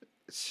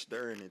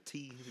Stirring the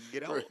tea.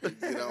 Get out.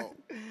 Get out.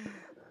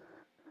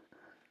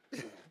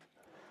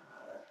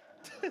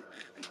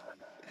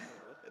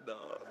 No.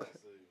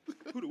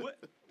 Who the what?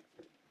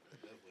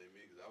 Definitely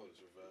me, because I would have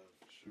survived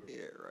for sure.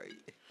 Yeah, right.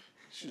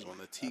 She's on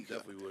the tea.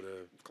 Definitely would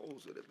have.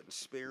 Coles would have been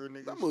sparing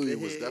niggas. That movie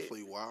was head.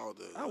 definitely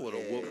wild. I would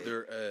have whooped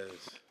their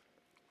ass.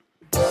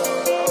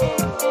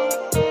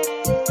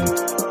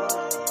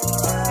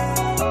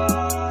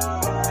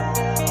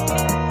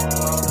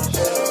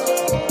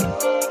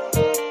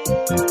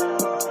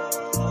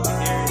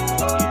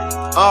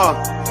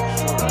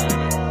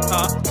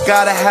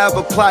 Gotta have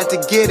a plot to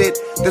get it.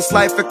 This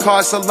life, it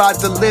costs a lot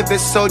to live it,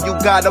 so you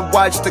gotta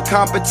watch the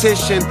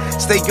competition.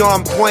 Stay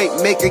on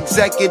point, make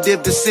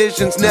executive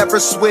decisions.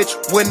 Never switch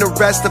when the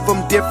rest of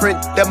them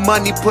different. That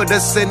money put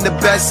us in the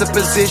best of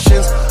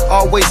positions.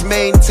 Always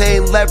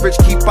maintain leverage,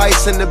 keep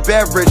ice in the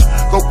beverage.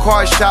 Go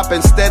car shop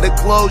instead of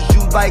clothes.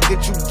 You like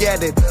it, you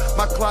get it.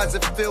 My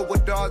closet filled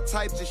with all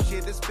types of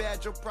shit. It's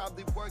bad, you'll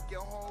probably work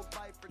your whole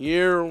life.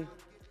 Yeah.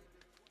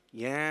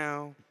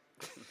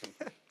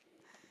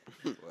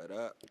 What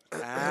up?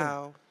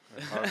 Ow.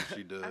 Oh,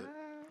 she does.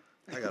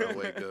 I gotta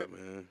wake up,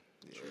 man.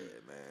 Yeah,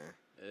 man.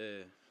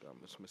 Yeah. I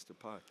miss Mr.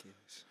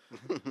 Podcast.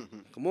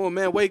 Come on,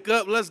 man. Wake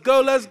up. Let's go.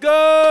 Let's go.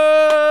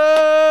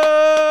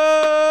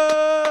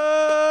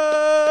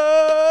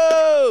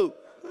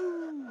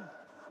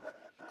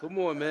 Come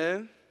on,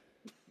 man.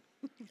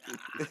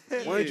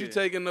 Why ain't you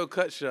taking no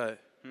cut shot?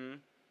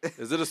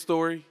 Is it a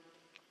story?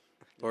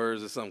 Or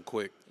is it something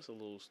quick? It's a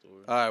little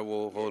story. All right,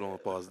 well, hold on.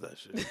 Pause that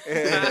shit.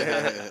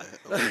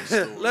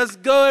 Let's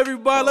go,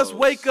 everybody. Let's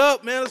wake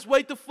up, man. Let's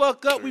wake the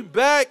fuck up. We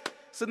back.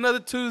 It's another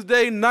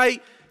Tuesday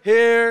night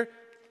here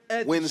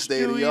at Wednesday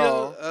the to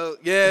studio. y'all.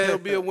 Yeah, it'll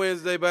be a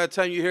Wednesday by the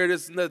time you hear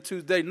this. Another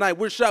Tuesday night.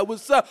 What's up?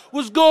 What's up?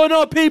 What's going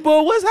on,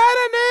 people? What's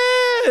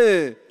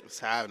happening? What's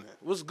happening?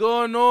 What's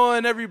going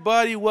on,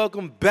 everybody?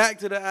 Welcome back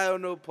to the I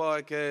Don't Know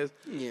podcast.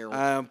 Yeah.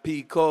 I'm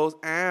P. Coles,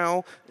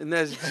 ow, and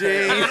that's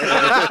James.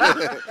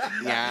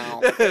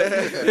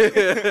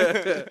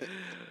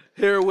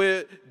 Here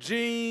with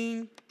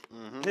Gene.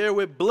 Here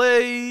with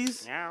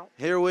Blaze.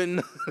 Here with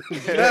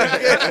What's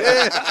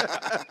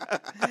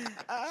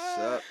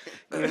up?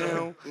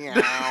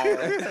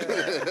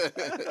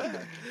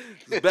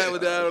 It's back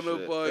with the I Don't Know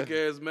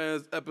podcast, man.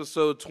 It's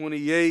episode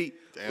 28.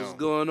 Damn. What's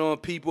going on,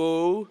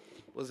 people?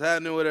 What's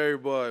happening with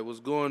everybody? What's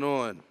going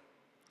on?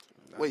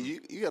 Wait,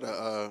 you got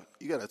a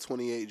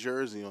 28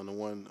 jersey on the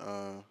one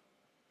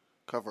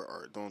cover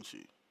art, don't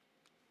you?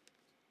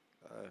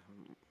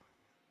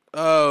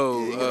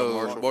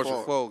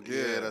 Marshall Falk.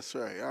 Yeah, that's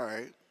right. All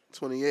right,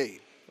 28.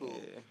 Yeah,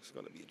 it's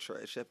gonna be a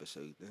trash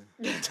episode then.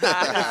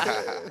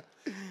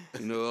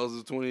 You know who else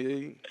is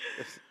 28?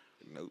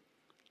 Nope.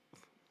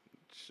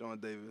 Sean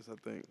Davis, I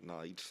think.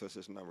 Nah, he says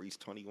his number. He's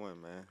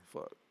 21, man.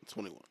 Fuck.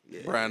 21.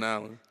 Yeah. Brian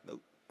Allen.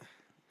 Nope.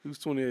 Who's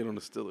 28 on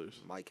the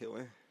Steelers? Mike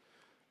Hilton.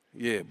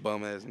 Yeah,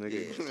 bum ass nigga.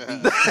 He's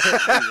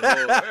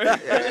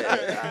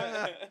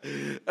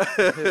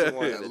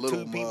one of the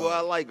Little two people I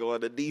like on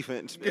the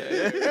defense,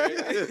 man.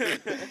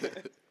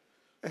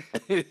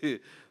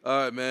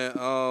 All right,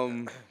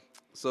 man.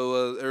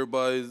 So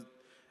everybody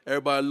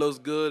looks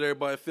good.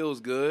 Everybody feels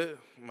good.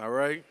 Am I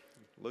right?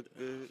 Look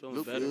good.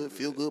 Look good,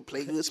 feel good,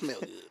 play good, smell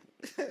good.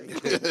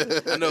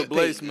 I know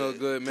Blaze smell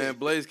good, man.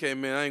 Blaze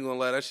came in. I ain't gonna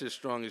lie, that shit's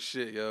strong as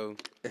shit, yo.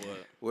 What?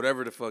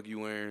 Whatever the fuck you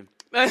wearing.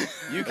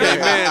 You came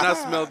in, I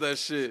smelled that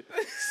shit.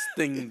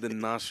 Sting the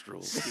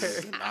nostrils.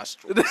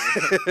 Nostrils.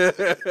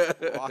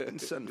 Walking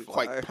sunflower.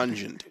 Quite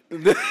pungent.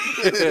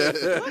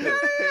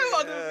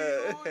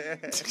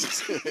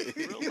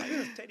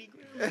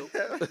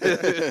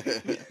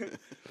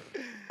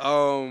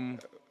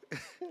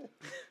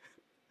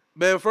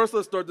 Man, first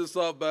let's start this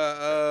off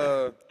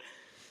by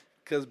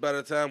because by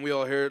the time we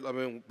all hear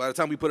it, by the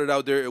time we put it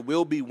out there, it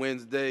will be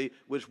Wednesday,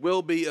 which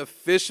will be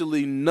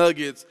officially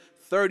Nuggets'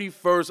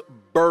 31st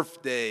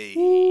birthday.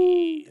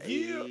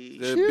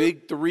 The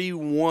big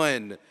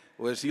 3-1,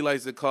 which he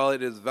likes to call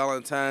it, is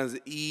Valentines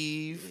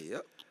Eve.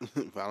 Yep.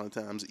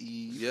 Valentine's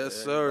Eve. Yes,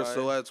 sir.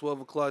 So at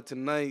 12 o'clock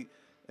tonight,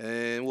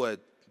 and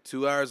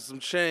 2 hours and some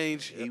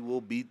change, he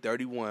will be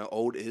 31,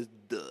 old as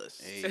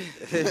dust.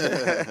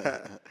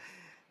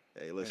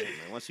 Hey, listen,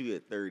 man. Once you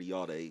get 30,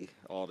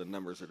 all the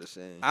numbers are the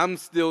same. I'm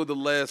still the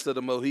last of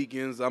the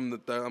Mohicans. I'm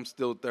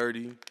still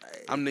 30.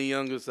 I'm the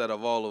youngest out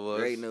of all of us.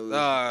 Great news.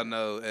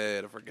 No,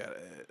 Ed. I forgot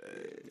Ed.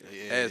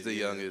 Ed's the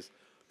youngest.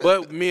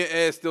 But me and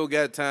Ed still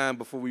got time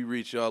before we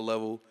reach y'all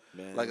level.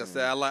 Man. Like I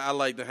said, I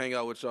like to hang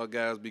out with y'all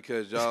guys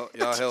because y'all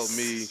help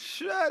me.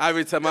 Shut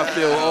Every time I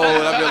feel old,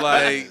 I be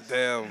like,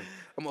 damn,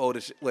 I'm old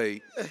as shit.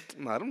 Wait,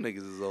 nah, them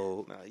niggas is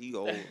old. Nah, you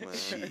old, man.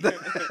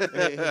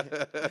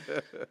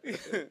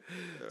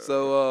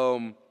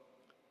 So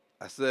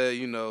I said,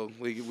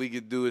 we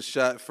could do a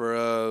shot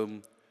for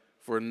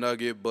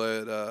Nugget,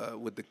 but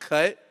with the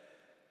cut.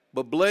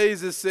 But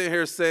Blaze is sitting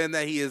here saying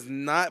that he is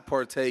not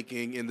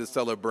partaking in the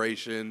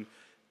celebration,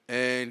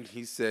 and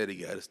he said he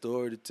got a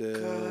story to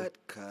tell.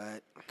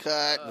 Cut.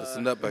 Cut.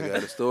 Listen up, I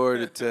got a story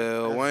to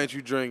tell. Why ain't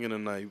you drinking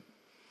tonight?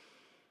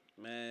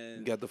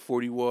 Man, Got the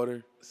 40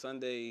 water.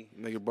 Sunday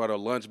Nigga brought a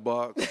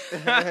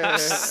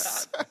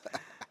lunchbox.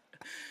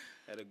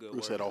 had a good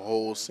Bruce workout, had a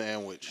whole man.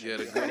 sandwich. Yeah,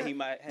 Had to eat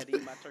my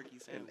turkey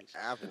sandwich.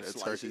 Apple A turkey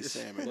slices.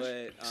 sandwich.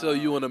 But So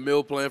you on a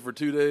meal plan for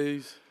 2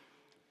 days?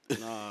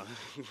 nah,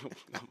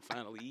 I'm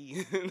finally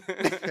eating.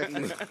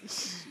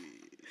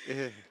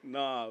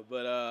 Nah,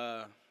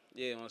 but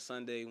yeah, on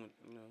Sunday, when,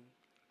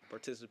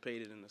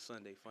 participated in the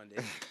Sunday Fun Day,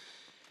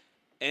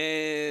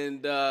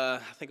 and I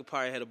think I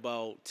probably had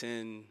about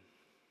 10,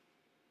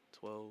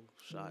 12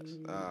 shots.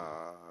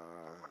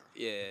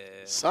 Yeah,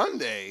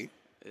 Sunday?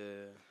 yeah.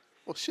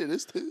 Well, shit,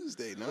 it's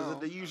Tuesday now. Was it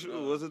the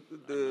usual? Was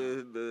it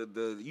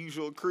the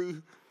usual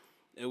crew?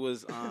 It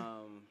was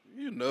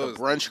You know The it's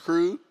brunch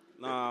crew?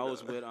 I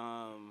was with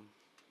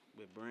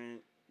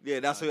Brent. Yeah,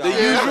 that's what the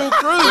usual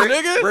crew,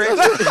 nigga.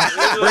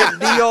 Brent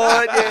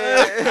Dion,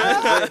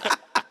 yeah.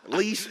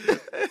 Leash.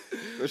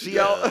 Was she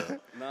out?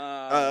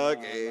 Nah. Oh,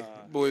 okay.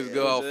 Boys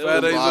go out it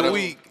 5 was days a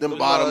week. Them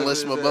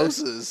bottomless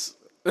mimosas.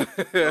 I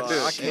It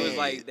was can't.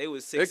 like they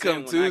was They 6 come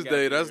when I got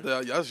Tuesday. there.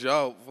 That's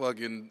y'all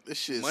fucking This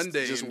shit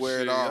Monday. just and wear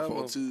it shit. off Y'all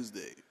on know-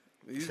 Tuesday.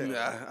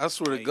 I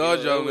swear to Like, God,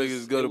 yo, y'all it was-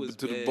 niggas go it to was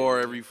the bad, bar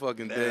man. every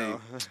fucking day.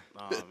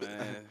 Oh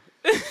man.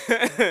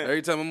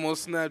 Every time I'm on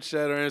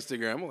Snapchat or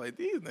Instagram, I'm like,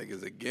 these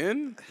niggas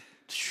again.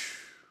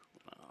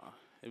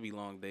 It'd be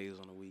long days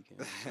on the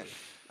weekend.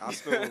 I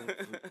still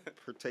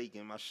partake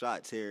in my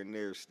shots here and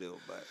there still,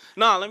 but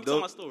Nah, let me tell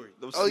my story.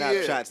 those Oh, yeah.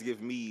 Snapchats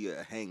give me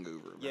a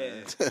hangover,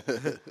 man.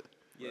 Yeah.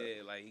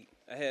 Yeah, like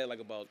I had like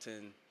about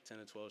 10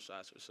 or 12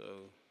 shots or so.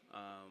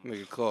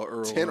 Nigga call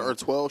Earl. 10 or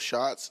 12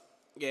 shots?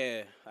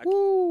 Yeah, I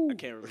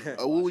can't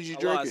remember. What was you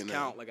I lost drinking now?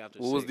 count like after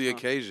What was 6, the huh?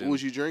 occasion? What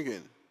was you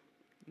drinking?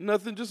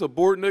 Nothing, just a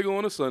bored nigga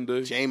on a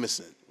Sunday.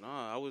 Jameson.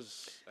 Nah, I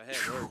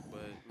had work,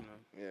 but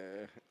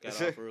Yeah.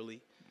 got off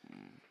early.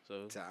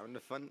 So Time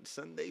to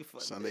Sunday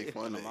fun. Sunday day.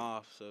 fun day. I'm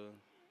off, so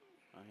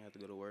I ain't have to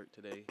go to work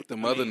today.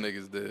 Them other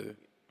niggas did.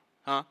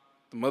 Huh?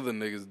 Them other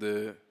niggas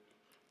did.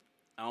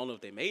 I don't know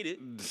if they made it.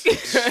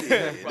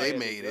 They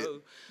made it.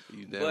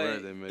 You damn But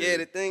right they made yeah, it.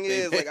 the thing They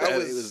is, like made I it.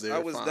 was, It was there I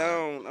was fine.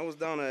 down. I was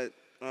down at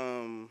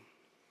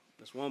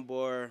this one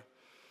bar.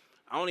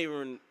 I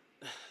don't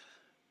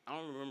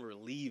remember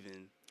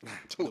leaving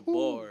the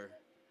bar,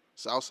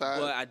 Southside?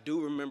 but I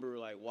do remember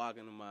like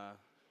walking to my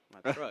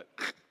truck.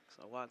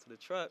 So I walked to the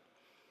truck,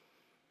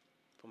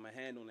 put my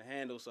hand on the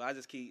handle. So I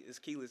just it's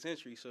keyless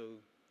entry, so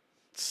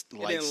it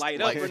didn't light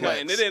up or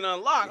nothing. It didn't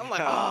unlock. I'm like,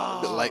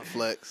 The oh, light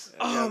flex.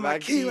 oh, my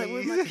key. Like,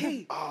 where's my keys.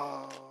 key?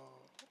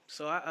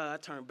 So I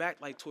turned back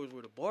like towards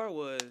where the bar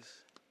was,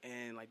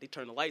 and like they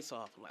turned the lights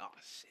off. I'm like, oh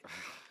shit,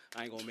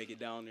 I ain't gonna make it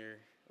down there.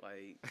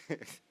 Like,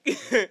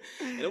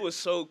 and it was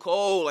so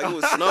cold. Like it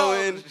was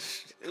snowing.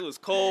 It was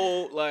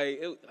cold. Like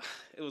it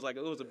was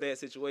a bad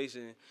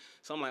situation.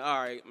 So I'm like,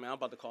 all right, man, I'm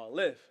about to call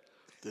Lyft.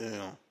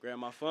 Damn. Grab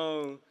my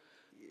phone.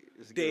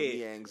 It's giving me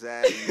Dead.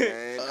 anxiety,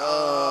 man.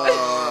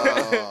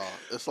 Oh,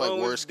 it's like Phone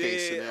was worst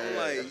case dead. scenario. I'm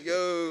like,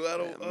 yo, I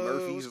don't.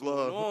 Murphy's what's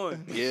Law. going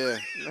on? Yeah.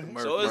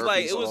 So it was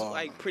like Murphy's it was Law.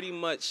 like pretty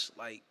much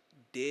like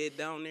dead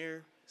down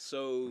there.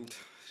 So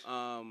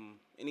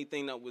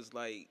anything that was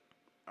like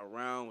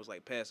around was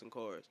like passing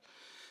cars.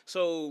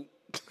 So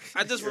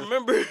I just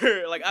remember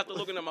like after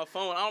looking at my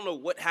phone, I don't know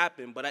what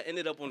happened, but I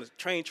ended up on the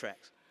train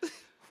tracks.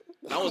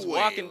 And I was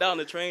walking down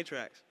the train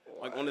tracks,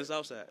 like on the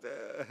south side.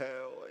 The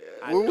hell,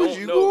 yeah. I Where was don't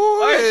you know.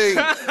 going?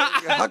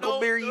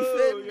 Huckleberry know,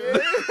 Finn.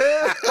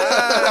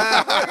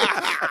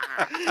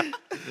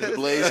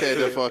 Blaze had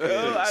to I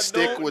fucking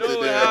stick don't with the know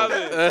what damn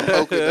happened.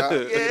 polka dot.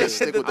 Yeah,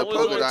 Stick with I the was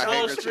polka on dot 12th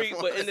handkerchief. Street,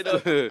 but ended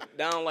up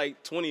down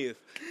like 20th.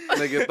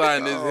 Nigga thought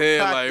in his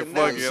head pack like, the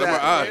fuck it.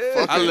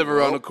 knapsack, I live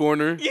around the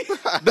corner.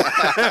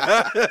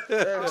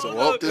 So,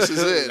 well, this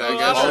is it. I No,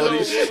 guess I All don't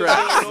these know.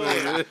 tracks.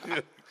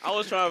 I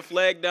was trying to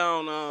flag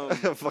down.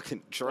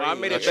 Fucking train. When I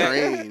made it A back,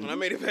 train. when I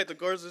made it back to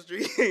Carson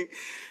Street,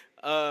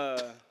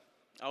 I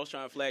was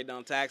trying to flag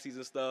down taxis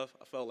and stuff.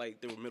 I felt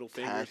like there were middle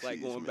fingers like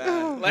Taxis, going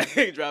man. by,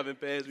 like driving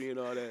past me and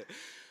all that.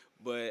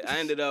 But I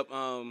ended up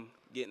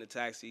getting a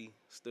taxi,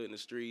 stood in the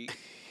street.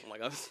 I'm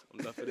like, I'm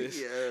enough of this.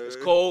 Yeah. It's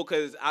cold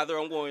because either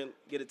I'm going to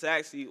get a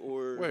taxi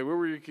or Wait, where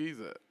were your keys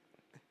at?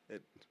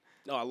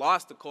 no, I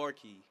lost the car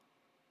key.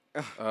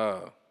 Yeah,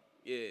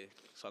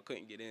 So I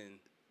couldn't get in.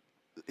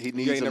 He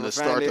needs him never to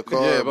start found the it?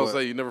 car, Yeah, I was about to but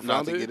say, you never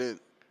not found to it? get in.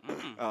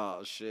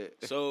 Oh shit.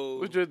 So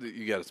What's your,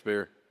 you got a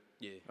spare?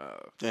 yeah,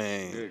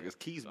 Dang. Yeah, 'cause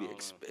keys be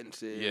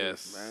expensive.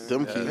 Yes. man.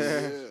 Them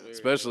Yes. keys,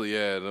 Especially,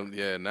 now,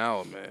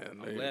 man.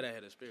 I'm glad I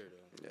had a spare though.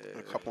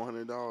 a couple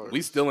 $100.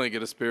 We still ain't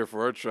get a spare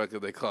for our truck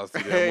if they cost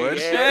you that Hey, much.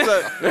 yeah,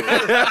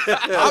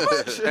 How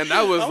much? And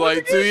that was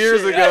like 2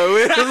 years ago.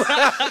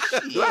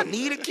 do I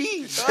need a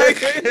key?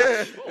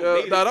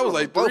 No, that was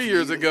like 3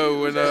 years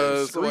ago when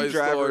somebody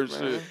Screwdriver,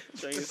 started man. shit.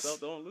 Train yourself,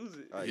 don't lose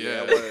it.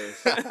 Yeah.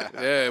 it was.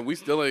 Yeah, we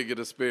still ain't get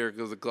a spare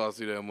because it cost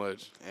you that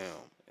much. Damn.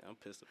 Yeah, I'm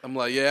pissed. I'm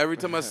like, yeah, every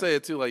time I say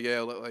it too, like, yeah,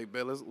 like,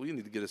 man, we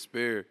need to get a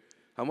spare.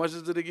 How much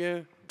is it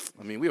again?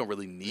 I mean, we don't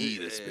really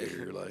need a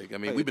spare. Like, I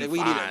mean, we've been we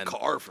fine. need a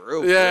car for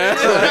real.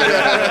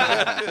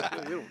 Yeah,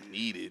 we don't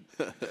need it.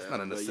 It's not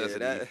a But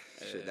necessity. Yeah,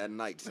 that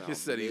night sound. He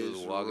said he was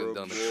walking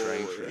down the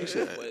train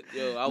track. But,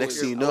 yo, I Next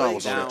was, thing you know, I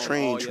was on down a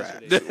train all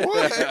track. yesterday.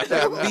 What?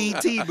 That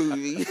BT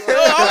movie. Yo,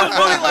 I was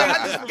really like,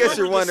 I just Guess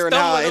you're remember wondering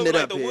how I stumbling ended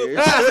over, up the here. wood. I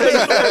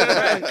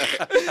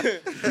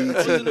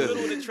was in the middle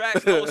of the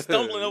tracks and I was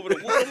stumbling over the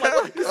wood. I'm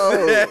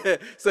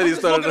like, Said he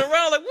just walking started.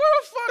 around like, where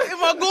the fuck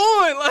am I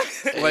going? Like,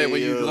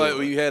 Like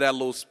when you had that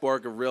little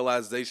spark of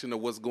realization of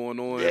what's going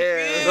on.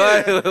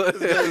 Yeah.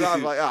 I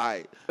was like, all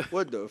right,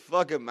 what the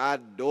fuck am I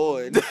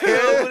doing? yo,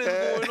 what is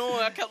going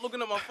on? I kept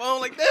looking at my phone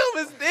like, damn,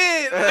 it's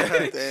dead.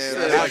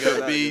 It's like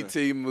a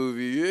BT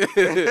movie. He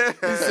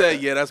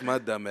said, "Yeah, that's my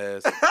dumb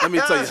ass." Let me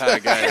tell you how I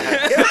got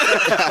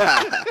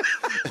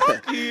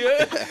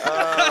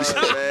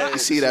here. You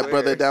see that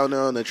brother down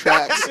there on the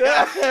tracks?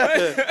 Yeah,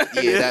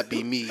 that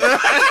be me.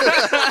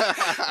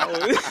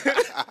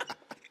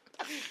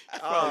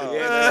 Oh,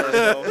 yeah,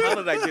 so how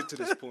did I get to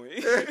this point?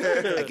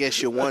 I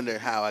guess you wonder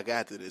how I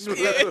got to this point.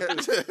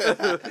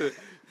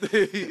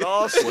 It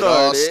all It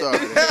all started.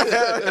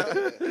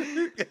 started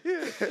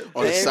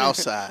on the south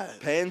side.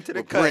 Pan to the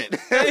with cut.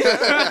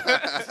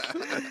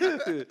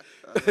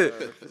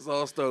 Brent. It's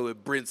all started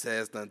with Brent's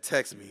ass done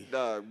text me.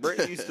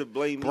 Brent used to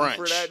blame me Brunch.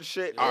 for that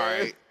shit. All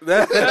man.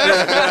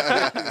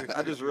 right.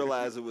 I just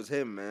realized it was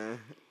him, man.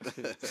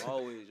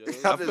 Always, yo.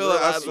 I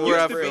I swear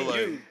I feel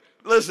like.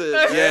 Listen,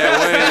 Yeah,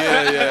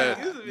 Wayne,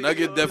 yeah.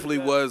 Nugget definitely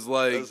was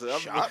like Listen,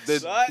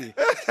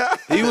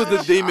 he was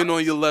the demon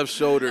on your left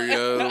shoulder,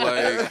 yo.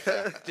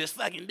 Like Just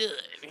fucking do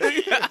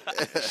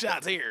it.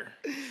 Shots here.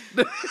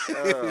 Man.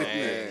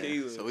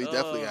 So we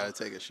definitely got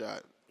to take a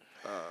shot.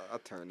 I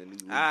turned a new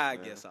leaf, I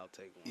man. guess I'll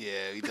take one.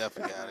 Yeah, we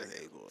definitely got to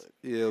take one.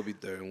 yeah, it'll be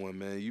 31,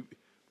 man. You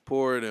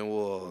pour it and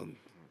we'll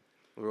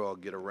all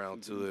get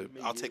around to it.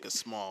 I'll take a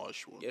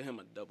smallish one. Get him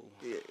a double.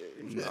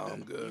 No,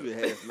 I'm good. You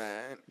half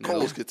man.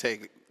 Coles could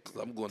take it.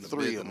 I'm going to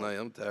Three bed of 'em. tonight.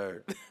 I'm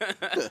tired.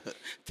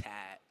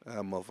 Tad.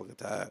 I'm motherfucking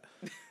tired.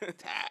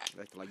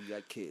 Acting like you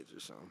got kids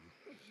or something.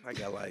 I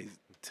got like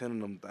 10 of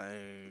them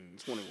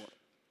things. 21.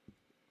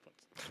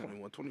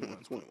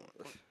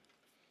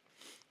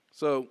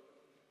 So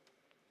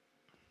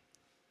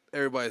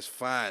everybody's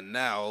fine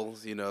now,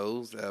 you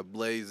know.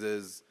 Blaze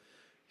is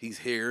he's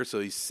here, so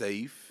he's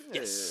safe.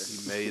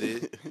 Yes. He made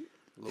it.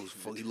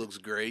 He looks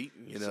great,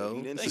 you know.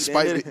 You didn't see the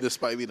end of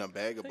Despite being a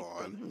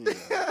vagabond,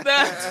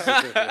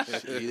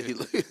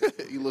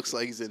 he looks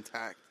like he's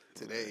intact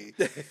today.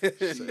 So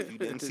if you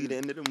didn't see the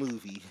end of the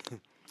movie.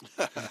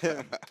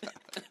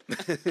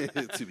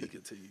 To be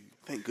continued.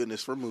 Thank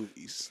goodness for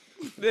movies.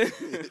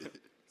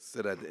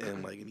 Said at the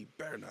end, like, and he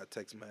better not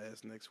text my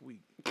ass next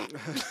week.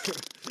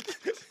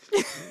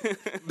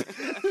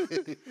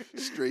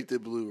 Straight to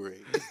Blu-ray.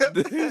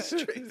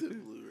 Straight to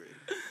Blu-ray.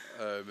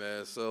 All right,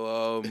 man.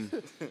 So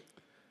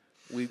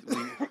we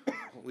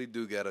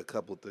do got a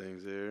couple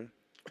things here.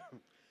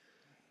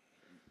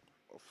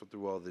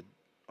 Through all the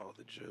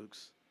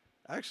jokes.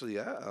 Actually,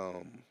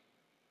 what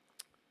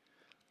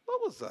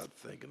was I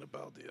thinking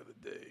about the other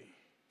day?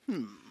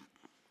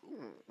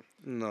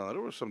 No,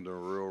 there was something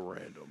real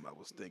random I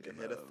was thinking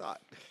Had a of.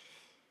 thought.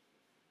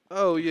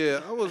 Oh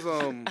yeah, I was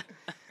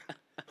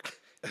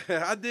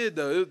I did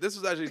though. This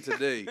was actually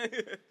today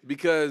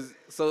because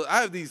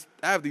I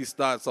have these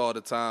thoughts all the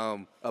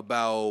time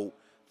about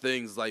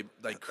things like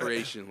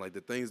creation, like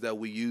the things that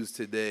we use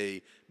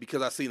today.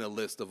 Because I seen a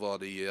list of all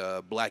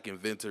the black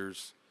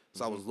inventors,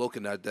 so I was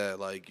looking at that,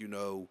 like, you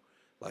know,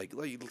 like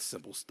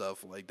simple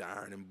stuff like the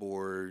ironing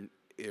board,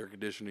 air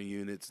conditioning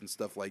units, and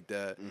stuff like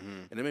that.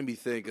 And it made me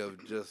think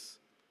of just.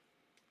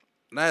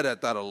 And I had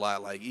that thought a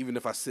lot. Like, even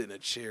if I sit in a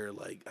chair,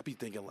 like, I be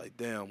thinking, like,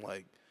 damn,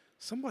 like,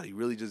 somebody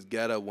really just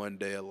got up one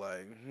day and,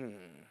 like,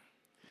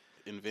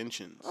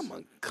 Inventions. I'm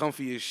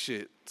uncomfy as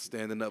shit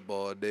standing up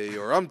all day,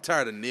 or I'm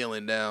tired of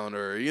kneeling down,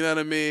 or, you know what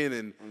I mean?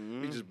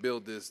 And we just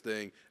built this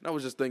thing. And I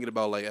was just thinking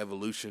about, like,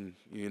 evolution,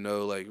 you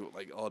know, like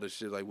all this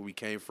shit, like, where we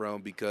came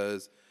from,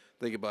 because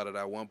think about it,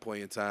 at one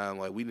point in time,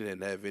 like, we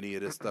didn't have any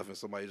of this stuff, and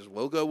somebody just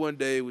woke up one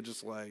day with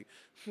just, like,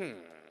 a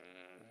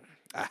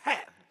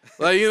hat.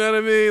 Like, you know what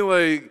I mean?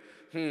 Like,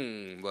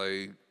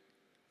 like,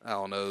 I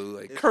don't know,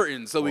 like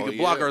curtains so we can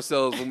block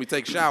ourselves when we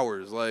take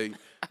showers. Like,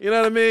 you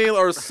know what I mean?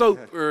 Or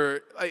soap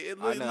or like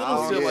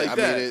little shit like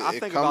that. Mean, I it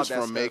think comes about that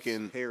from stuff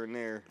making here and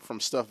there. from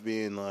stuff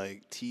being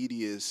like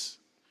tedious,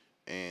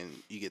 and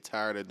you get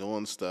tired of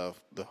doing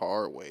stuff the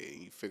hard way.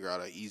 You figure out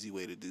an easy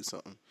way to do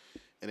something,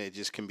 and it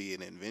just can be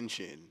an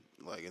invention.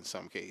 Like in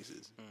some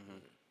cases,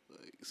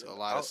 like, so a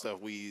lot of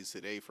stuff we use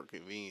today for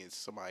convenience,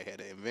 somebody had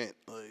to invent.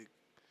 Like,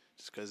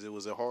 just because it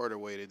was a harder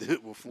way to do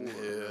it before.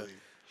 Yeah. Like,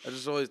 I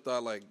just always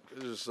thought, like,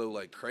 it's just so,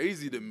 like,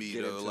 crazy to me,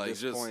 Get though. into Like,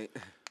 this just, point.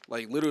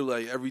 like,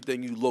 literally, like,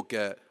 everything you look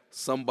at,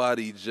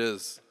 somebody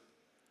just,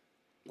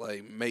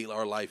 like, made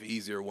our life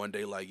easier one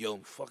day. Like, yo,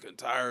 I'm fucking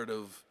tired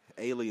of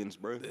Aliens,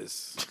 bro.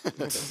 this.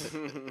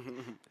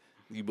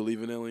 You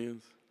believe in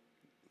aliens?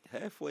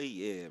 Halfway,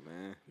 yeah,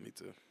 man. Me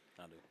too.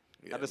 I do.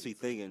 Yeah, I just be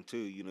thinking too,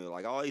 you know,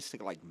 like I always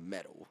think like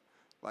metal.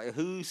 Like,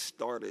 who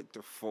started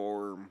to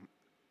form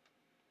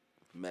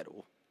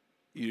metal?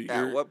 You, At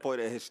you're- what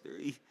point in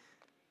history?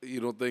 you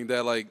don't think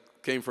that like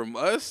came from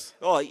us?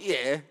 Oh,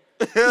 yeah.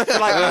 Like,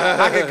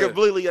 I can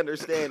completely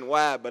understand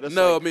why, but it's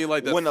No, like, I mean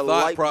like the when thought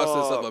light process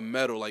of bulb- a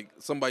metal. Like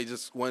somebody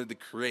just wanted to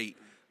create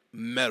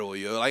metal,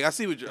 yo. Like I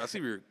see what you're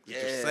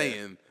Yeah.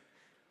 saying.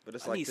 But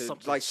it's I like, need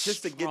something like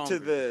just to get to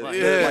stronger. the, Like-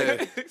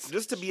 Yeah.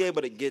 just to be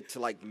able to get to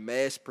like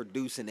mass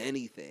producing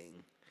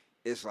anything,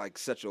 it's like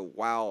such a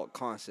wild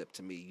concept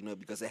to me, you know,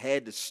 because it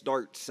had to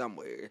start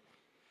somewhere,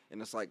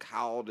 and it's like,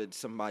 how did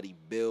somebody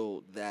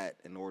build that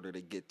in order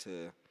to get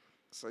to?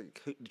 It's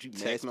like, did you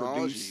mass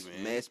Technology, produce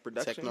man. mass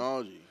production?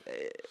 Technology.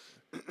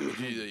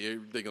 You're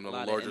thinking on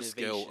lot a of larger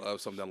scale innovation.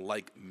 of something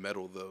like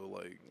metal, though.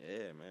 Like,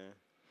 Yeah, man.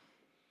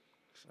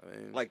 I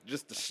mean, Like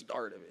just the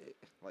start of it,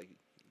 like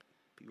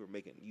people were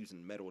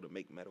using metal to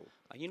make metal.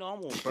 Like, you know,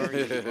 I'm gonna burn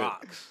these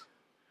rocks.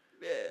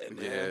 Yeah,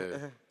 man. yeah.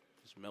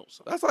 Just melt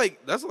something.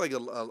 That's like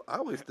I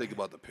always think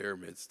about the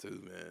pyramids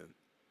too, man.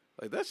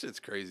 Like that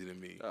shit's crazy to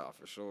me. Oh,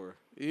 for sure.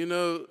 You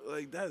know,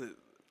 like that.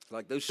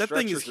 Like those That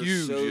thing is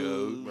structures are huge,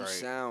 so yo. Right.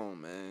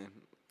 sound, man.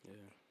 Yeah.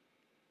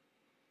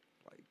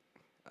 Like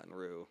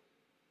unreal.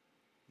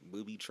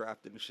 Booby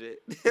trapped and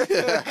shit.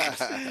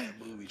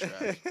 Movie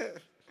trash.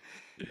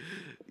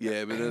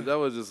 Yeah, but that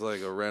was just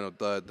like a random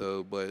thought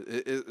though. But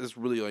it's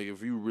really like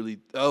if you really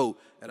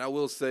and I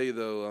will say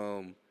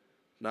though,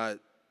 not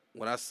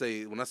when I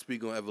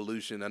speak on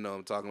evolution, I know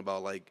I'm talking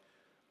about like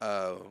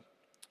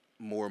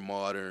more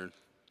modern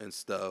and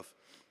stuff.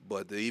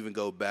 But to even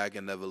go back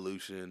in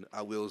evolution,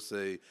 I will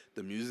say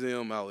the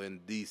museum out in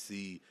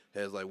DC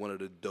has like one of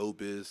the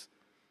dopest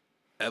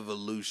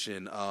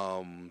evolution.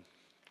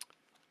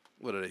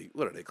 What do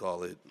they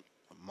call it?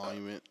 A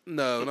monument.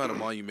 No, not a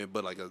monument,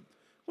 but like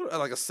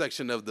a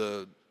section of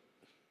the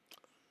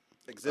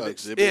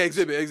Exhibits.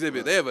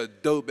 exhibit. They have a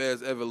dope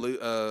ass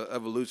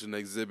evolution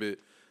exhibit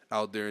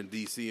out there in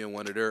DC in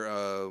one of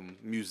their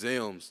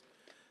museums,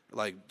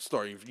 like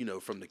starting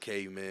from the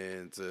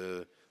caveman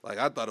to like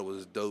I thought it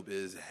was dope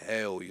as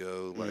hell,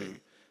 yo.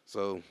 Like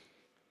so,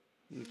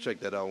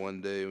 check that out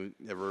one day. If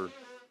you ever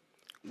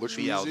Which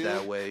be out museum?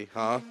 that way,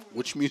 huh?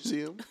 Which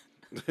museum?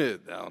 I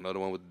don't know, the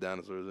one with the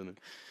dinosaurs in it.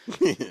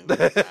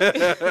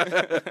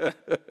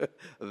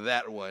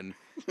 That one.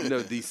 You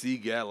know,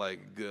 DC got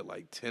like good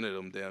 10 of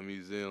them damn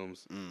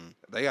museums.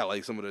 They got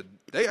like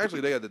they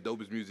got the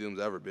dopest museums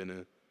I've ever been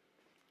in.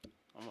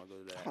 I'm gonna go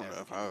to that I don't know if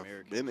African I've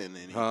American. been in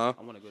any. Huh?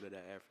 I wanna go to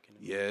that African.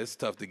 Yeah, it's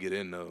tough to get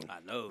in though. I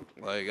know.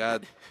 Like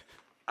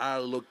I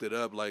looked it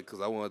up like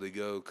cuz I wanted to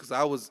go cuz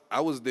I was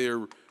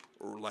there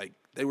like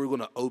they were going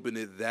to open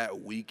it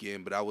that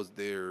weekend, but I was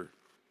there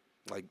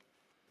like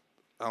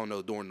I don't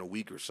know, during the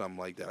week or something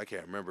like that. I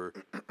can't remember.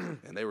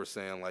 And they were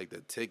saying like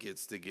the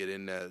tickets to get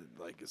in that,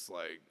 like it's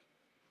like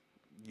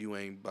you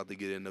ain't about to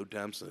get in no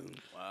time soon.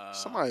 Wow.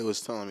 Somebody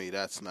was telling me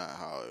that's not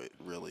how it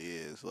really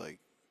is. Like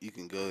you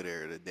can go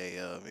there the day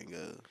of and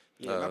go.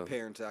 Yeah, my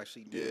parents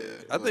actually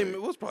did. I think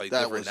it was probably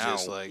That different was now.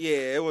 just like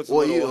Yeah, it was a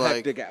Well, little you, like,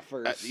 hectic at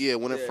first. yeah,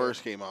 when it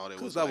first came out, it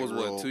was that like was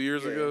real, what 2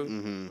 years ago.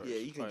 Yeah,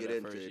 you can Probably get that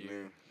into first it, year.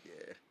 man.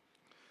 Yeah.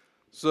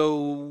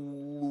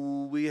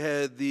 So we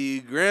had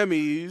the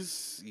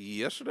Grammys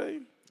yesterday.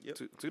 Yep.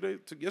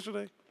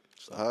 Yesterday.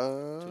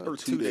 Or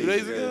 2 2 2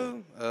 days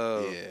ago.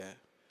 Yeah,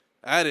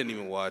 I didn't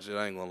even watch it.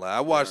 I ain't gonna lie.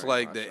 I watched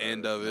like the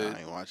end of Nah, it. I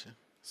ain't watching.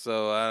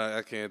 So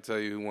I can't tell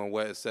you who won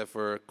what, except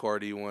for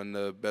Cardi won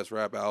the best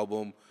rap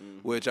album,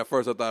 which at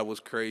first I thought was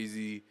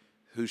crazy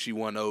who she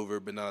won over,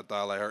 but then I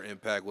thought like her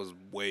impact was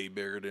way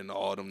bigger than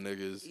all them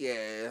niggas.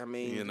 Yeah, I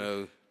mean, You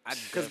know,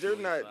 because they're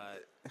not.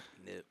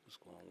 Nip was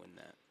gonna win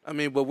that. I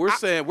mean, but we're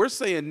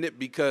saying Nip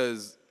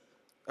because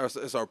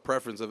it's our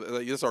preference of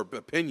like, it's our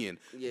opinion.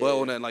 Yeah. But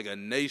on that like a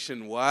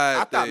nationwide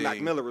I thought thing,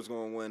 Mac Miller was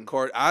going to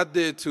win. I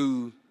did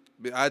too.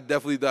 I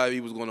definitely thought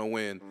he was going to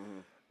win,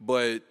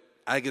 but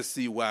I can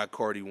see why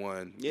Cardi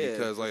won. Yeah,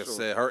 because for like sure. I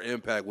said, her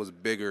impact was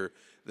bigger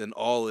than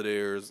all of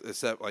theirs,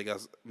 except like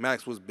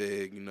Max was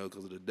big,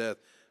 because of the death,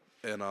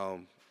 and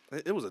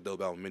it was a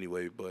dope album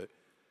anyway. But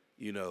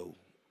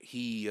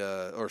he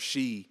or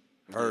she,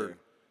 her,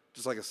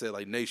 just like I said,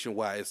 like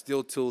nationwide, it's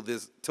still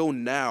till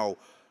now,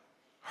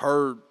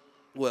 her.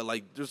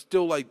 There's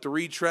still like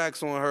 3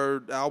 tracks on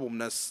her album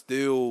that's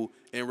still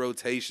in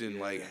rotation,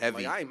 like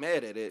heavy. Like, I ain't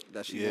mad at it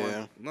that she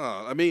won. No,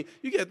 I mean,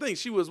 you gotta think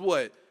she was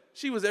what?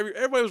 She was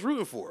everybody was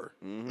rooting for her.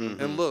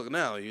 And look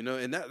now,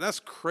 and that's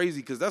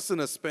crazy because that's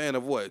in a span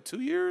of what, 2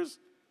 years?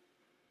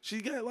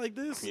 She got like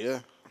this?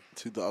 Yeah,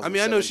 2000. I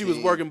mean, I know she was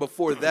working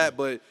before that,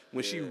 but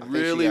when she I think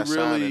really, she got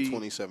signed in really,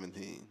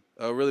 2017.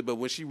 really, but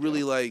when she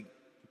really like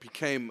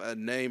became a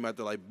name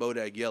after like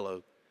Bodak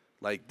Yellow,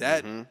 like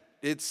that,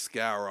 it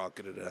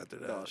skyrocketed after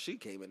that. No, she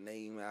came a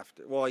name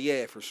after. Well,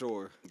 yeah, for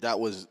sure. That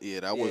was the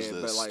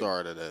but, like,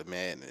 start of the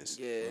madness.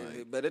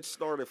 Yeah, but it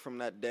started from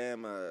that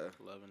damn. Love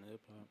and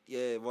hip hop.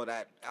 Yeah, well,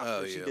 that after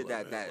Oh, she yeah, did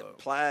Love that Hip Hop.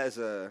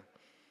 Plaza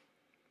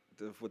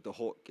with the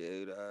Hulk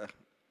kid,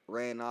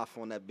 ran off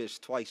on that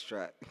bitch twice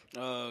track.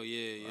 Oh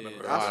yeah. I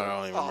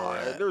don't even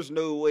remember that. There's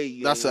no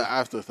way. That's an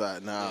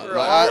afterthought now. Yeah,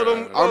 Like, all of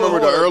them- I remember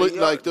the all of early,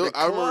 the- like, the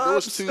I remember there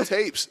was clubs. 2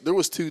 tapes. There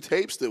was 2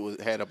 tapes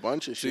that had a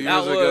bunch of shit.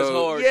 That Years was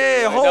ago. hard.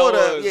 Yeah, though. hold That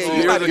up. was Yeah, hard.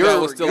 you might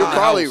have was still You're in the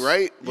probably house.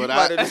 right, You but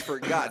might have just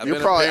forgot. I've you're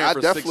been a probably. parent I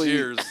for definitely. 6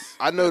 years.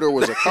 I know there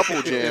was a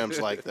couple jams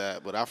like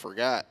that, but I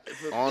forgot.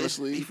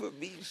 Honestly, for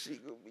me,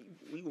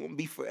 we gonna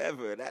be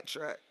forever that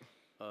track.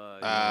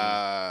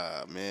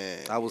 man,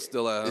 I was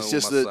still at home. it's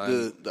just with my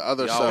son. the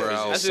other Y'all stuff were is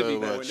out. That just should be so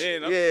going much.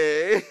 in.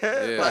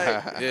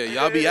 Yeah, Yeah,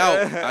 y'all be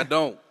out. I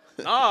don't.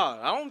 Nah,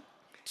 I don't.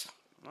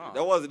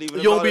 that wasn't even.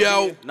 You don't about be it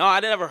out. being- No, I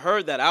never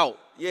heard that out.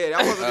 Yeah,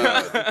 that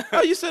wasn't. Even,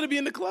 Oh, you said to be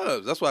in the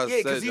clubs. That's why I yeah,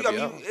 said because to I be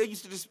out. mean, it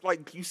used to just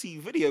like you see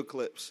video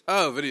clips.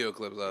 Oh, video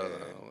clips. Oh,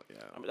 yeah.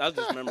 I mean, I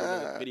just remember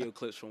the video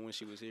clips from when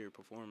she was here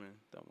performing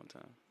that one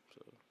time.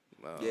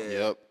 So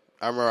Yeah, Yep,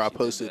 I remember I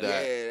posted yeah,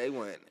 that. they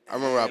went. I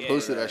remember I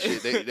posted that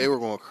shit. They were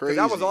going crazy.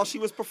 That was all she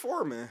was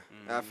performing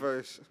at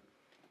first.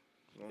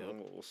 On a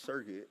little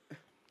circuit.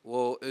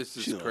 Well, it's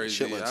just She's on a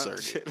crazy. Chitlin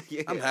circuit.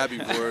 Yeah. I'm happy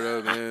for her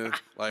though, man.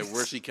 Like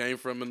where she came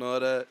from and all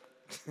that.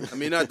 I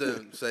mean, not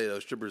to say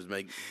those strippers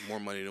make more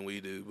money than we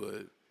do,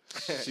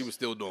 but she was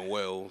still doing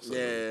well. So.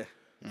 Yeah.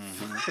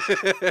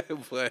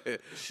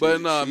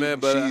 but no, man.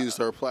 But she used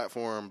her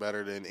platform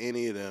better than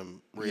any of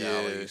them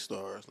reality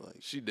stars. Like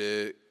she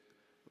did.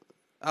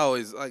 I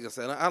always, like I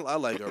said, I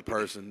like her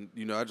person.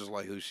 You know, I just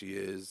like who she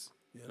is.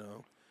 You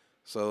know,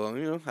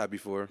 so happy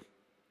for her.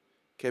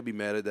 Can't be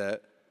mad at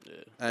that. yeah.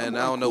 And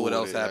I'm I don't know what cool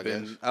else with it, I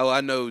happened. guess. Oh, I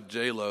know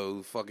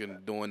J-Lo fucking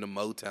doing the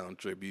Motown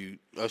tribute.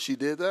 oh, she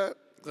did that.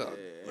 Oh,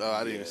 Oh, I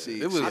didn't even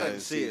see. It was- I I didn't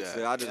see it,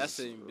 so I That's just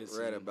in bits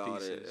read and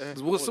about it.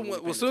 pieces. Well,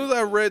 as soon as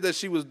I read that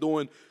she was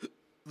doing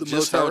the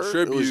Just Motown her?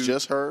 tribute, It was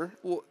just her,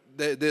 well,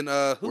 then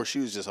who? or she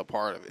was just a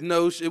part of it.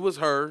 No, it was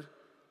her,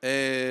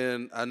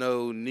 and I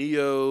know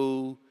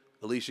Neo,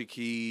 Alicia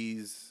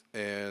Keys,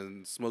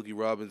 and Smokey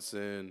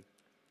Robinson,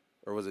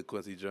 or was it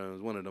Quincy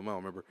Jones? One of them, I don't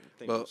remember. I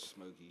think But it was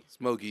Smokey.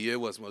 Smokey, yeah,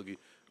 it was Smokey.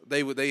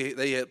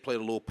 They had played a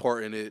little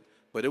part in it,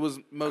 but it was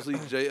mostly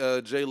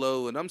J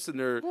Lo. And I'm sitting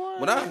there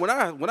when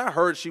I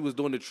heard she was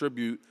doing the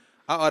tribute,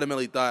 I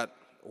automatically thought,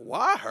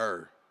 why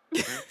her?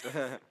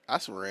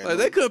 That's random. Like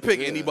they couldn't pick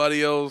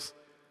anybody else.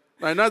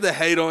 Like not to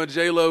hate on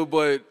J Lo,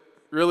 but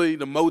really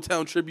the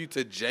Motown tribute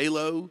to J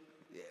Lo.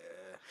 Yeah,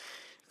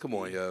 come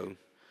on, yo.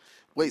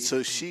 Wait,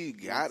 so she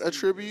got a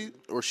tribute,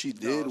 or she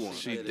did one?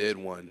 She did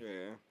one.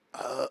 Yeah.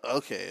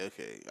 Okay.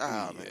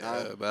 Ah, man,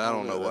 Yeah, but I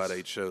don't know why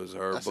they chose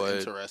her. That's But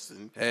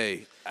interesting.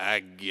 hey, I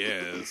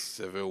guess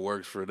if it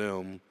works for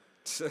them.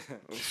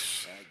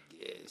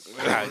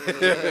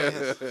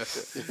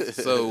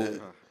 So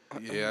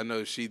yeah, I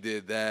know she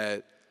did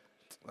that.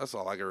 That's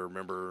all I can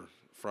remember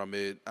from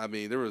it. I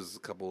mean, there was a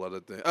couple other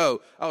things.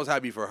 Oh, I was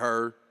happy for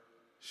her.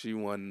 She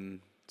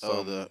won.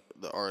 Oh, the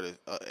artist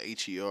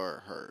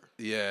HER her.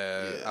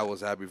 Yeah, I was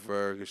happy for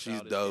her because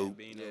she's dope.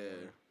 Yeah.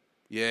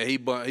 Yeah, he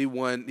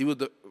won. He was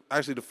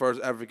actually the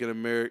first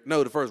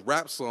the first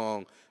rap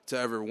song to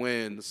ever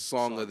win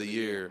Song of the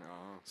Year.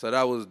 So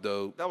that was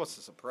dope. That was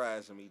a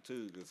surprise to me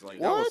too, because like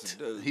What? that was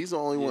dope. He's the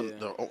only one.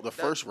 The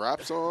first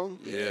rap song.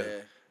 Yeah.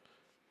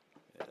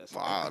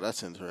 Wow,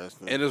 that's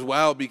interesting. And it's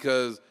wild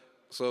because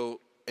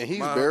And he's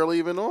my- barely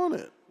even on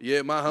it.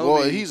 yeah, my homie.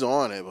 Well, he's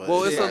on it, but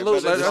Well, it's Yeah, a little. but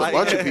it's there's like- a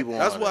bunch of people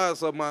That's on why. it.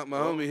 So my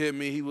homie hit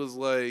me. He was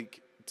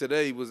like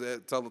today. He was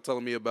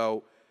telling me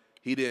about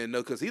he didn't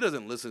know because he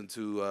doesn't listen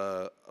to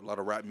a lot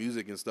of rap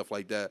music and stuff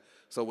like that.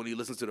 So when he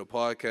listens to the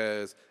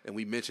podcast and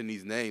we mention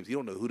these names, he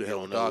don't know who the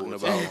hell we're don't know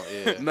talking who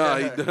it's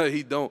about. on, No,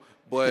 he don't.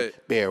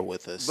 But Bear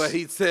with us. But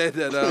he said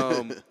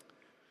that,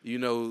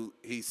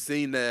 he's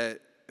seen that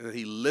and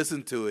he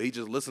listened to it. He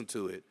just listened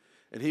to it.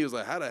 And he was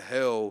like, how the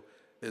hell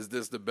is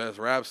this the best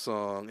rap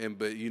song?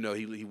 But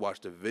he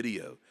watched the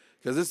video.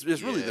 Because it's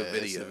really the Yeah,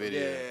 video. it's the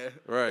video. Yeah.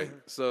 Right.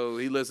 So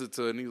he listened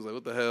to it and he was like,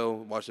 what the hell?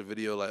 Watched the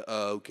video like,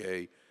 oh,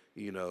 okay.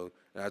 And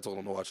I told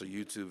him to watch a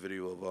YouTube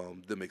video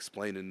of them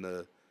explaining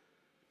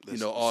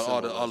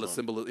all the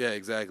symbolism. Yeah,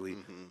 exactly.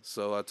 Mm-hmm.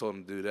 So I told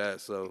him to do that.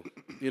 So,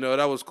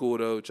 that was cool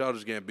though.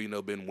 Childish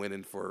Gambino been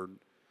winning for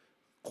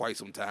quite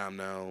some time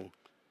now.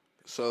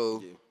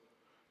 So,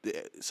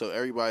 so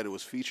everybody that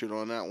was featured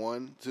on that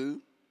one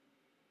too.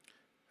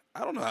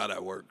 I don't know how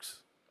that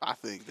works. I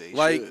think they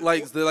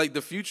Like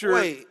the future.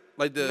 Wait,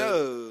 like the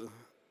no.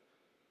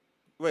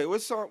 Wait,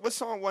 what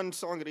song won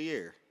Song of the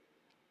Year?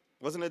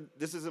 Wasn't it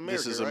This Is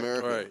America? This Is right?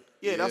 America. Right.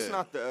 Yeah, that's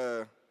not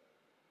the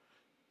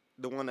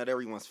one that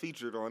everyone's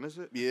featured on, is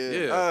it? Yeah.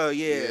 Yeah. Oh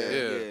yeah, Yeah.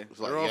 yeah. It's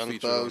like They're all Young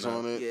featured Thugs on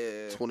on that.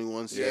 it. Yeah.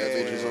 21 Yeah,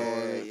 Savage is on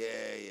it. yeah.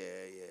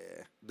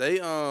 they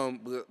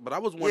but I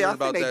was wondering Yeah, I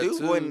about think they that do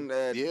too. win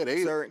Yeah,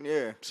 they- certain,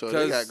 yeah. So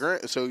they 'Cause-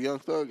 got So Young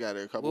Thug got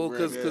a couple. Well,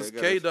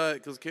 Grammys.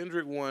 because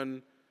Kendrick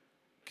won.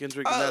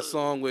 Kendrick in that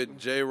song with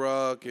J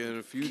Rock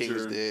and King Future.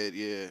 is dead.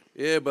 Yeah.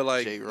 Yeah, but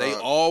like J-Rock. they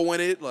all win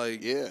it.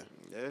 Like Yeah.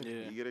 Yeah,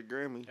 you get a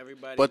Grammy.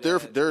 Everybody. But they're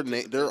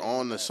that- they're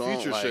on the song.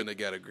 Future like, shouldn't have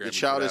got a Grammy. the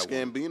Childish for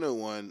that one. Gambino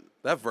one.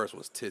 That verse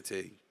was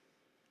titty.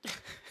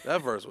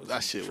 That verse was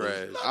That shit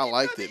trash. was. I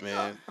liked it,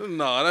 man.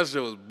 No, that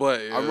shit was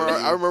butt. Yo.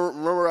 I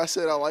remember. I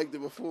said I liked it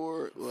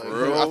before. Like,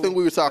 Bro, I think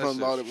we were talking that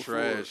about it shit's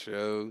before. trash,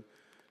 yo.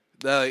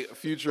 That like,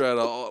 Future at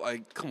all,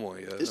 like, come on,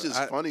 yo. It's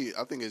just funny.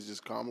 I think it's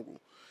just comical,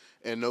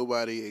 and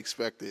nobody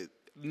expected.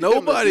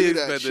 Nobody him to do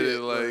that expected it.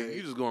 shit, Like,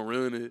 you just gonna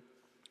ruin it.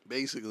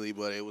 basically,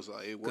 but it was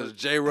like it Because worked.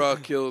 J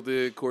Rock killed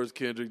it. Of course,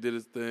 Kendrick did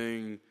his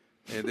thing,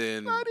 and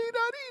then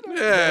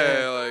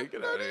yeah, like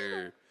get out of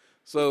here.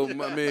 So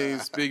I mean,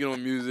 speaking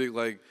on music,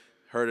 like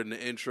heard in the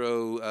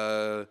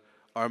intro,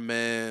 our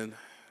man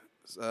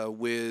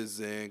Wiz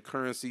and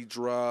Currency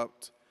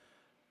dropped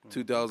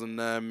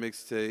 2009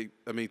 mixtape.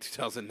 I mean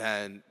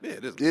 2009. Yeah,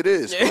 it is. It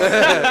is.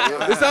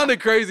 It sounded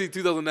crazy,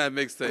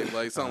 2009 mixtape.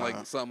 Like sound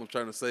like something I'm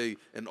trying to say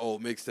an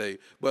old mixtape.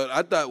 But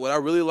I thought what I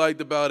really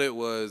liked about it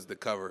was the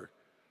cover.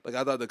 Like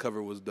I thought the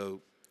cover was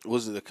dope.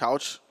 Was it the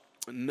couch?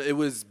 It was were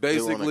on the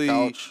basically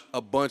couch?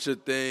 a bunch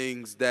of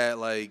things that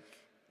like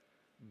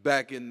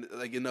back in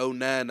like in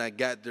 '09 I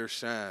got their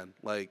shine.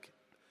 Like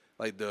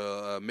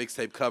the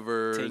mixtape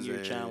covers. 10-year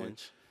and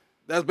challenge.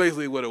 That's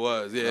basically what it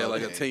was. Yeah,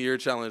 like a Okay. 10-year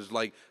challenge.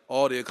 Like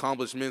all the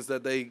accomplishments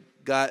that they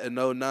got in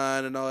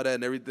 '09 and all that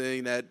and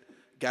everything that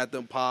got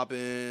them popping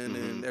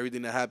and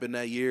everything that happened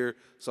that year.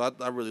 So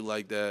I really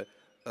liked that.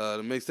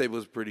 The mixtape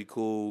was pretty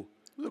cool.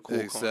 It was a cool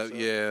Except, concept.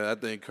 yeah, I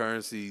think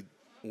Currency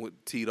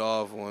teed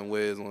off on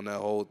Wiz on that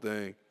whole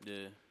thing.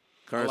 Yeah.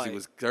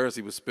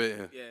 Currency was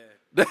spitting.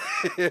 Yeah.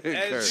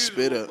 Currency.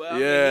 Spit up. But, I mean,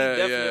 he Yeah,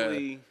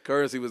 definitely. yeah.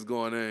 Currency was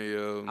going in,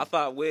 yo. I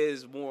thought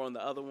Wiz more on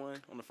the other one,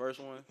 on the first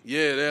one.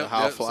 Yeah, that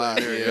How that's fly?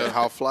 there, Yeah,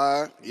 how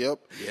fly? Yep.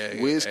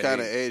 Yeah, Wiz hey. kind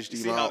of edged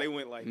See him how out they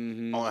went like.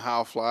 on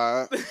how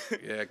fly.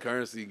 Yeah,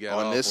 Currency got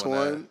On off this on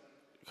one,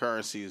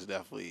 Currency is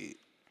definitely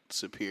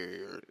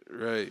superior. that.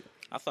 Right.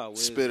 I thought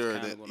Wiz Spitter was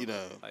that, kinda you gonna,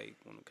 know. like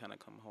want to kind of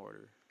come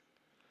harder.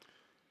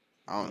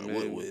 I don't know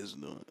Man. what Wiz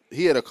doing.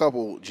 He had a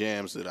couple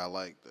jams that I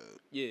liked.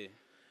 Yeah.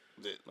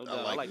 No doubt.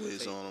 I I like like the Wiz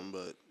tape. on them,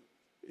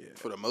 but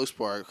for the most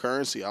part,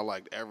 Currency, I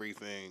liked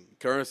everything.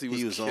 Currency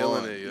He was was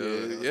killing on, it, yo.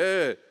 yeah.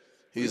 Yeah.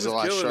 He's He a was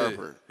lot killing it.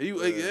 sharper.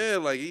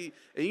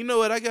 And you know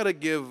what? I gotta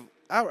give.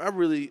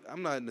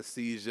 I'm not in the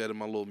seas yet in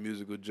my little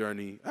musical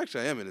journey.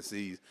 Actually, I am in the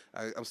seas.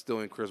 I'm still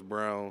in Chris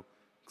Brown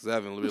because I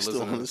haven't really We're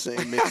still on the listened.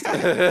 same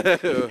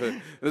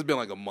mixtape. It's been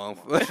like a month.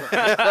 Well,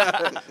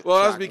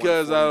 that's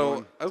because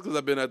That's because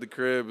I've been at the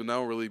crib and I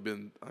ain't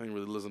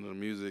really listening to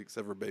music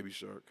except for Baby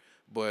Shark.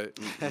 But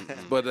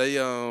they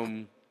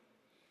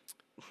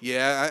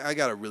yeah, I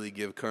gotta really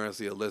give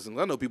Currency a listen.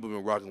 I know people have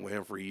been rocking with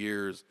him for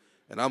years,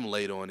 and I'm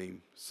late on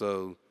him,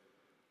 so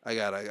I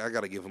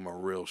gotta give him a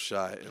real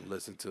shot and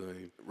listen to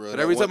him. Bro, But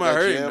every that time I one-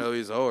 that heard him, jam- though,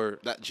 he's hard.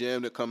 That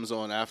jam that comes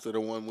on after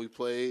the one we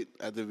played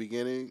at the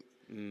beginning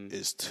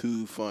is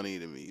too funny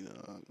to me.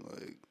 Dog.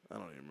 Like I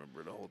don't even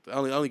remember the whole thing. I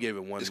only gave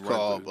it one. it's run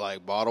called through.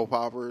 like Bottle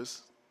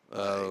Poppers.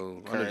 Oh, I know what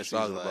you're Currency's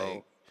talking like,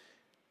 about.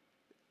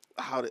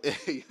 how the,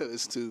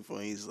 it's too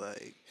funny. He's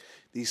like,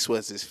 these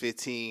sweats is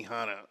 $1,500.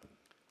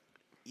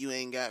 You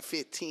ain't got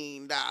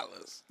 $15.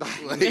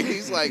 Like,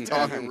 he's like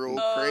talking real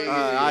crazy.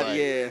 Like,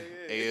 Yeah.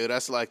 hey, yo,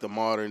 that's like the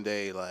modern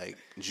day like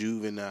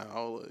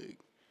juvenile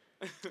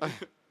like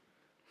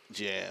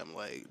jam,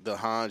 like the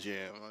Han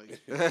jam.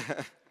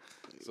 Like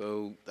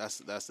So that's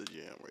the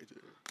jam right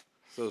there.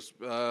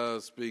 So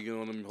speaking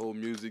on the whole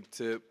music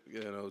tip,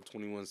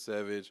 21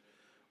 Savage,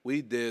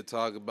 we did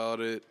talk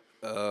about it.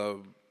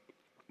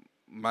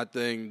 My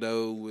thing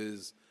though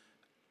is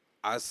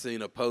I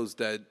seen a post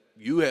that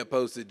you had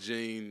posted,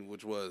 Gene,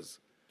 which was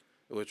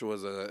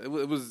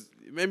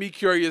it made me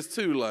curious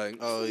too. Like,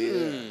 Oh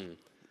yeah.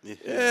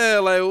 yeah,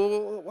 like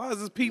why is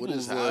this people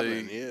is like,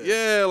 happening?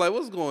 Yeah. like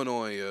what's going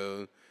on,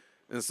 yo?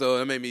 And so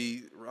that made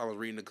me. I was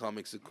reading the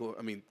comments,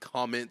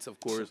 of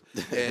course,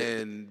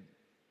 and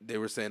they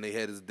were saying they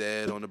had his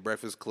dad on the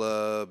Breakfast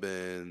Club,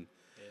 and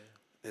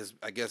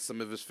I guess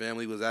some of his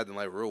family was acting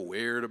like real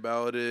weird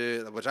about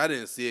it, which I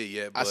didn't see it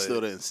yet. But I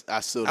still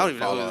don't even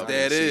know who follow his it.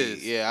 dad I didn't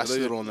is. see it. Yeah, I But they-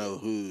 still don't know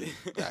who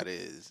that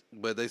is.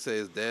 But they say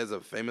his dad's a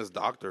famous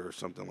doctor or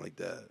something like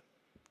that.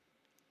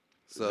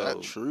 So Is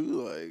that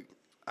true? Like,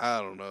 I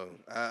don't know.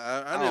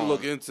 I didn't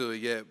look into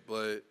it yet,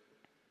 but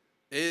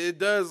it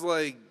does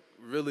like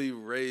really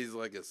raise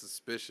like a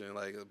suspicion,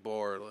 like a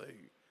bar, like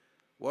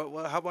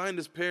what? How behind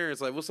his parents?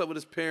 Like, what's up with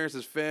his parents,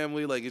 his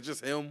family? Like, it's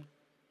just him.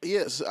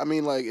 yes, I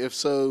mean, like if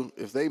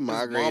they His mom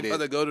had migrated,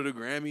 to go to the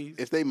Grammys.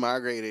 if they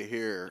migrated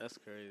here That's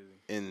crazy.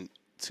 in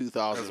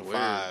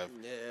 2005,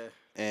 Yeah.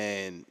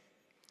 and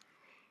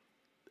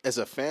as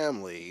a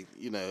family,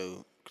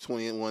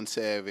 21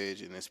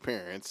 Savage and his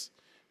parents,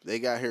 they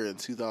got here in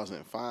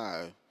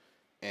 2005,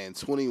 and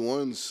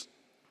 21's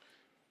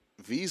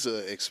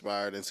visa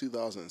expired in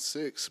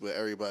 2006, but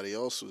everybody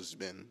else has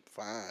been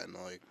fine.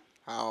 Like,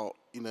 how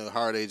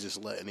are they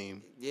just letting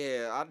him?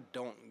 Yeah, I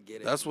don't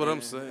get it. That's what I'm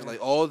man. saying.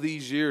 Like all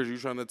these years, you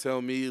trying to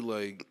tell me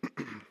like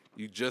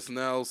you just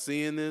now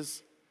seeing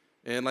this,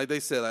 and like they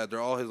said, like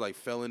they're all his like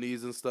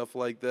felonies and stuff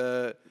like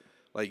that.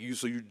 Like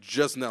so you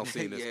just now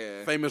seeing this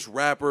Yeah. famous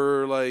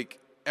rapper, like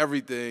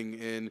everything,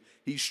 and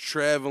he's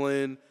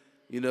traveling.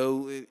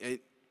 And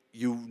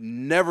you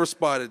never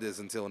spotted this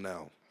until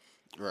now.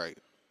 Right.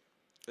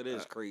 It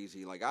is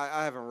crazy. Like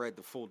I haven't read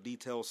the full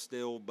details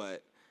still,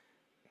 but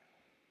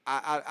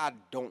I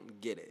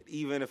don't get it.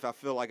 Even if I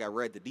feel like I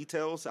read the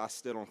details, I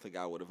still don't think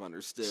I would have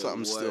understood.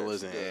 Something still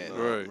isn't adding up.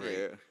 Right.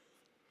 Yeah.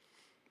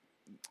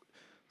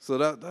 So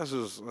that's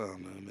just, I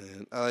don't know,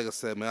 man. Like I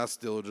said, man, I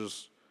still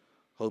just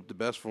hope the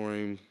best for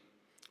him.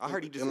 I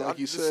heard he just, And like I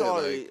you just said, saw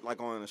like- it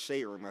like on a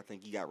shade room. I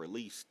think he got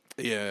released.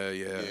 Yeah.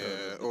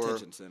 Or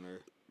Detention center.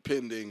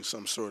 pending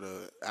some sort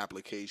of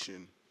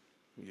application.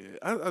 Yeah.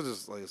 I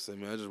just, like I said,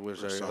 man, I just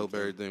wish Or I hope something.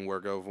 everything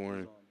work out for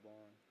him.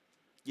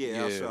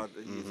 Yeah, I Yeah. saw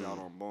that he's out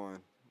on bond.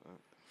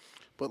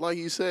 But like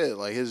you said,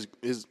 like his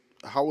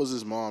how was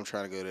his mom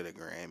trying to go to the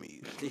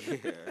Grammys?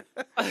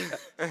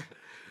 Yeah.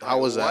 How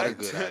was that a What?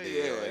 good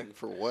idea? Yeah. Like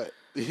for what?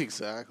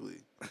 Exactly.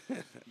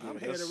 I'm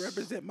here to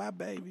represent my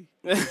baby.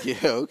 Yeah,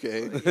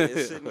 okay. Yeah,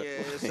 sitting your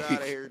ass out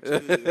of here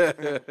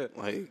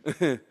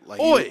too. Like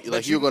Oi,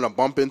 you were gonna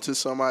bump into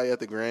somebody at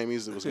the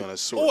Grammys that was gonna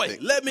sort Oi,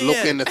 things, let me look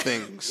in. into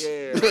things.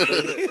 Yeah,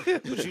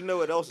 but you know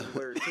what else is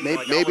weird? Too?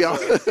 Like, Maybe I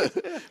was,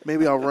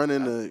 maybe I'll run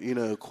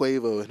into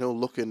Quavo and he'll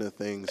look into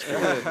things. For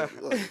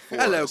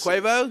Hello, us.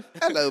 Quavo.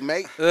 Hello,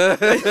 mate.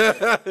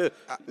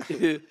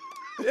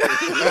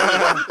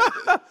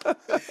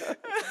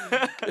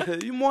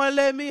 You want to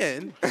let me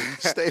in?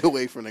 Stay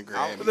away from the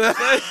Grammys.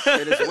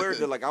 and it's weird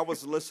that like I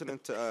was listening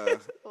to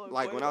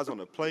like when I was on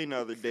the plane the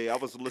other day, I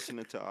was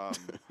listening to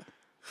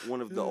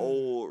one of the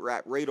old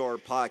Rap Radar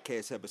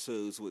podcast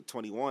episodes with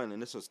 21,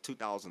 and this was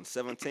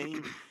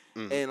 2017,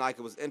 and like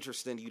it was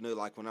interesting,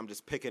 like when I'm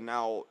just picking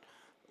out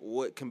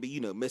what can be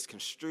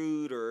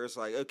misconstrued, or it's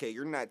like, okay,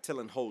 you're not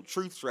telling whole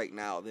truths right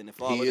now. Then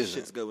if all He of this isn't.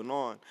 shit's going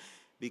on.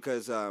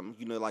 Because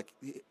like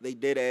they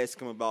did ask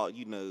him about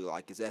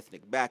like his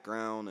ethnic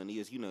background, and he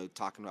was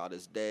talking about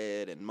his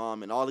dad and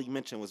mom, and all he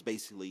mentioned was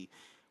basically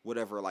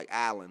whatever like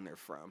island they're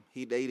from.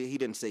 He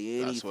didn't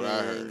say That's what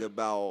I heard. anything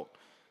about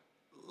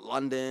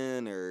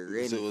London or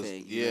Because it was-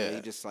 anything. yeah.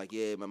 He just like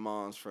my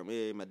mom's from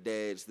my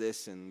dad's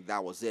this, and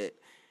that was it.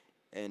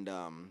 And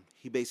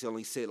he basically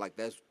only said like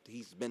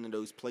he's been in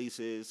those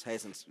places,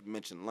 hasn't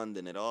mentioned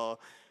London at all,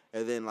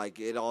 and then like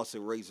it also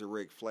raised a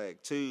red flag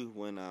too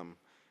when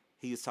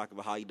he was talking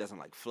about how he doesn't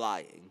like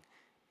flying,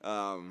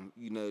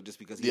 just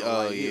because he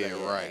don't like,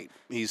 right.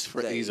 He's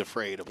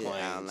afraid of planes.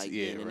 I don't like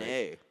being in the right.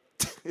 air.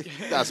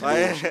 That's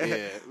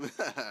bullshit.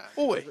 Yeah.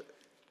 Oi.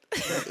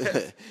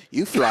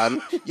 You've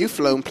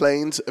flown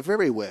planes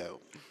very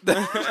well.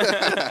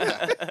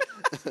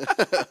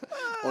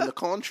 On the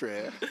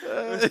contrary,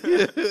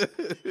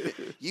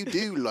 you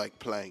do like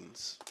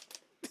planes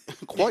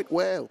quite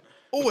well.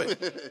 Oi.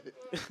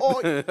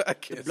 I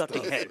can't stop.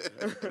 Bloody head.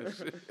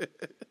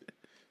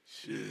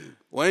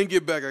 Wayne,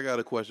 get back. I got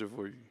a question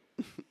for you.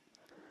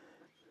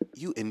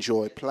 You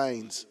enjoy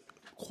planes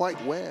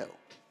quite well.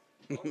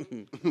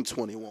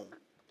 21.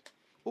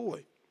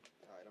 Oi.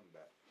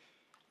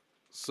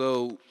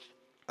 So,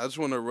 I just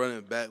want to run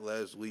it back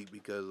last week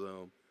because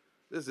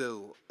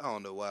I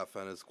don't know why I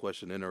found this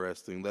question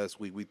interesting. Last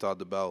week we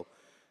talked about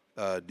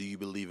do you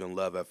believe in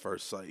love at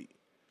first sight?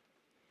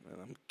 And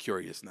I'm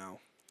curious now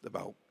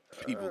about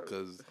people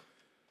because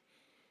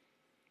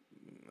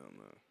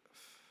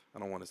I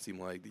don't want to seem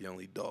like the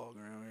only dog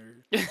around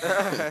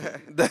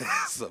here.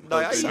 That's something. No,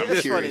 I'm it's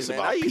funny, curious man.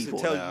 about I used to people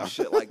tell now. you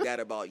shit like that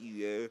about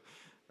you,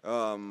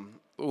 yeah.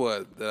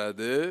 What that I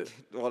did?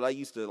 Well, I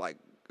used to like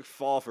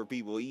fall for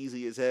people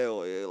easy as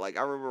hell. Yeah. Like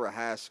I remember in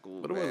high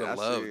school, But it man, wasn't I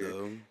love swear,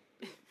 though.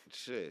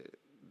 Shit.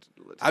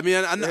 I mean,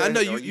 I know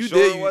Are you you sure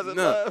did. it wasn't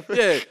no, love?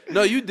 yeah,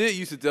 no, you did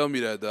used to tell me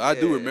that though. I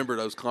do Yeah. remember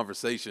those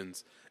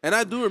conversations, and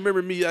I do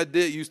remember I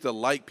did used to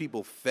like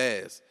people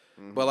fast,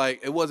 but like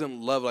it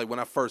wasn't love. Like when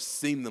I first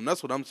seen them,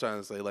 that's what I'm trying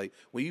to say. Like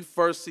when you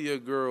first see a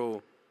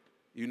girl,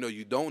 you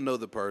don't know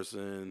the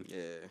person. Yeah.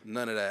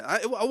 None of that.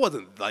 I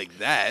wasn't like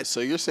that. So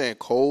you're saying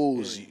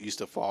Coles used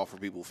to fall for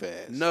people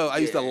fast? No, I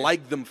used to Yeah.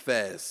 like them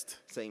fast.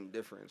 Same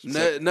difference.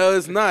 No,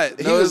 it's not.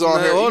 He No, was it's on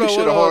not. here. Hold You on,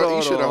 should hold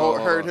on, have hold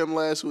on. heard him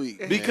last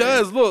week.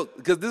 Because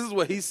because this is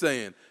what he's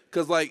saying.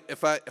 Because like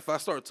if I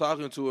start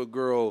talking to a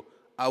girl,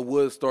 I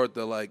would start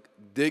to like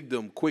dig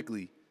them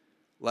quickly,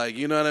 like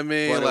you know what I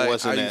mean. But like it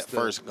wasn't I at used to-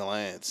 first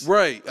glance.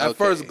 right? At Okay.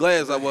 first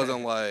glance, I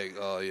wasn't like,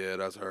 oh yeah,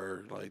 that's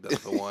her. Like that's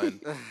the one.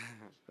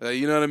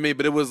 You know what I mean?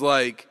 But it was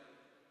like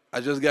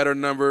I just got her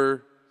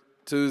number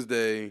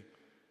Tuesday.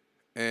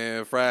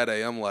 And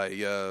Friday, I'm like,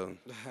 yo,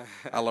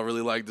 I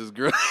really like this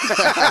girl.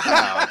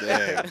 Oh,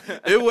 damn.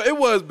 It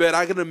was bad.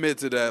 I can admit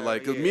to that.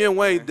 Like, cause me and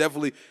Wayne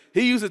definitely,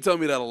 he used to tell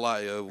me that a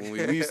lot, yo. When we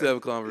used to have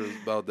conversations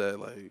about that,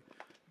 like,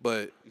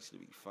 but Used to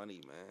be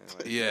funny, man.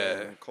 Like, Yeah.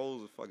 man,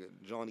 Cole's a fucking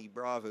Johnny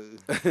Bravo.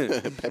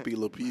 Pepe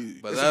Le Pew.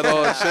 but that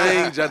all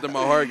changed after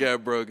my heart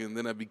got broken.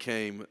 Then I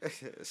came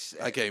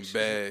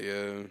bad,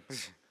 yo.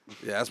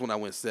 Yeah, that's when I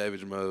went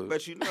savage mode.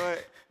 But you know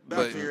what? Back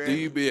But to your do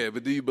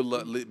you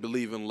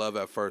believe in love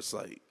at first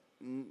sight?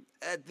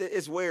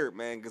 It's weird,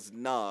 man. Cause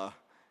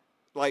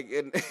like,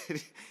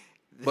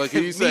 But can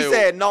you me say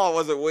saying nah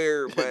wasn't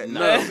weird, but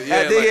No, yeah, at the like,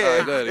 all right,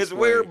 end, go ahead, it's explain.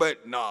 weird,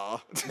 but nah.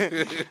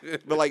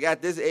 But like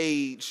at this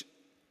age,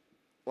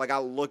 like I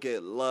look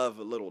at love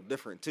a little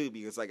different too,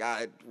 because like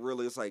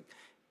it's like,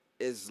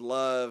 is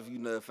love,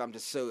 if I'm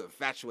just so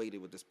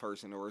infatuated with this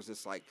person, or is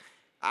this like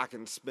I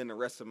can spend the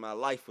rest of my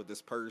life with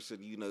this person,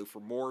 for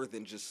more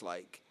than just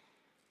like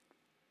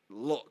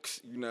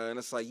looks, and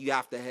it's like you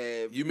have to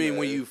have. You mean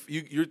when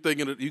you're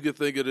thinking, you could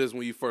think of this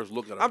when you first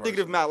look at a I'm person.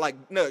 thinking of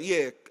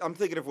I'm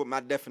thinking of what my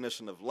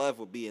definition of love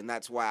would be, and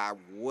that's why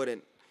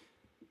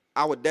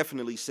I would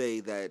definitely say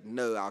that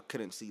no, I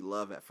couldn't see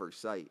love at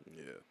first sight.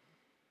 Yeah.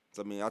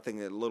 So I mean, I think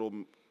that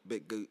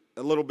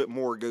a little bit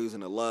more goes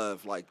into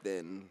love, like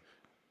than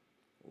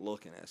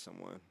looking at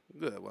someone.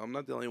 Good. Well, I'm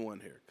not the only one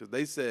here, because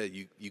they said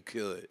you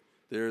could.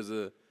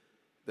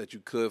 That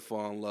you could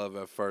fall in love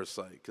at first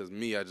sight. Because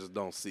me, I just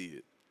don't see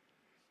it.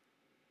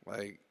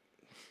 Like,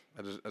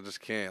 I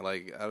just can't.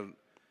 Like, I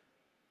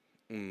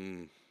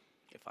don't.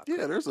 If I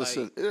Yeah,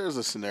 could, there's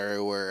a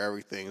scenario where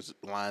everything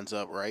lines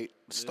up right.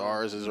 The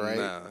stars is right.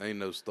 Nah, ain't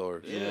no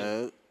stars.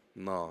 Yeah.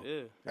 No.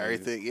 Yeah.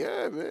 Everything,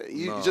 yeah, man.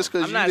 No. Just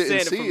because I'm you not didn't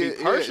saying it see for me it,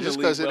 personally, just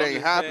because it but I'm ain't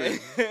just happened,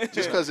 saying.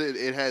 just because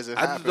it hasn't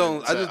I happened.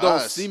 just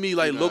don't see me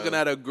like looking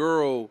at a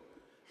girl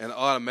and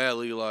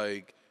automatically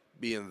like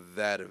being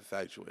that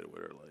infatuated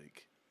with her.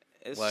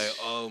 Like,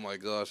 oh my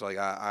gosh, like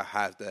I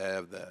have to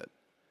have that.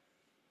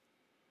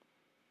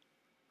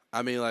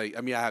 I mean, I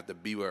have to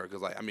be with her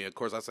because, of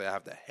course, I say I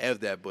have to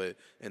have that, but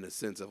in the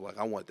sense of like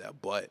I want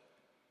that butt.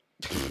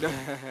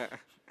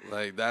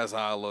 Like that's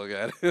how I look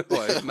at it.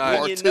 Like,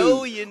 not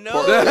you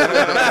know.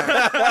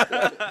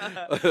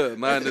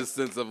 not in the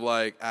sense of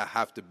like I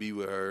have to be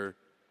with her.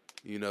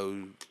 I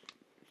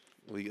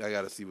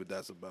got to see what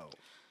that's about.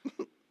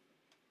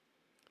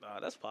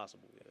 That's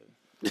possible.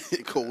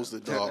 Cole's the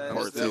dog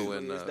part still two.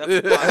 win, It's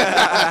definitely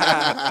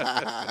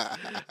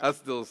possible. I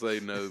still say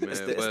no, man. It's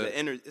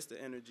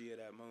the energy of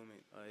that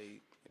moment.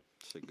 Like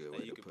It's a good way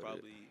that you to could put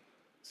probably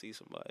see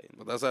somebody.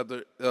 But that's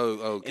after. Oh,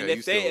 okay.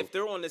 And if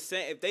they're on the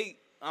same,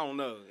 I don't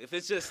know. If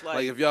it's just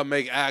like if y'all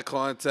make eye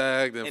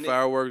contact and And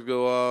fireworks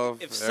go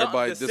off,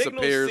 everybody the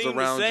signals disappears seem the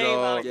around same,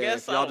 y'all. I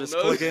guess, if y'all I just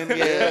don't know. clicking,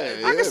 yeah,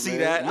 I can see man.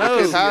 that. No, I can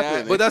it see happen.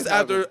 that. But that's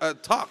after a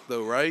talk,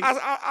 though, right? I'm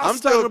talking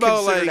still about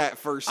consider like that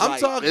first I'm sight.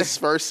 talking. It's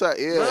first sight,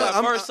 yeah. No, At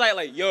I'm- first sight,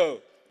 like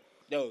yo,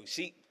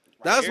 she. Right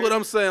That's here, what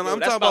I'm saying. yo, I'm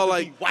that's talking about to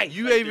like be white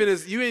you right even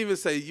there. you even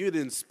say you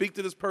didn't speak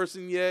to this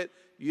person yet.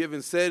 You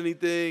haven't said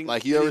anything.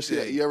 Like you ever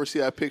anything. see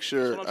that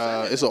picture? That's what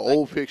I'm saying. It's an Like,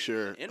 old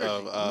picture energy.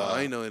 of. No,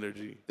 ain't no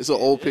energy. It's an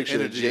old picture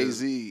of Energy Jay is-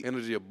 Z.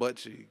 Energy of butt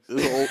cheeks.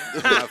 There's an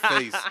My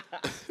face.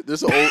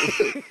 there's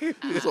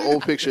an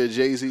old picture of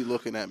Jay Z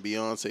looking at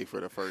Beyonce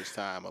for the first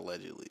time,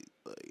 allegedly.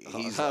 Like,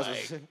 he's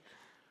like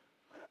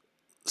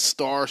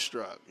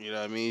starstruck. You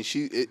know what I mean?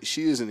 She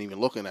isn't even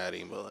looking at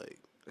him, but like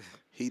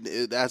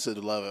that's a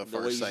love at The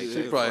way first sight. she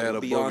too. probably had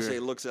a Beyonce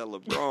booger. looks at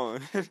LeBron.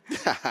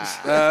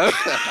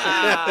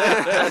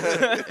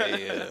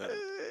 Yeah,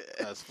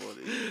 that's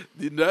funny.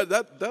 Dude,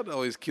 that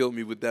always killed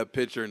me with that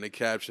picture and the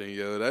caption,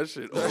 yo. That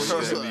shit always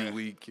got me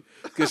weak.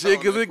 Cause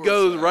it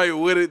goes right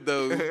with it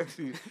though.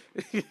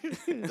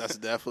 That's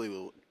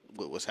definitely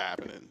what was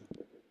happening.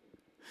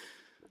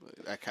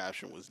 Like, that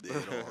caption was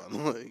dead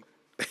on. Like,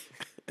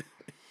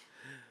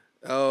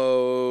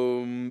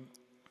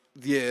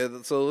 Yeah.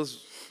 So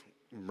let's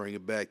bring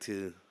it back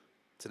to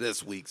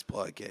this week's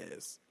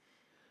podcast.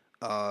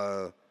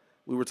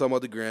 We were talking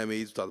about the Grammys.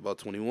 We talked about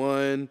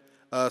 21.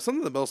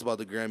 Something else about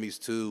the Grammys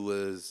too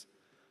was,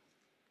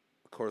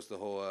 of course, the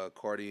whole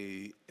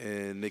Cardi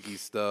and Nicki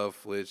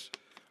stuff, which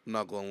I'm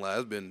not gonna lie,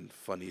 it's been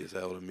funny as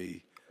hell to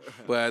me.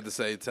 But at the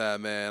same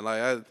time,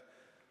 man,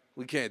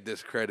 we can't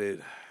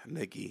discredit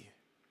Nicki.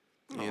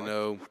 You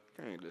know,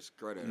 Can't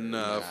discredit her.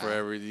 no, for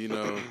every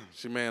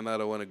she may not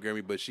have won a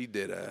Grammy, but she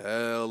did a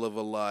hell of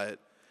a lot,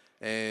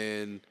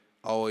 and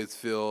I always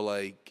feel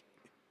like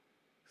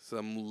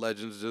some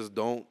legends just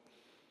don't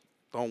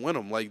win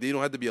them. Like they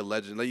don't have to be a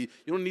legend. Like you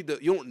don't need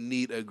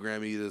a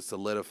Grammy to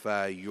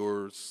solidify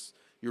your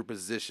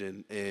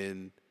position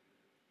in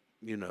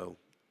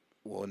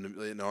well,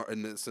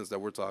 in the sense that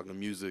we're talking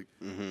music.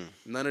 Mm-hmm.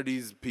 None of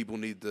these people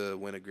need to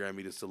win a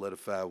Grammy to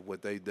solidify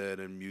what they did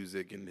in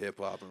music and hip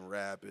hop and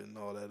rap and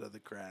all that other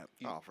crap.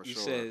 For You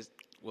sure. said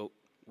what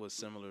was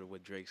similar to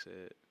what Drake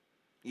said.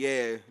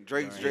 Yeah,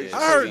 Drake's.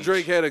 I heard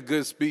Drake had a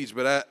good speech,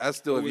 but I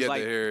still It have was yet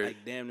like, to hear it. like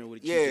damn near what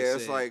he Yeah, just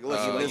it's said. like,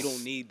 listen, you this-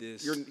 don't need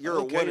this. You're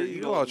a winner.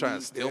 You all trying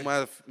to steal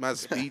my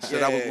speech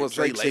that I was going to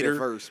say Drake said it later.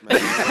 first, man.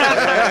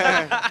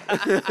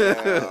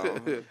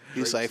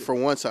 he's like, for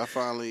once, I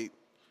finally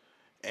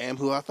am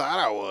who I thought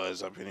I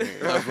was up in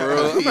here. For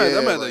real, I'm Yeah,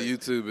 at like- the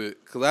YouTube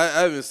it because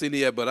I haven't seen it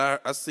yet,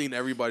 but I seen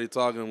everybody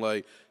talking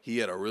like he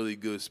had a really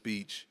good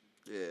speech.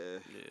 Yeah.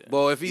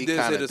 Well, if he He did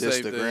kind say of the dissed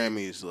same the thing,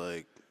 Grammys,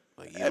 like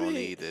you don't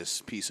need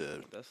this piece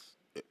of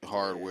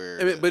hardware.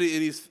 I mean, but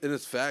in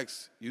his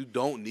facts, you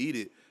don't need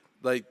it.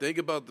 Like think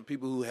about the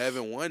people who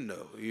haven't won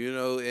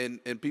though,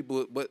 and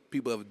people what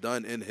people have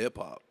done in hip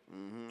hop.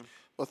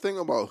 Well, think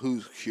about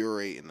who's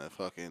curating the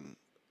fucking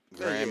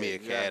Grammy yeah,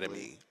 exactly.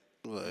 Academy.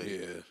 Like,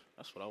 Yeah.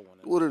 That's what I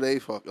wanted. What do they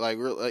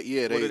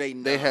yeah, What do they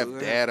they have know?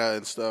 data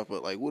and stuff,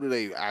 but like, what do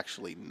they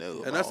actually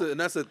know? And that's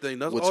the thing.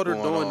 That's what's all they're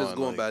going doing is on,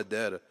 going by like-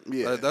 data.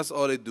 Yeah. That's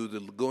all they do. They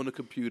go on the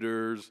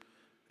computers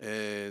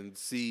and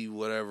see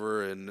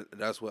whatever, and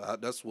that's what how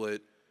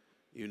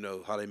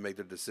they make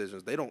their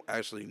decisions. They don't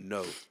actually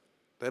know.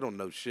 They don't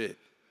know shit.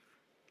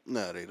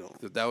 No, they don't.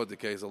 If that was the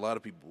case, a lot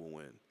of people will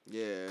win.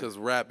 Yeah. Because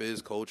rap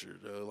is culture,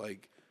 though.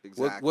 Like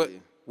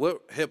Exactly.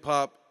 what hip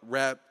hop,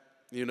 rap,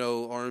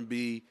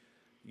 R&B,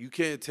 you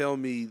can't tell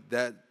me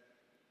that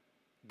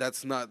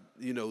that's not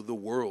the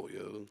world,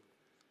 yo.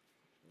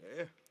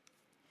 Yeah.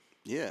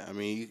 Yeah, I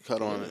mean,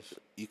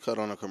 you cut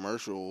on a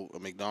commercial, a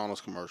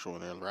McDonald's commercial,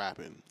 and they're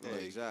rapping. Yeah,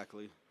 Like,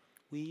 exactly.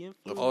 We Of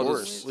influence.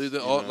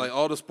 All course,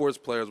 all the sports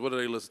players, what do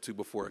they listen to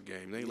before a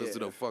game? They ain't listen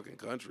to no fucking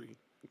country.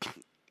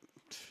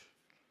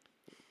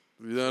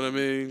 You know what I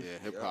mean? Yeah,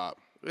 hip hop.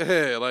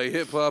 Yeah, like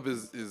hip hop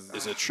is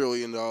It's $1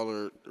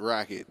 trillion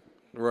racket.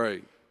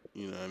 right,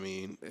 You know what I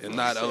mean? and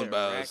not owned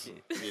by us,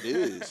 It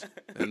is.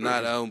 and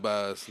not owned by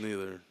us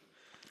neither.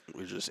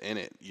 We're just in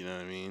it. You know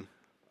what I mean?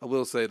 I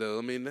will say though,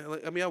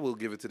 I will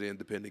give it to the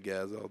independent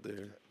guys out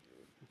there.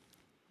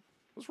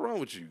 What's wrong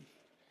with you?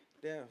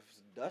 Damn,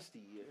 it's dusty.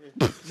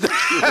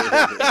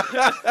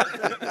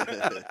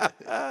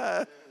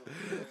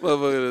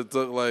 Motherfucker that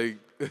took like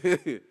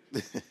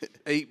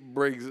 8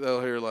 breaks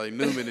out here like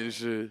Newman and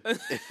shit.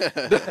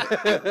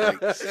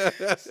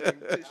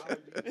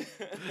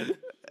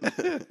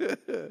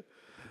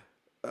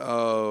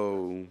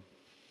 Oh.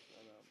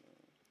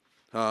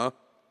 Huh?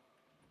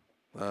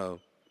 Oh,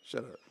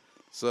 shut up.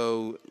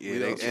 So Yeah,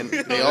 we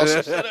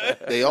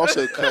they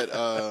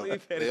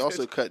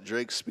also cut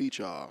Drake's speech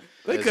off.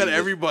 they As cut he was-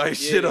 everybody's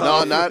shit No,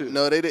 off.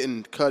 they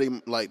didn't cut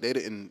him. Like they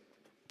didn't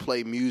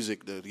play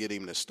music to get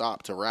him to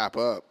stop to wrap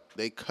up.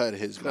 They cut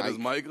his Cut his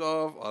mic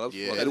off. Oh, that's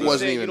Yeah, fucking it up.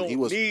 wasn't Saying even. You He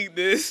don't was. need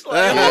this.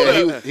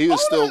 Yeah, he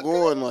was still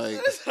going. Like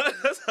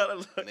That's how it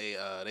look.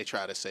 they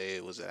tried to say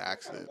it was an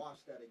accident. Watch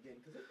that again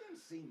because it didn't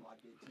seem like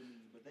it to me.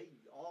 But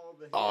all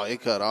the Oh,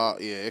 it cut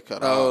off. Yeah, it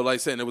cut Oh, off. like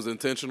saying it was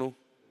intentional.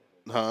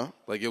 Huh?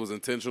 Like it was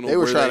intentional. They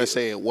were where trying to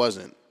say it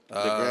wasn't. The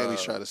Grammys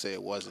Oh. tried to say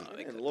it wasn't. It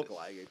didn't look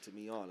like it to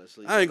me,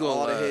 honestly. I ain't gonna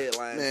all lie. the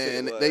headlines.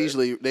 Man, said they was.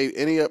 usually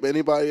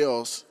anybody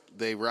else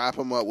they wrap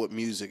them up with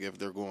music if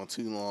they're going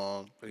too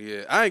long.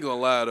 Yeah, I ain't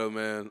gonna lie though,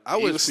 man. I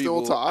He wish was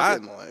people. still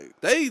talking. Like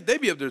They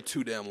be up there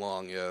too damn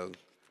long, yo.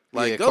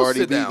 Like yeah, go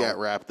Cardi sit B down. got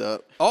wrapped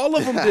up. All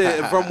of them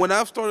did. From when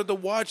I started to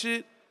watch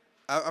it,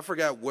 I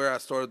forgot where I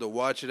started to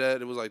watch it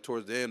at. It was like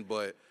towards the end,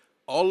 but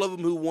all of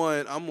them who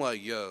won, I'm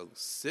like, yo,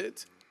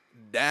 sit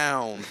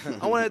down.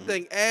 I want to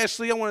thank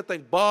Ashley. I want to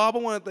thank Bob. I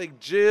want to thank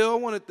Jill. I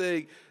want to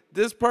thank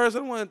this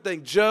person. I want to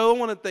thank Joe. I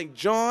want to thank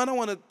John. I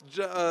want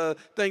to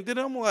thank them.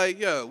 I'm like,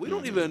 yo, we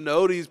don't even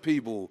know these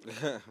people.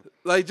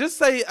 Like, just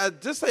say I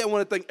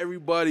want to thank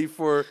everybody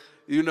for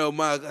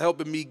my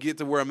helping me get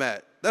to where I'm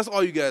at. That's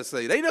all you guys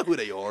say. They know who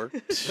they are.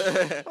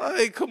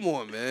 Like, come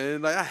on,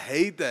 man. Like, I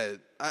hate that.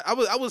 I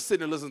was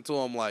sitting there listening to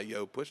them like,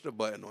 yo, push the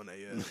button on that,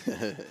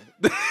 yeah.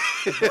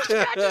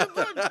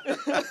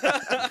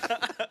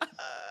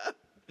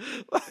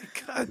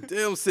 Like,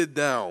 goddamn, sit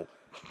down.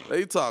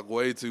 They talk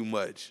way too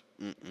much.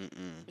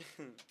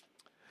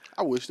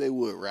 I wish they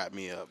would wrap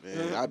me up,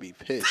 man. I'd be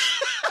pissed.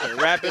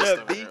 Wrap it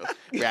up, B.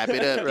 Wrap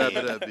it up. Wrap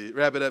man. it up, B.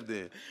 Wrap it up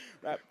then.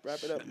 Wrap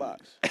it up,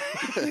 box.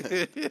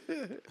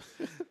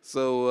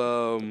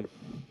 So,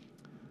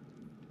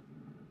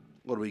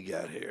 what do we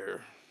got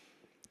here?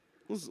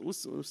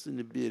 What's in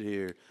the bid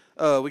here?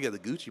 We got the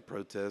Gucci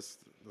protest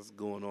that's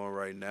going on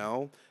right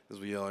now. As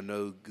we all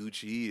know,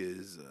 Gucci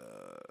is,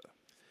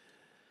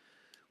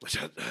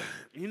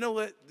 you know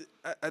what?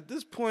 At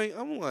this point,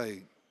 I'm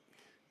like,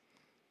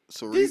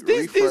 So These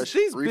refresh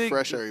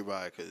big-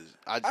 everybody because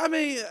I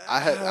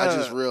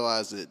just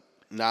realized that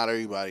not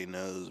everybody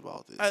knows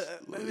about this.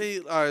 I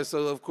mean, all right.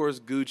 So of course,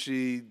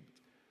 Gucci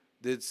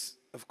did some.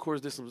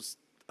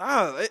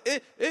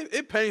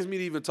 It pains me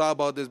to even talk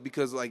about this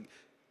because, like,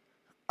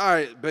 all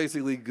right,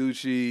 basically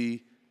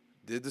Gucci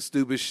did the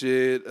stupid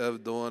shit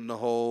of doing the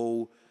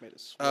whole, Made a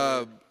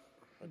sweater.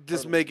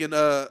 just making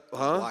huh?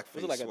 Blackface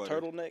Was it like a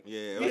sweater. turtleneck? Yeah,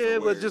 it was Yeah, a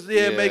but weird- just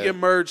Yeah. making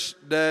merch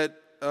that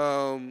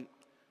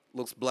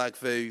looks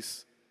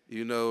blackface,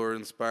 or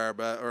inspired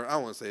by, or I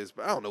don't want to say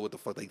inspired. I don't know what the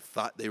fuck they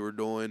thought they were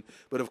doing,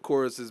 but of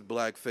course it's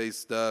blackface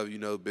stuff.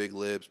 Big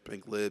lips,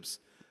 pink lips,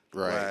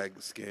 Right. black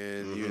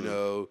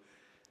skin.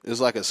 It was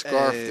like a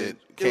scarf And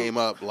that came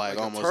up like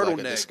a almost like a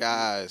turtleneck.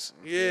 disguise.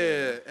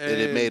 Yeah, And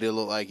it made it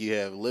look like you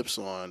have lips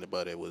on,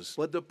 but it was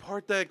But the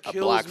part that a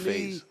kills black me,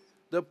 face.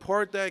 the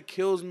part that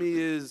kills me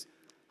is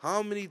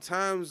how many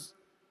times.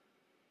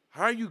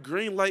 How are you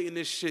green lighting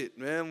this shit,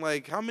 man?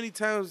 Like, how many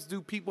times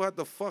do people have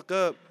to fuck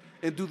up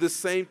and do the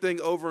same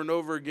thing over and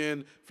over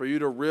again for you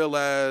to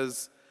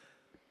realize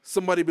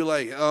somebody be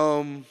like,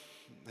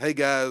 hey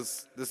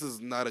guys, this is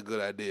not a good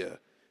idea.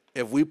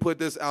 If we put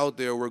this out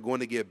there, we're going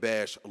to get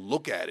bashed.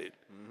 Look at it.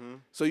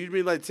 So you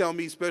mean like tell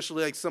me,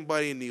 especially like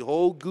somebody in the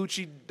whole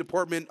Gucci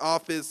department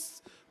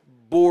office,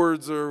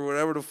 boards or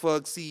whatever the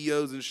fuck,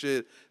 CEOs and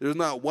shit. There's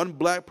not one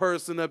black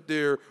person up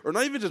there, or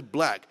not even just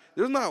black.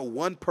 There's not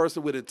one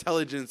person with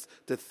intelligence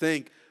to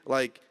think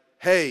like,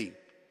 hey,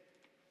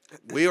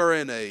 we are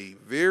in a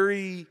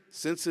very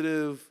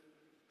sensitive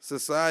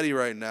society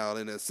right now,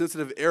 in a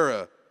sensitive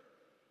era.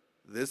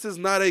 This is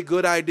not a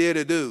good idea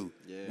to do.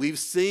 Yeah. We've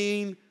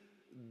seen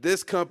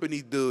this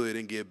company do it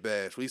and get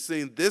bashed. We've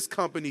seen this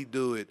company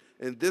do it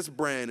and this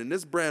brand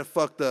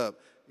fucked up.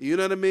 You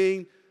know what I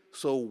mean?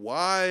 So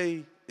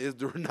why is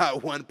there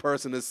not one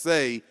person to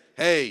say,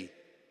 hey,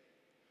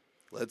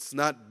 let's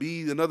not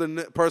be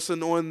another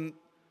person on,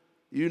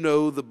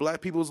 the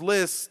black people's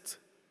list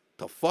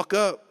to fuck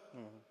up?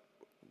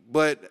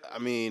 But, I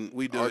mean,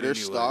 we do are it their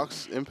anyway.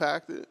 stocks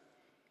impacted?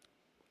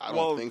 I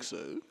don't think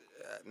so.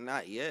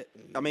 Not yet.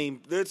 I mean,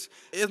 it's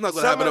not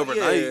going to happen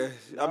overnight. Yeah.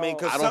 I mean,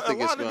 because I don't think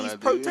a it's lot of gonna these do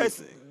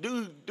protests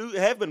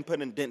anything. have been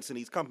putting dents in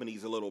these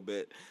companies a little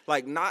bit.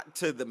 Like, not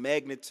to the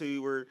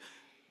magnitude where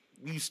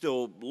you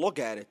still look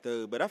at it,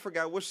 though. But I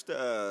forgot which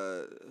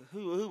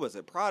who was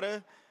it?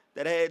 Prada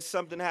that had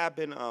something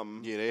happen.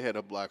 Yeah, they had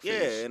a blackface.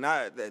 Yeah,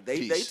 and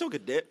they took a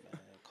dip.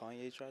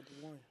 Kanye tried to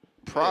warn.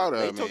 Prada,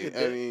 They took a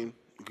I dip. mean,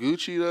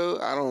 Gucci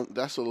though,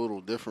 that's a little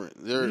different.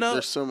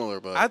 They're similar,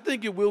 but I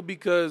think it will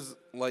because,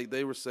 like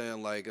they were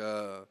saying, like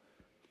who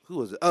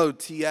was it? Oh,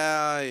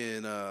 T.I.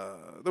 and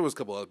there was a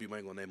couple other people. I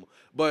ain't gonna name them,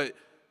 but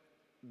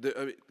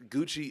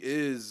Gucci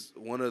is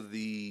one of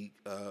the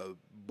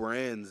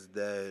brands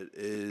that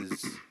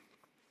is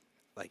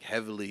like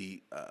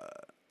heavily,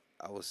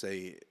 I would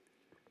say,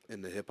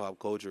 in the hip hop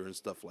culture and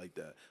stuff like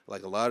that.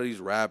 Like a lot of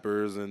these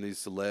rappers and these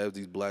celebs,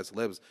 these black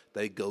celebs,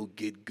 they go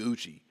get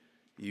Gucci,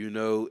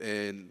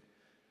 and.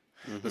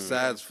 Mm-hmm.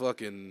 Besides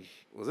fucking,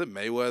 was it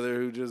Mayweather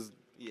who just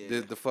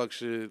did the fuck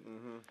shit?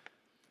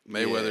 Mm-hmm.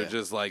 Mayweather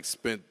just like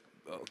spent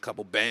a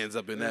couple bands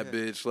up in that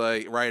bitch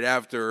like right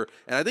after,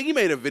 and I think he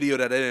made a video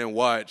that I didn't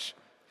watch.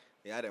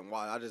 Yeah, I didn't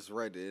watch. I just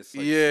read it. It's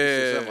like,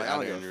 I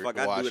I don't give a fuck.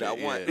 I do what I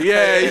want.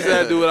 Yeah, he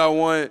said I do what I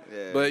want.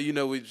 Yeah. But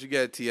you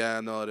got T.I.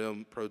 and all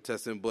them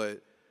protesting,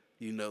 but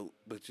you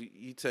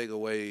take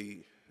away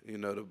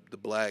the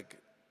black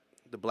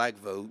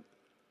vote.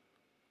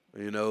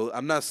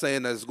 I'm not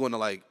saying that it's going to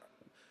like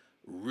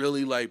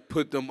really like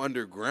put them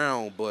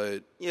underground,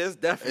 but yeah, it's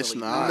definitely it's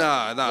not.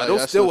 Nah. Like, They'll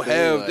still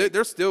have.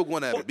 They're still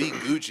going to be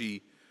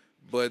Gucci,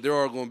 but there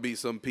are going to be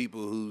some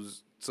people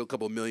a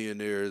couple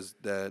millionaires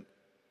that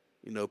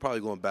probably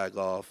going to back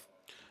off.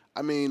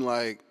 I mean,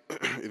 like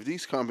if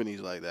these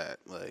companies like that,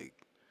 like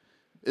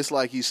it's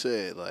like you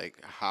said,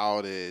 like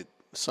how did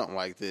something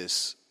like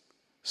this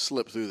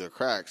slip through the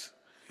cracks?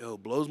 Yo,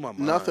 it blows my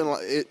mind. Nothing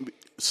like it.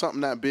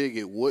 Something that big,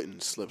 it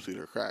wouldn't slip through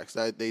the cracks.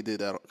 They did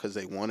that because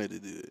they wanted to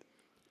do it.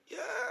 Yeah,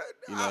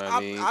 you know what I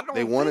mean?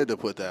 They wanted to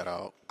put that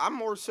out. I'm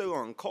more so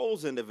on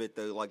Cole's end of it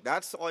though. Like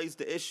that's always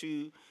the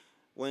issue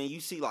when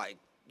you see like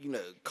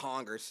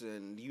Congress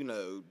and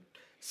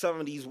some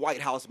of these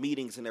White House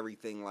meetings and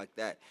everything like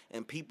that,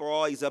 and people are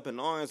always up in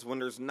arms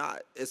when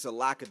it's a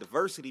lack of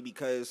diversity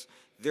because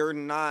they're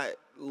not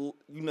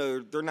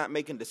they're not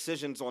making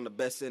decisions on the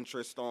best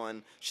interest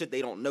on shit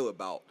they don't know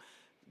about.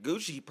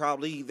 Gucci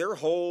probably their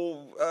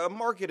whole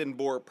marketing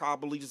board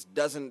probably just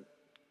doesn't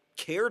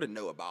care to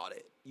know about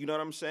it. You know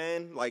what I'm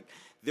saying? Like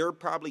they're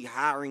probably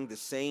hiring the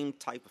same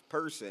type of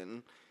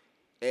person,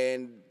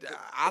 and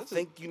I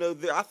think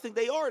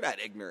they are that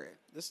ignorant.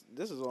 This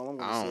is all I'm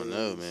gonna say. I don't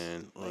know,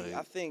 man. Like,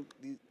 I think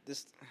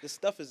this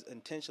stuff is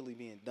intentionally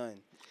being done.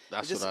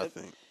 That's what I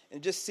think.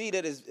 And just see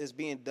that it's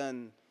being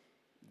done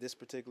this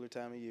particular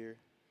time of year,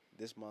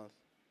 this month,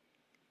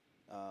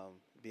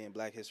 being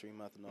Black History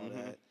Month and all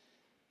that.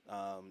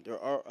 There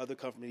are other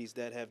companies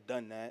that have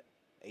done that.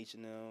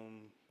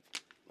 H&M.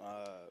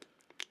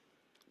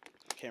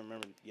 I can't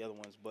remember the other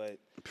ones, but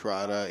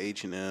Prada,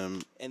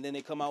 H&M, and then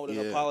they come out with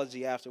an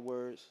apology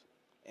afterwards,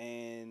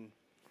 and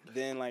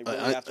then like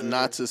really after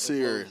not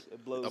sincere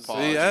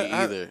apology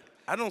either.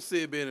 I don't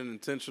see it being an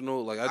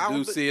intentional. Like I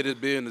do see it as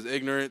being as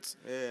ignorance.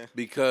 Yeah.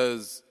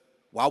 Because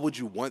why would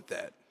you want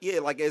that? Yeah,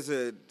 like as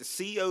a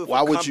CEO of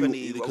why a would company,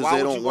 you? Because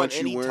they don't want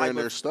you wearing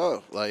their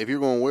stuff. Like if you're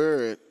going to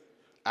wear it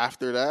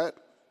after that,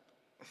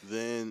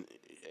 then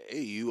hey,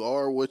 you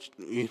are what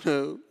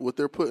what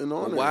they're putting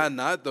on. Why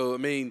not though? I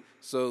mean,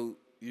 so.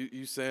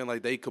 You saying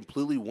like they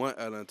completely want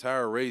an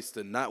entire race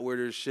to not wear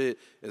their shit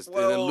and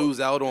then lose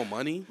out on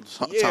money?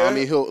 Yeah.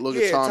 Tommy Hill, look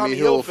at Tommy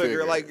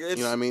Hilfiger. Like you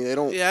know what I mean? They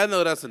don't. Yeah, I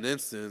know that's an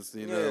instance.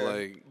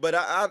 Like. But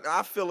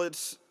I feel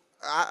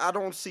I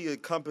don't see a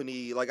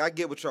company like I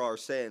get what y'all are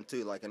saying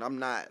too. Like, and I'm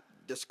not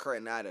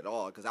discrediting that at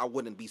all because I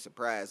wouldn't be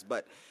surprised.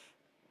 But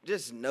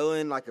just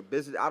knowing like a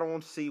business, I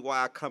don't see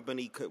why a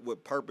company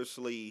would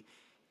purposely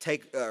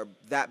take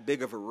that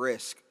big of a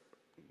risk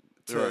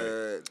to.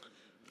 Right.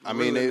 I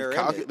mean, they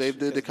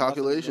did the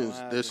calculations.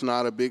 It's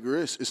not a big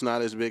risk. It's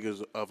not as big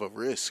of a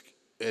risk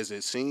as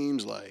it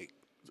seems like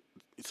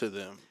to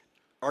them.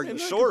 Are you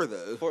sure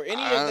though? For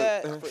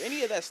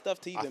any of that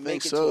stuff to even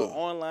make it to an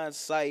online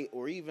site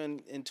or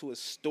even into a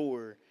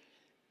store,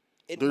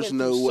 there's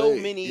no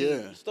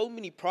way. So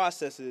many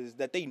processes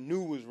that they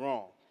knew was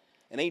wrong.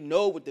 and they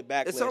know what the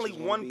backlash. It's only is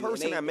gonna one be,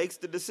 person and that makes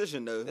the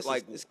decision, though.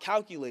 Like, it's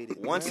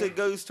calculated. once man. it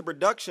goes to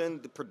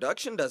production, the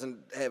production doesn't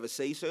have a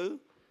say-so.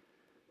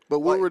 But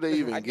where Like, would they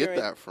even I get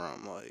guarantee- that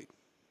from? Like,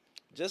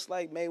 Just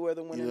like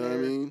Mayweather went you in know there,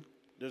 what I mean?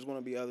 there's going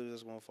to be others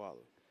that's going to follow.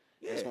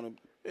 Yeah. It's gonna,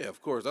 Yeah,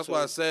 of course. That's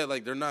why I said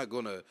like they're not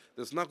gonna.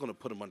 That's not gonna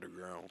put them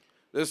underground.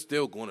 They're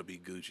still gonna be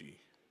Gucci.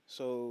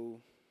 so,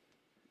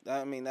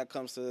 that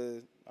comes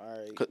to, all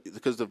right.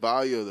 Because the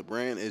value of the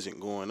brand isn't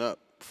going up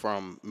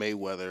from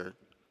Mayweather.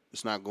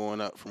 It's not going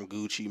up from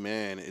Gucci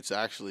Man. It's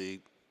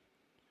actually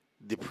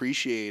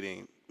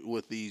depreciating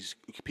with these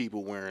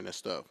people wearing this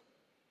stuff.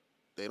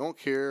 They don't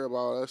care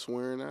about us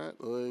wearing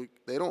that. Like,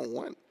 they don't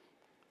want.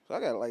 So I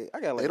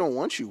got They don't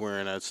want you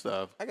wearing that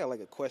stuff. I got like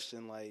a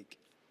question, like,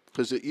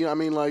 Because,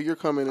 like, you're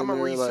coming in I'm gonna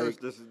there,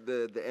 research like,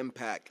 the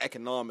impact,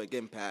 economic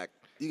impact.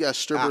 you got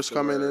strippers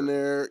coming in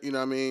afterward.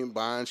 there,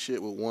 buying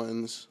shit with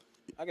ones,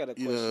 I got a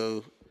you question.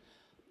 know.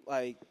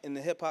 Like, in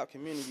the hip hop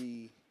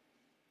community,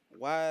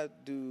 why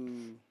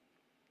do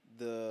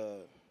the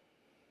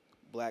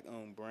black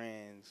owned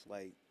brands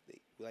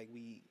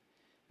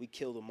we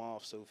kill them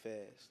off so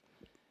fast?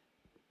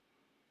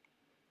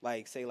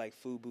 Like, say like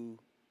Fubu,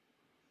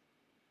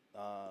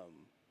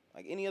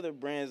 like any other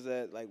brands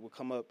that like will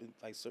come up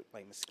like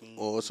Mesquite.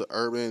 Well, it's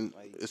urban.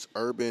 Like- It's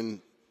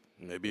urban.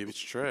 Maybe it's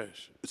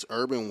trash. It's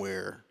urban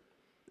wear.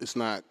 It's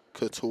not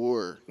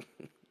couture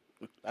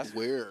That's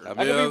wear. I mean, could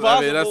be that's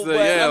possible, the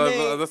but, yeah. I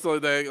mean, that's the only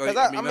thing. Like,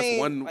 'cause that's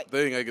one like-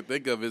 thing I could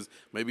think of is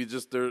maybe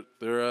just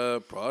their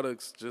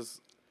products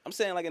just I'm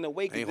saying, like, in the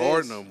wake ain't of this,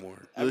 hard no more.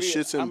 Those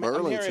shit's in I'm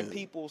hearing Burlington.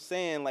 people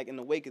saying, like, in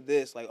the wake of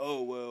this, like,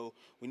 oh well,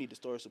 we need to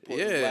start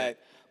supporting Yeah.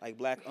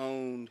 black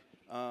owned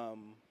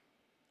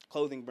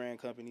clothing brand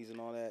companies and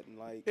all that, and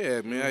like, Yeah,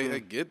 I mean, I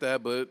get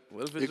that, but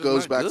what if it's It just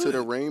goes not back to good?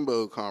 the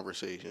rainbow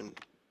conversation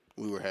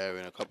we were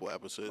having a couple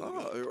episodes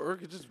ago. Oh, or it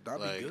could just not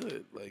Like, be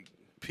good. Like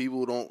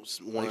People don't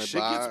want to shit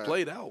buy gets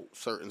played out.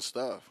 certain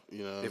stuff.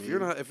 You know, what If I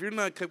you're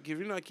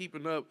mean? not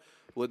keeping up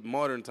with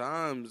modern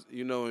times, if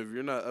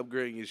you're not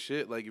upgrading your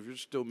shit, like if you're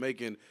still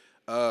making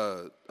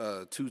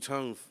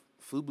two-tone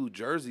FUBU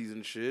jerseys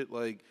and shit,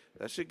 like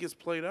that shit gets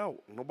played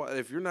out. Nobody,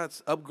 if you're not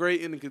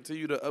upgrading and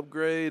continue to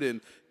upgrade,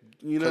 and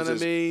you know 'Cause what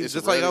I mean, it's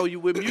just like ready- how you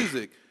with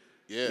music.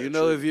 Yeah, you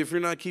know, true. if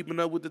you're not keeping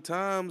up with the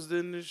times,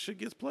 then this shit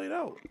gets played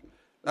out.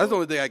 That's the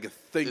only thing I can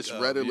think it's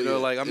of. readily-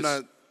 like I'm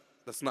it's- not.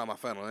 That's not my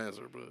final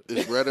answer, but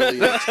It's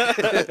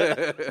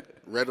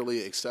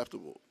readily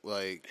acceptable,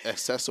 like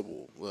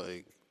accessible.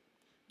 Like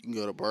you can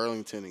go to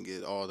Burlington and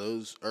get all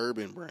those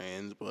urban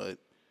brands, but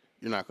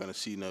you're not going to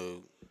see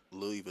no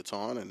Louis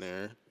Vuitton in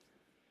there,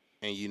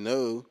 and you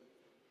know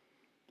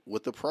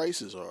what the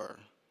prices are.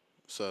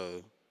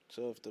 So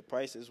if the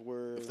prices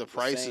were if the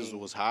prices same,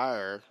 was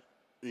higher,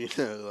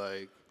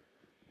 like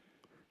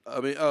I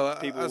mean,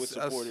 people would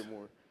support it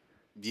more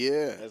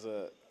yeah. as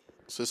a.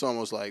 So it's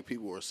almost like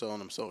people were selling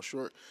themselves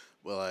short,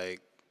 but like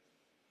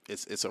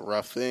it's a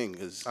rough thing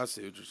because I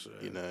see what you're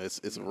saying.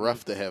 it's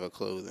rough to have a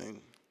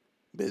clothing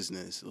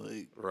business.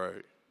 Like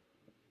Right.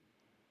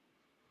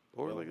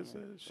 Or like I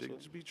said, shit could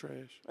just be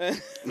trash.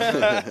 'cause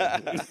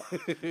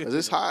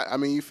it's hot. I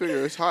mean, you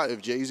figure it's hot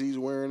if Jay-Z's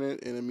wearing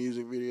it in a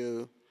music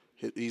video.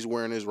 He's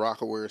wearing his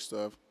Rockaware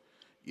stuff.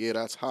 Yeah,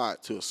 that's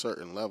hot to a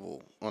certain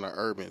level on an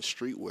urban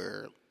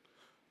streetwear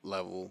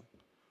level.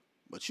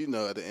 But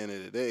at the end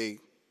of the day,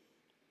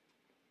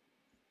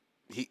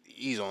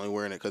 he's only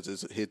wearing it because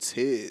it's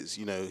his.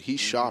 He's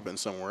shopping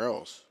somewhere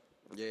else.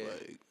 Yeah,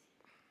 Like,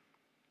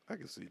 I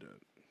can see that.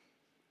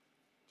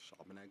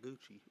 shopping at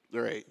Gucci.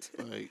 right?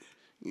 Like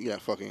you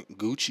got fucking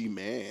Gucci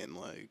Man.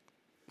 Like,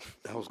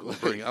 I was gonna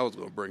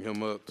bring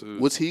him up too.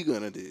 what's he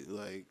gonna do?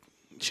 Like,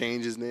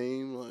 change his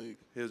name? Like,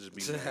 He'll just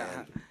be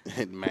mad.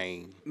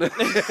 Maine.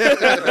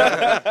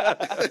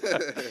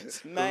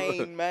 It's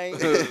Maine, Maine.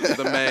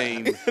 The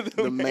main.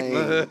 The Maine.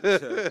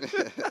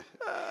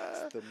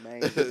 It's the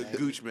Maine.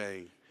 Gooch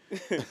main.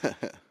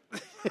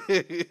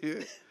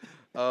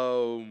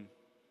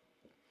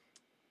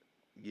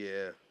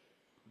 Yeah,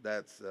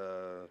 that's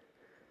what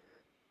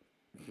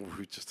were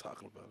we just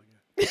talking about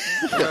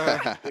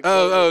again?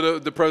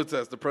 The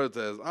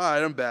protest. All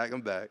right, I'm back.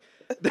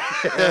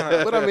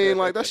 But I mean,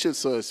 like, that shit's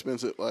so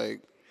expensive.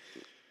 Like,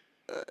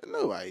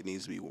 nobody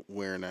needs to be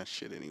wearing that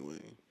shit anyway.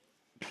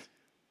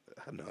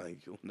 I know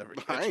you'll never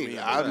catch me.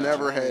 I've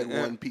never had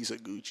one piece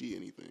of Gucci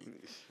anything.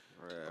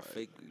 Right,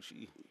 fake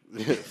Gucci.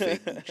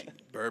 Fake Gucci.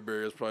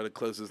 Burberry is probably the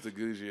closest to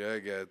Gucci I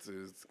got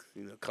to,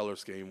 color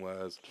scheme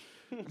wise.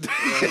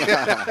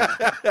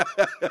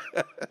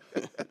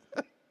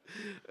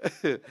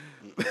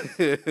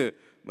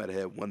 Might have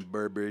had one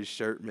Burberry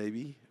shirt,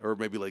 maybe, or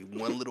maybe like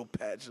one little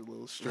patch, a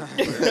little strip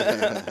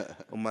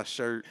on my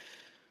shirt.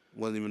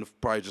 Wasn't even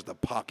probably just a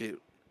pocket.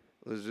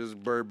 It was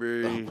just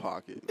Burberry.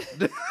 Pocket.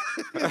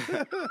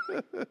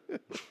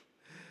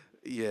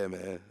 Yeah,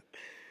 man.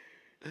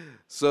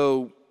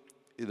 So,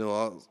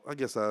 I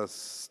guess I'll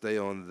stay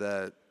on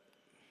that.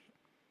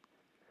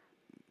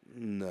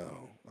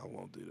 No, I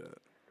won't do that.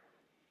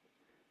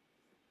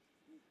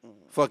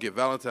 Fuck it,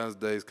 Valentine's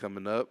Day is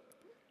coming up.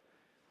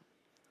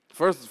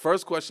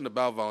 First question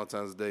about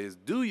Valentine's Day is: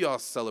 do y'all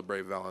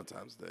celebrate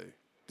Valentine's Day?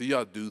 Do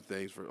y'all do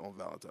things on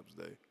Valentine's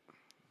Day?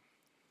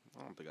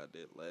 I don't think I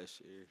did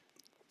last year.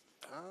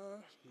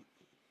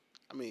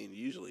 I mean,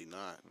 usually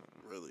not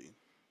really.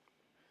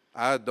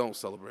 I don't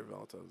celebrate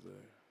Valentine's Day.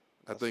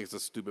 I think it's a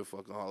stupid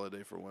fucking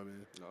holiday for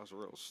women. No, it's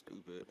real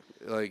stupid.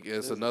 Like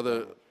it's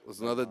another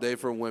day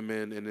for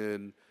women, and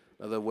then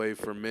another way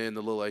for men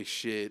to look like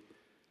shit,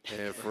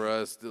 and for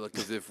us,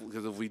 because if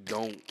we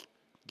don't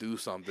do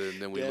something,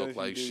 then we look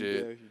like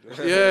shit.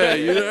 Yeah,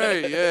 you're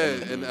right. Yeah,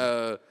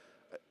 and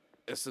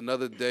it's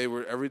another day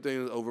where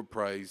everything is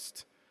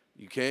overpriced.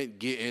 You can't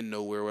get in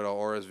nowhere without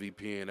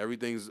RSVPing.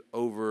 Everything's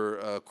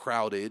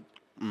crowded.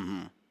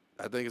 Mm-hmm.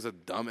 I think it's a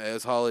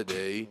dumb-ass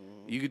holiday.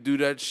 You could do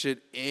that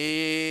shit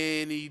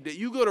any day.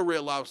 You go to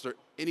Red Lobster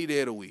any day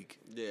of the week.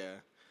 Yeah.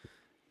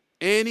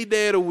 Any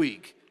day of the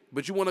week.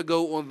 But you want to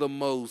go on the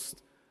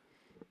most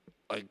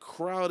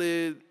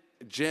crowded,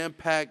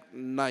 jam-packed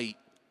night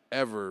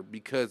ever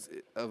because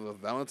of a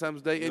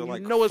Valentine's Day, and you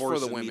know it's for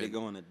the women. Me to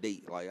go on a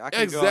date, like I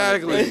can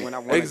exactly, go on a date when I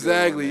want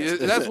exactly. To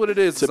go on That's what it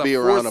is. To be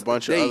around a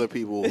bunch date. of other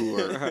people who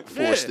are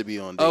forced to be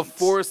on dates. A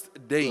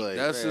forced date. Like,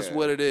 that's just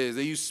what it is.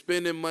 And you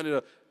spending money.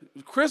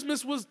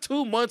 Christmas was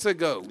 2 months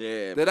ago.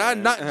 Yeah. Did I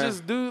not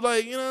just do you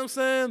know what I'm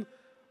saying?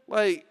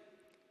 Like,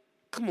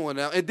 come on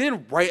now. And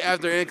then right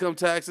after income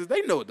taxes,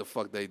 they know what the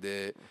fuck they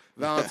did.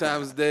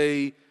 Valentine's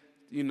Day,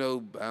 buying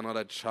all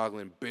that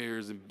chocolate and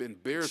beers,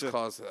 and beers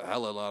cost a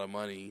hell of a lot of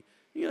money.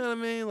 You know what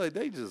I mean? Like,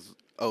 they just...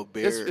 Oh,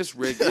 beer. It's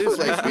ridiculous.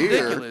 Like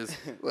ridiculous.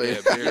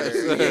 Beer.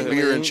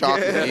 Beer and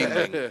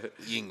chocolate.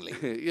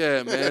 Yingling.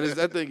 Yeah, man.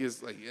 I think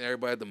it's like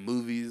everybody at the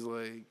movies,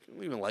 like, we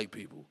don't even like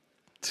people.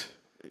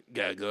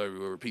 Gotta go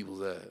everywhere where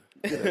people's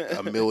at.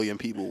 A million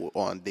people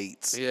on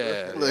dates.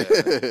 Yeah.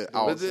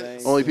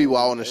 Only people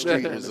out on the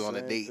street is on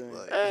a date.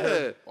 Like,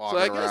 So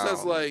I guess around.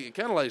 that's it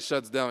kind of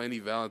shuts down any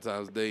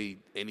Valentine's Day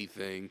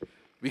anything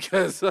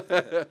because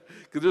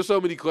there's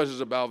so many questions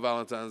about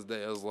Valentine's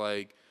Day. I was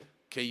like,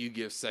 can you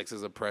give sex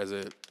as a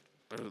present?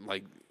 Or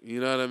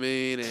you know what I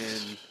mean?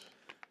 And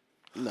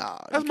nah,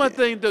 that's my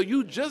thing though.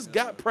 You just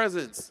got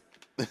presents.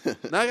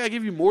 Now I gotta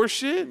give you more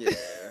shit?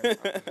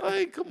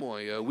 Yeah. Come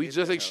on, yo. We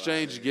just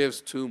exchanged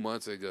gifts 2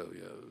 months ago,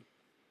 yo.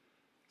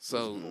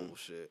 So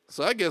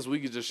I guess we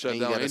could just shut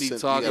down any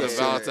talk of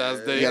Valentine's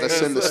Day. You gotta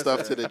send the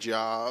stuff to the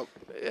job.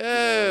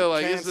 Yeah,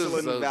 it's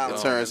just so dumb.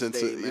 It turns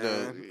into,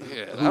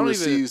 who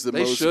receives the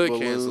they most should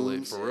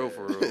balloons. cancel it,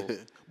 for real.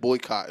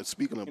 Boycott.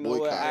 Speaking of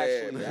boycott.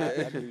 Actually,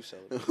 I do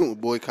so.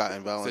 Boycott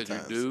and Valentine's.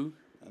 Said you do?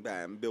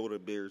 Buying builder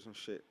beers and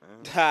shit,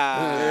 man.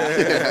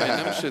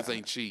 Man, them shits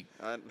ain't cheap.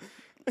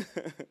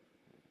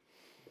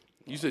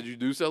 You said you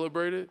do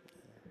celebrate it?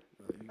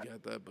 You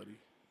got that, buddy.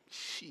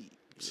 Shit.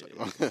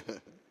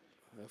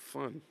 Have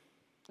fun.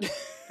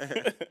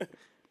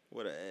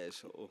 What an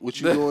asshole. What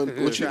you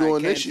doing? What you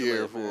doing this Cancel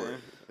year it, for?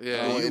 man.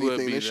 Yeah, Doing you would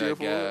anything be this year that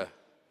for guy.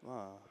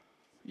 it?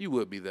 You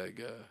would be that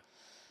guy.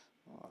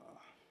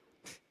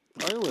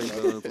 I like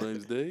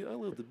Valentine's Day. I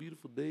love the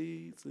beautiful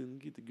dates and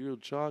get the girl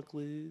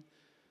chocolate.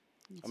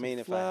 I mean,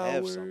 if I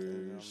have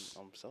something,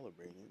 I'm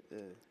celebrating it. Yeah.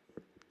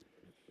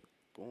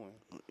 Going.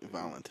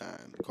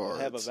 Valentine If cards.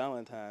 I have a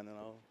Valentine, then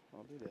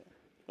I'll do that.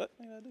 But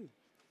maybe I do.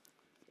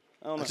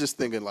 I don't know. I'm just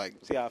thinking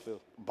See how I feel.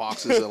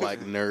 boxes of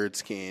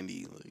nerds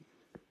candy,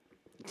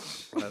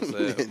 That's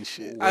it. and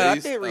shit. I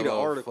Waste did read an of a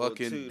article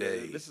fucking too.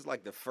 day. This is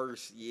the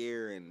first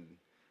year in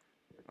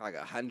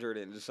 100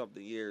 and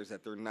something years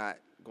that they're not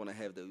going to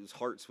have those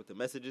hearts with the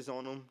messages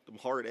on them. Them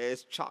hard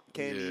ass chalk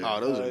candy. Yeah. Oh,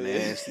 those are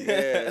nasty.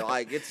 Yeah,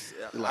 it's.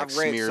 I read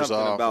smears something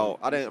off. about.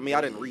 I didn't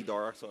read the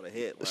article. I saw the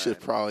headline. That shit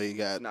probably It's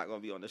got. not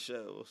going to be on the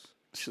shelves.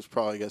 Shit's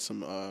probably got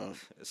some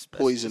Asbestos.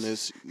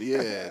 poisonous,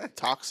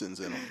 toxins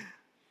in them.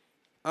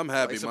 I'm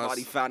happy.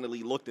 Somebody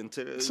finally looked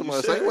into it.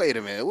 Somebody's like, wait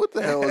a minute, what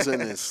the hell is in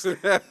this?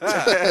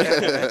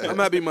 I'm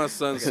happy my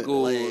son's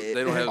school, lead.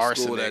 they don't have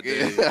school that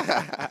Arsenic.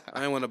 day.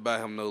 I ain't want to buy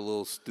him no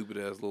little stupid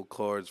ass little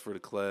cards for the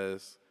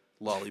class,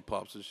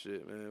 lollipops and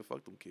shit, man.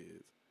 Fuck them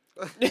kids.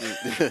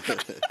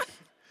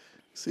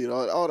 See,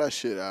 all that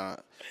shit, I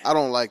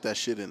don't like that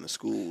shit in the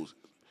schools.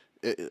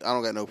 I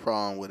don't got no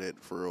problem with it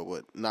for real,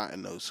 but not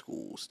in those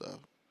school stuff.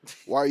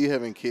 Why are you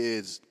having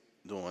kids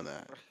doing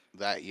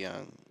that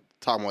young?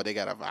 Talking about they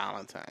got a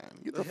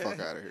Valentine. Get the fuck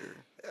out of here.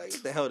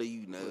 What the hell do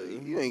you know?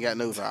 You ain't got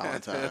no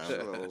Valentine.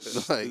 Little Like,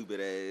 stupid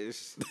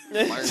ass.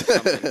 Learn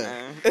something,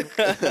 man.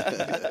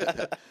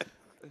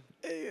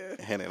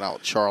 handing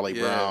out Charlie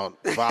Brown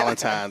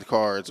Valentine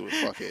cards with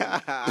fucking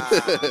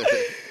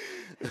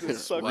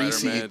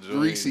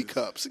Reese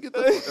cups. Get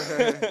the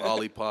fuck out.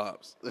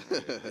 Lollipops.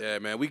 Yeah,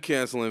 man, we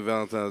canceling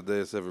Valentine's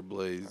Day at Sever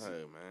Blaze.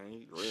 Hey, man,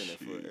 you ruined it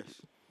for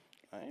us.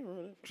 I ain't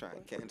ruined it. Try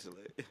and cancel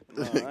it.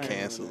 No, I ain't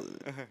Cancel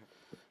ruined it.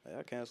 Hey,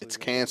 I canceled It's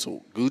it.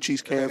 canceled.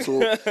 Gucci's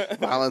canceled.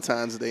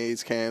 Valentine's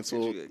Day's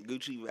canceled. You got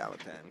Gucci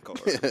Valentine card.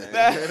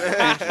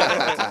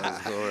 Valentine's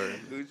card.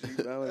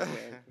 Gucci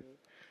Valentine.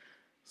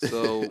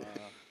 So,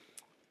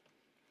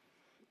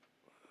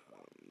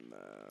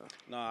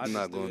 No, I I'm just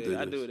not do gonna it. do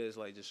I this. do it as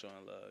just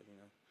showing love, you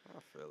know. I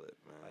feel it,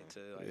 man. Like to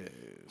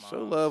Yeah.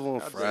 Show love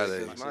on I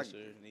Friday. think my sister,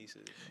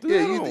 nieces. Do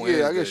it on I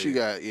Wednesday. guess you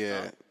got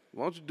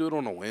Why don't you do it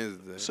on a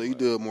Wednesday? So you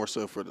do it more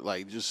so for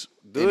like just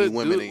do any it,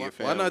 women do it. in your Why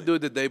family. not do it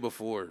the day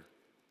before?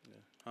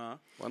 Huh?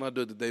 Why not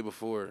do it the day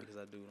before? Because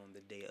I do it on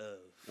the day of.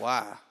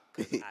 Why?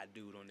 Because I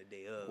do it on the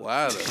day of.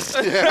 Why though?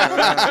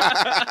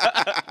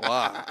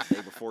 Why?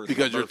 Day before it's my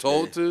Because you're birthday.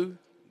 told to?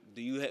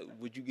 Do you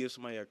would you give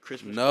somebody a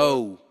Christmas card?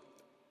 No.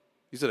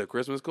 You said a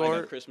Christmas Like a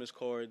card? Christmas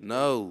card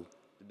No.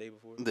 the day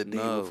before? The day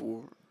No.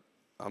 before.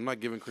 I'm not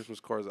giving Christmas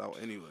cards out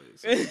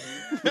anyways.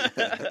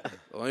 The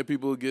only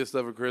people who get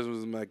stuff for Christmas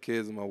is my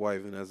kids and my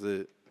wife, and that's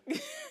it.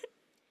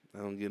 I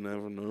don't get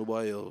nothing from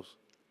nobody else.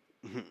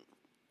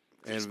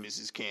 Christmas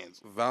is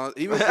canceled.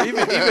 Even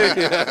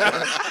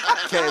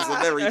Canceled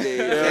every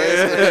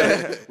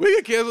day. we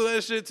can cancel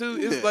that shit too.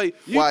 It's like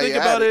you Why think you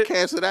about had to it.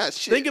 cancel that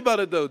shit? Think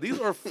about it though. These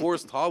are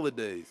forced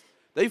holidays.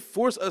 They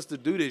force us to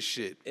do this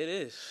shit. It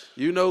is.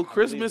 You know,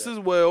 Christmas that. as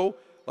well.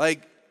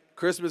 Like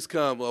Christmas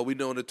come. Oh, we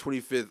know on the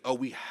 25th. Oh,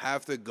 we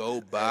have to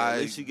go buy At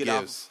least you get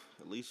gifts. off.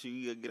 At least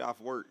you get off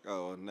work.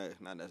 Oh, no,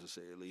 not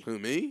necessarily. Who,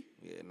 me?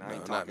 Yeah, No, I ain't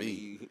not talking me.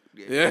 to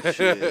you. Yeah.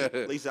 Shit.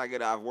 At least I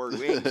get off work.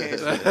 We ain't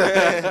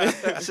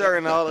canceling.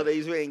 Certain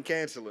holidays we ain't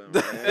canceling.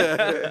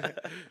 Man.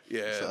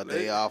 Yeah. It's a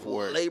day off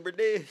work. Labor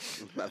Day,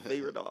 my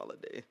favorite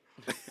holiday.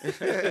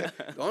 The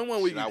only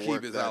one we Should I can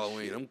work keep is that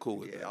Halloween. shit? I'm cool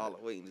with Yeah, that.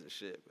 Halloween's and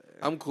shit, man.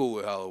 I'm cool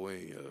with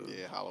Halloween, yo.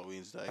 Yeah,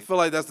 Halloween's day. I feel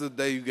like that's the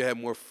day you can have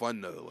more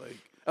fun though. Like,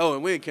 oh,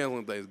 and we ain't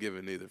canceling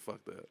Thanksgiving either. Fuck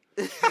that.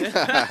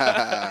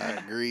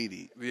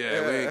 Greedy.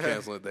 Yeah, we ain't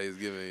canceling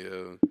Thanksgiving,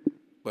 yo.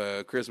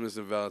 But Christmas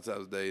and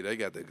Valentine's Day, they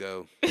got to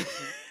go.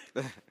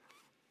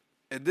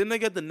 And then they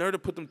got the nerve to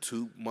put them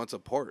 2 months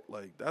apart.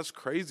 Like, that's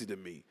crazy to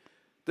me.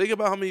 Think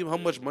about how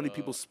much money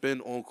people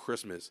spend on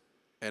Christmas.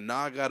 And now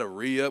I gotta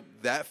re-up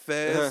that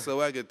fast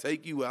so I can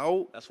take you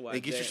out That's why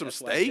and get you some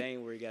that's why steak.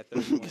 January got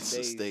 31 Get some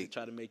days to steak.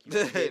 try to make you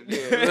forget.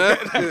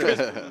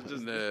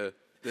 Nah.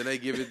 Then they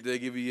give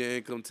you your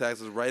income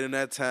taxes right in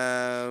that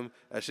time.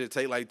 That should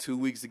take like 2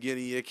 weeks to get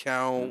in your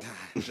account,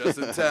 just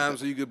in time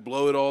so you could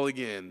blow it all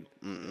again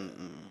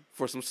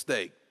for some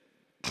steak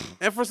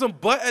and for some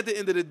butt at the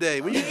end of the day.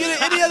 When you get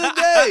it any other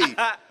day,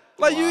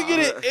 like you can get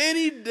it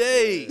any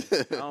day.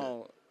 I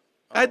don't,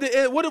 At the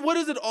end, what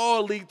does it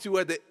all lead to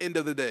at the end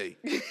of the day?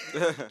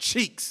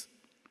 Cheeks.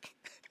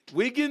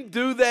 We can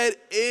do that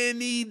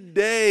any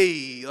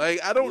day.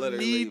 Like I don't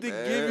Literally, need to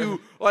man. give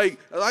you like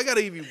I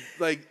gotta give you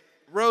like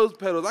rose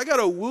petals. I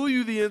gotta woo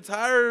you the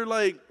entire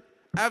like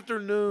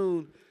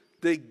afternoon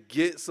to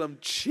get some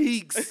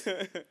cheeks.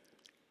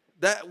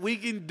 That we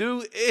can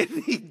do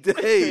any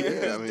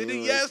day. Yeah, I We mean, did it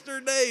like-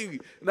 yesterday.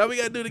 Now we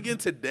gotta do it again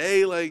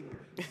today. Like,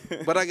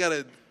 but I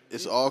gotta.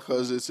 It's all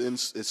because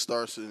it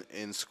starts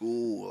in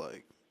school.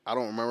 Like I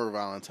don't remember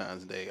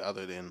Valentine's Day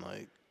other than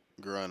like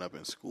growing up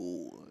in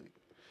school. Like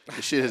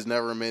this shit has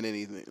never meant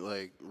anything.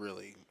 Like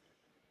really,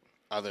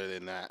 other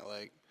than that.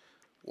 Like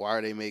why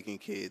are they making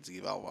kids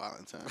give out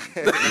Valentine's?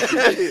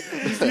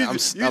 I'm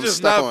just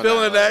stuck not on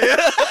feeling Like,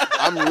 that.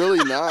 I'm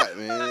really not,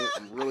 man.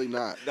 I'm really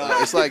not. Nah,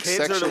 Like, it's like kids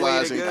are the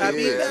way to sexualizing go,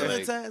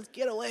 kids. man. Like,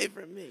 get away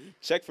from me.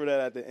 check for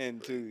that at the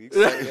end too. You can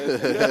say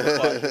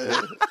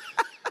that.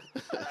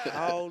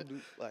 How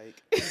do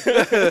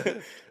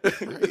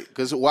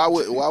Because why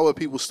would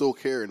people still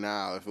care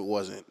now if it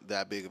wasn't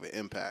that big of an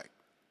impact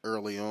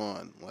early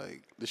on?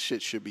 Like this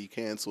shit should be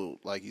canceled,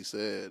 like you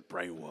said.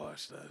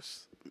 Brainwashed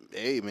us.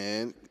 Hey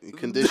man,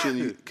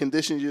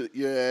 condition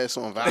your ass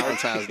on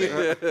Valentine's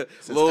Day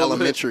since Lil-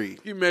 elementary.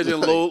 Can you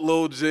imagine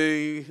Lil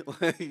Gene,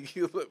 like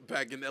you look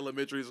back in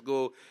elementary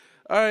school?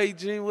 All right,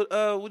 Gene, what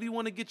do you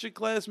want to get your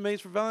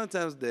classmates for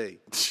Valentine's Day?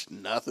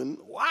 Nothing.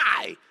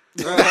 Why?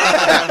 I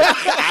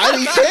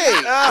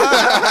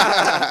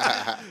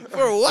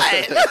For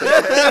what?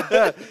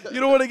 You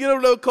don't want to get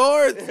them no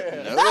cards?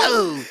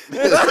 No.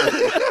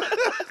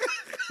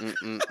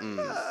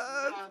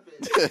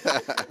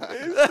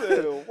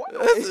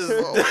 This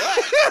is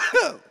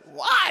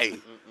why?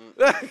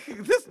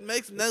 This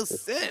makes no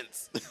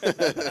sense.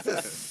 This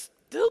is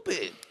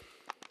stupid.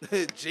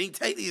 Gene,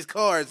 take these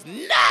cards.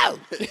 No.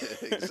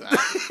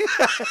 Exactly.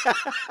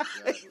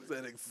 He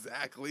said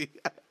exactly.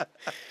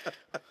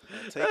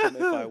 take them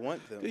if I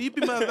want them. You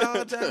be my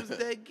Valentine's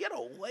Day. Get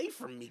away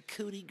from me,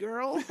 cootie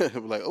girl.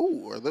 I'm like,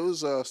 oh, are those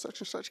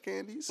such and such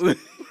candies?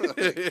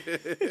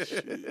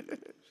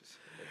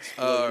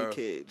 Exploiting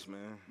kids,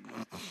 man.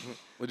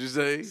 What'd you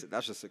say?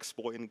 That's just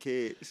exploiting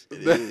kids.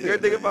 You ever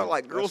think about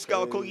like Girl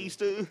Scout cookies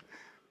too?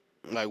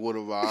 Like, what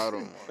about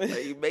them?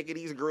 Like, you making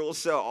these girls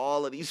sell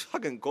all of these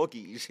fucking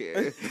cookies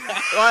here.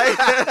 Like,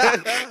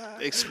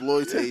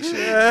 Exploitation.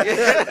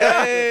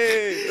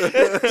 hey.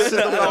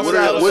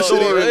 What's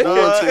it even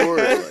going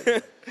towards?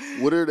 Like,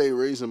 what are they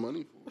raising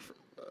money for?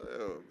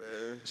 Oh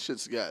man.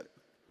 Shit's got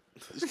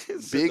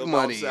Big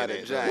money in outside a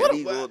it. giant Like,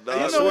 eagle, dog. You I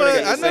know swear what?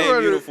 they got I the never same heard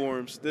of-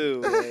 uniform still.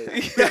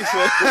 Like,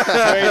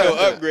 there ain't no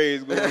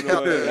upgrades going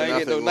on. I ain't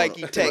get no nothing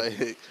Nike going- Tech.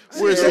 like,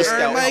 where's Girl this?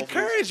 Scout my outfits.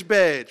 courage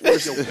badge.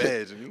 Where's your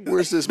badge?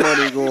 Where's this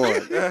money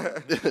going?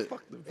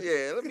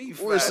 Yeah, let me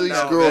Where's find these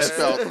out, Girl man.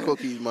 Scout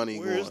cookie money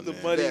Where's going? the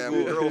man? money Damn,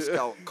 going? Girl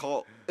Scout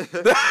cult.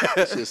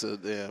 It's just a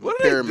damn What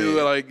do they pyramid.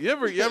 do? Like you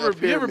ever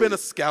pyramid. been a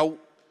scout?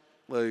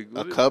 Like A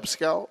what is- Cub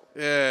Scout?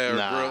 Yeah, or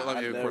Nah, girl, I mean,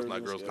 I've of never course not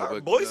been a Girl scout. Scout, Our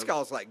but Boy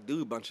Scouts like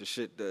do a bunch of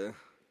shit. They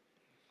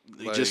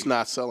just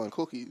not selling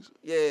cookies.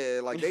 Yeah,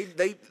 like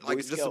they like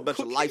just a Scout bunch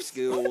of life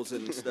skills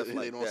and stuff They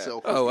like don't that.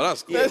 sell cookies. Oh, well,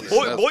 that's cool. Yeah, then.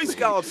 Boy That's cool.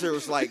 Scouts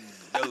is like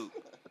dope.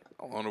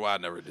 I wonder why I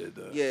never did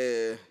that.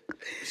 Yeah,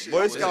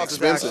 Boy Scouts is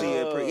expensive.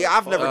 actually. Yeah,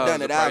 I've never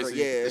done is it it either. pricey?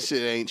 Yeah, This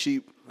shit ain't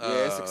cheap. yeah,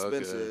 it's Okay.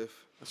 expensive.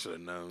 I should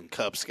have known.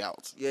 Cub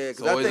Scouts. Yeah, It's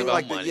because I always think about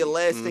like money. your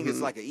last thing is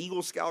like an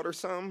Eagle Scout or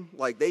something.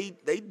 Like they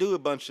do a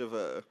bunch of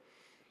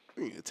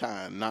You're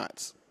tying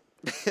knots,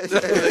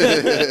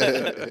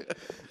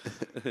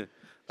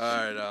 All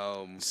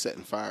right,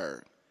 setting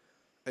fire.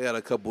 I got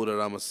a couple that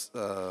I'm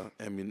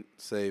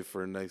save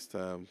for next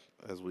time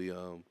as we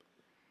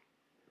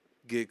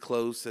get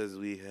close as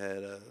we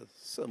had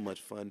so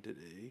much fun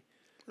today.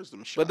 Where's them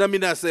But shots? let me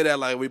not say that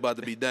like we about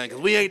to be done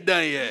because we ain't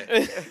done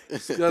yet.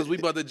 Because we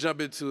about to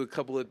jump into a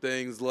couple of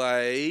things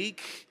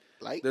like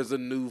there's a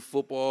new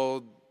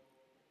football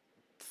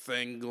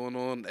thing going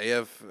on,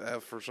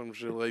 AFF or some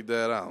shit like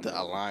that. I don't The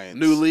know. Alliance.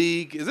 New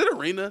league. Is it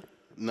arena?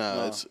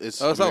 No, it's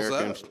Oh, it's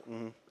American,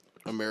 outside.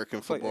 American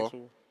It's like football.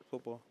 actual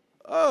football.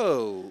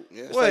 Oh,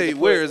 Yeah. It's wait, like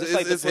the where play- is it's it?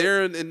 like the It's play-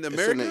 here in It's in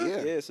America? the- yeah.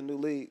 Yeah, it's a new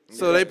league.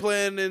 So they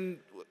playing in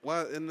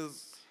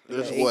this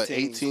There's Yeah, what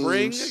 18 8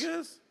 spring, teams. I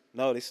guess.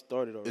 No, they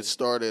started already. It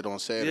started on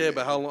Saturday. Yeah,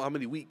 but how long? How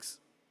many weeks?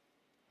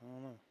 I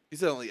don't know. You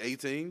said only 8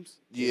 teams.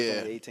 It's Yeah,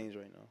 only 8 teams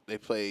right now. they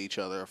play each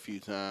other a few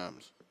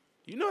times.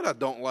 You know what I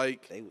don't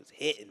like They was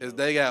hitting. is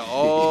though. they got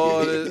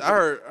all this. I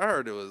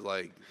heard it was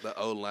like the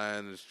O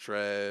line is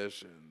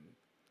trash and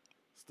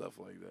stuff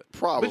like that.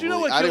 Probably. But you know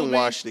what? I killed didn't me?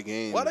 watch the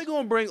game. Why they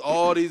gonna bring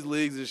all these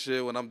leagues and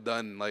shit when I'm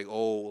done like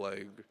old?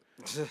 Like,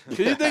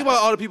 can you think about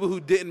all the people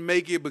who didn't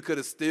make it but could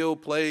have still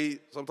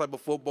played some type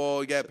of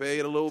football, got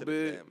paid a little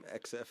bit? Damn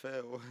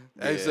XFL.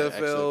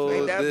 XFL,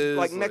 Ain't that this,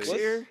 like next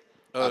year?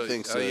 I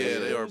think so, Oh yeah, yeah.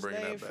 they are What's his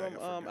bringing name that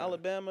back. from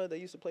Alabama. They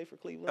used to play for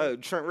Cleveland. Oh,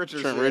 Trent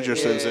Richardson. Trent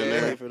Richardson's in They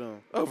there. play for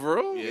them. Oh, for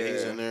real? Yeah,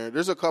 he's in there.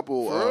 There's a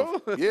couple.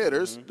 For real? Yeah,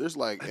 there's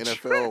like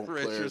NFL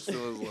players.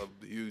 Richardson was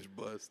a huge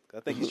bust. I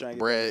think he's trying to get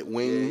Brad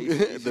Wing,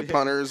 Yeah, the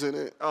punter's in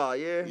it. Oh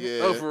yeah. Yeah.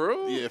 Oh, for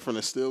real? Yeah, from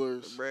the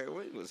Steelers. Brad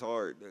Wing was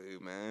hard, dude,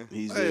 man.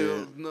 He's Hey,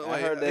 there. no, I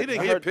like, heard that- he didn't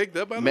I get heard- picked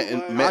up by Met-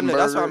 nobody? Met- I know,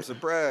 that's why Mettenberger. I'm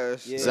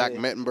surprised. Yeah. Zach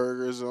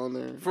Mettenberger's on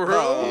there. For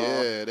real?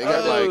 Yeah, they I got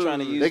think they're like trying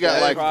to use they got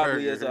that like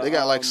probably as a, they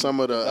got like some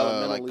of the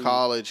developmental like league.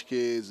 college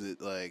kids that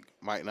like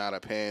might not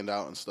have panned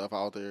out and stuff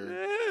out there.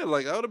 Yeah,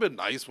 like that would have been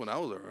nice when I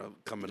was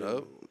coming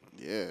up.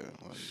 Yeah,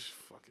 like,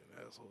 Fucking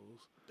assholes.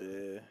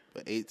 Yeah.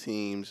 but 8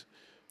 teams.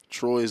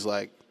 Troy's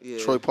like Yeah.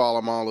 Troy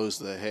Polamalu's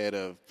the head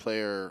of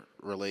player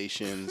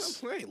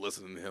relations. I ain't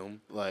listening to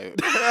him. Like,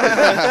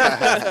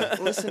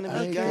 Listen to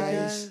me,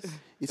 guys.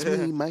 it's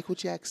me, Michael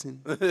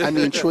Jackson. I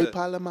mean Troy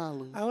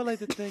Polamalu. I would like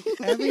to thank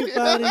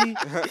everybody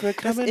for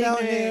coming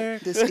out here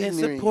That's and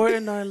ignorant.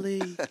 supporting our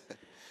league.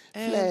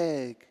 And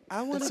Flag.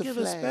 I want That's to a give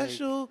a flag.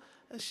 special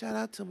shout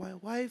out to my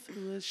wife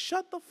who is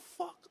shut the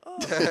fuck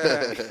up.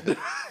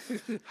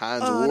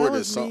 Heinz Oh, that Ward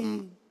was is something.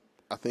 mean.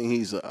 I think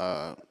he's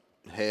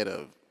head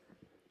of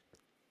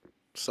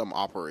some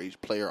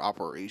player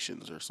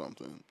operations or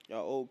something. Y'all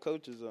old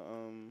coach is a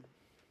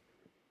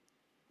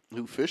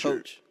Who Fisher?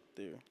 coach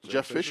there.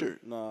 Jeff Fisher.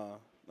 Nah,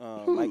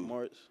 Mike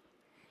Martz.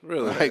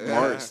 Really? Mike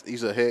Martz.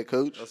 He's a head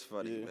coach. That's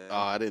funny, Yeah. man. Oh,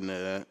 I didn't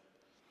know that.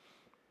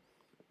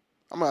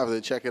 I'm gonna have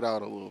to check it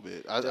out a little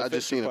bit. I Jeff just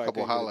Fisher seen a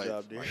probably couple couldn't get a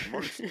highlights. job there.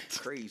 Mark's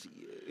crazy.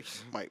 Yeah.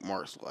 Mike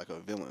Martz like a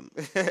villain.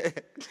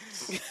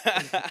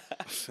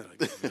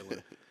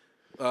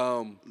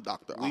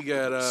 Dr. We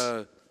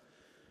got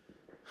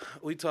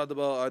we talked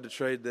about the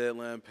trade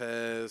deadline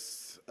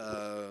pass in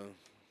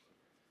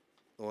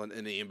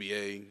the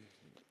NBA.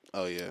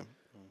 Oh yeah.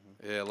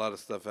 Yeah, a lot of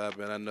stuff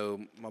happened. I know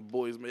my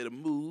boys made a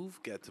move,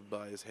 got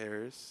Tobias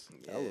Harris.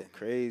 That look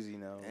crazy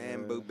now.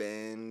 And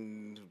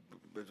man.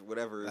 Boban,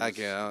 whatever. I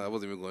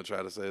wasn't even going to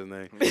try to say his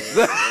name.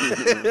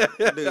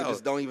 Dude,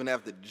 just don't even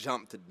have to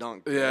jump to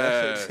dunk. bro.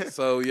 Yeah.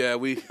 So yeah,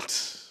 we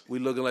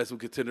looking like some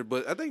contender,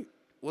 but I think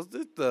was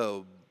it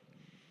the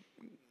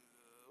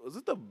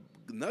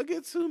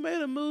Nuggets who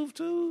made a move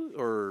too,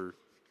 or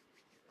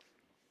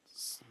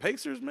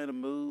Pacers made a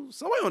move?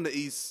 Somebody on the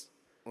East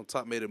on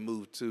top made a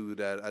move too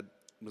that I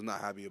was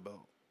not happy about.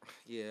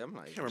 Yeah, I'm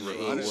like, Can't remember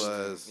yeah, who it I just-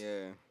 was.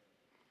 Yeah,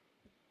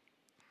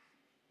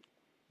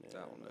 Yeah,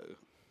 I don't know.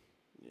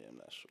 Yeah, I'm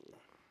not sure.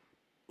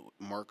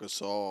 Marcus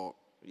Gasol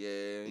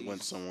Yeah, went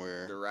he's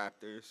somewhere. The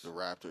Raptors. The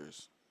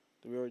Raptors.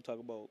 Did we already talk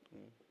about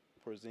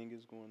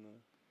Porzingis going to?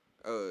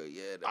 Oh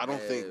yeah, the I don't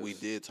think Mavs. we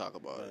did talk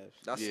about it.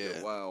 That's yeah.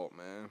 still wild,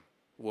 man.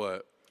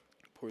 What?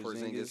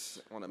 Porzingis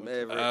on the went to-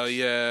 Mavericks. Oh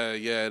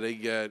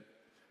yeah.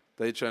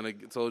 They trying to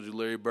told you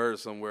Larry Bird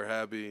somewhere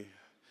happy.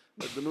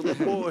 Like the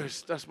little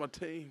boys, that's my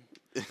team.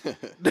 Yeah,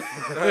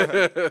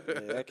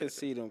 I can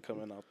see them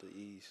coming out the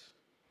East,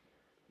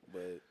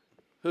 but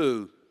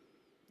Who?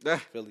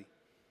 Philly.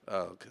 Oh,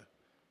 okay.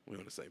 We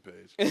on the same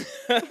page.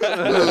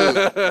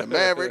 The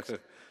Mavericks.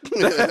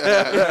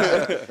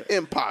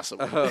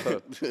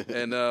 Impossible.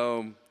 And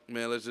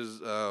man, let's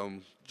just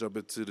jump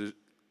into the.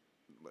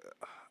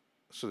 I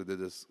should have did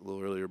this a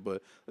little earlier,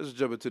 but let's just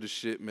jump into the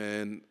shit,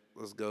 man.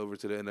 Let's go over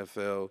to the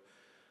NFL.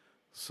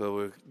 So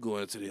we're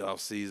going into the off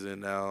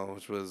season now,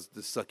 which was the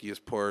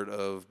suckiest part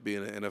of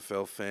being an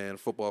NFL fan,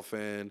 football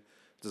fan.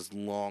 This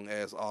long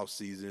ass off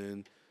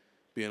season.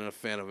 Being a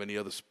fan of any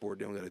other sport,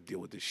 they don't got to deal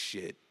with this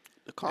shit.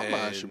 The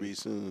combine should be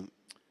soon.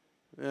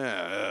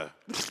 Yeah.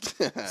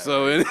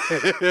 So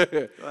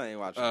I ain't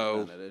watching none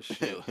of this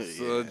shit.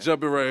 So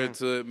jumping right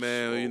into it,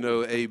 man. You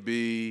know,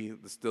 AB,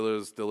 the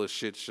Steelers, still a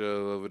shit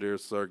show over there,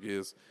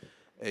 circus.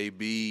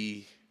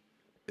 AB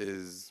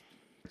is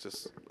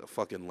just a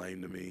fucking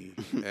lame to me.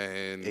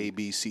 And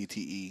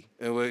ABCTE.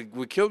 And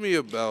what killed me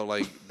about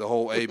like the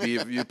whole AB,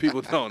 if you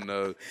people don't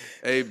know,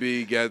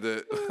 AB got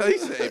the he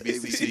said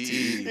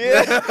ABCTE.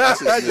 Yeah, that's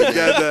his new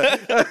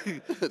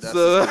name.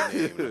 That's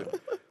his new name.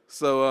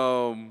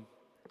 So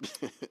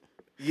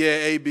yeah,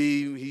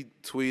 AB he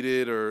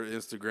tweeted or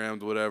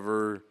Instagrammed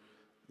whatever,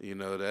 you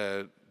know,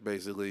 that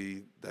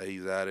basically that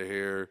he's out of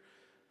here.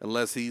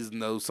 Unless he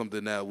knows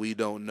something that we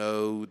don't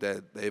know,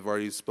 that they've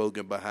already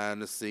spoken behind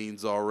the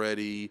scenes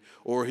already,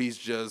 or he's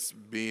just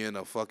being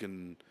a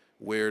fucking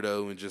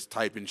weirdo and just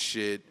typing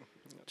shit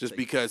just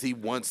because he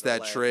wants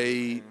that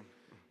trade.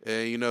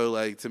 And, you know,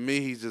 like, to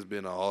me, he's just been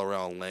an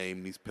all-around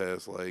lame these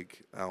past,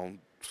 like,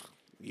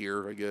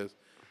 year, I guess.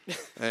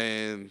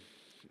 And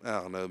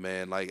I don't know,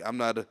 man. Like, I'm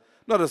not a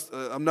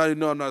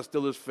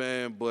Steelers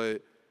fan,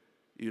 but,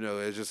 you know,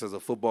 it's just as a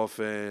football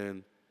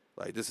fan,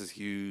 like, this is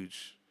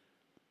huge.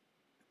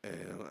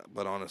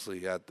 But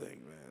honestly, I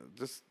think, man,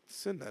 just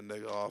send that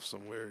nigga off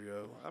somewhere,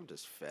 yo. I'm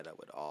just fed up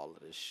with all of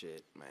this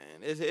shit,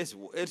 man.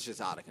 It's just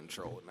out of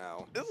control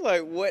now. It's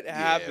like, what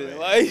happened? man.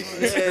 Like,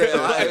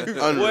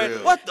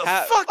 Unreal. What the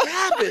fuck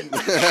happened?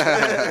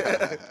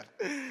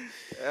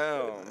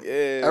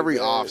 yeah, Every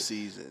man. off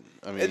season.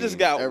 I mean, It just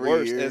got every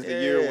worse year. as the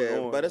year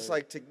went on. But it's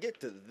like to get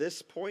to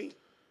this point,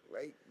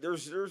 like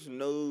there's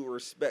no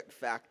respect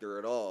factor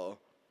at all,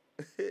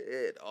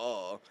 at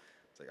all.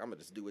 It's like I'm gonna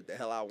just do what the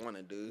hell I want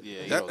to do.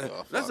 Yeah,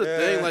 That's the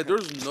thing. Like,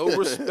 there's no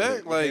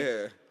respect. Like,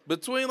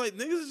 between, like,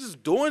 niggas is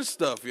just doing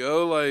stuff,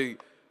 yo.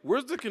 Like,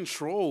 where's the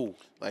control?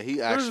 Like, he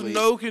There's actually.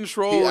 no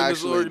control he in this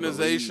actually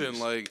organization. believes.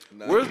 Like,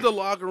 None. where's the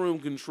locker room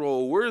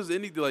control? Where's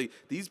anything? Like,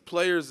 these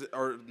players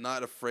are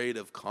not afraid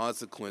of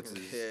consequences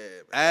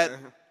at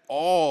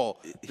all.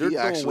 They're He doing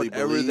actually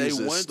whatever they believes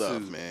this want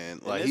stuff, to. man.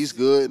 And Like, it's- he's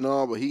good and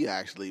all, but he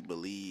actually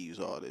believes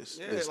all this.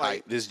 Yeah, It's like-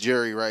 like this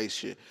Jerry Rice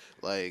shit.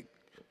 Like,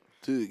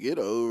 dude, get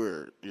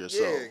over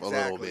yourself Yeah, a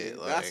little bit.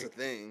 That's the Like,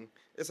 thing.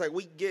 It's like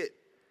we get,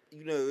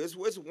 you know, it's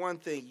one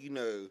thing, you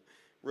know,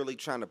 really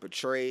trying to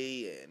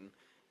portray and,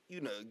 you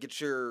know,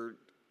 get your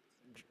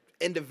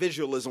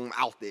individualism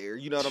out there.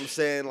 You know what I'm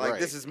saying? Like,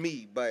 this Right. is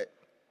me. But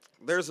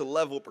there's a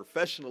level of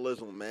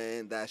professionalism,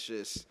 man, that's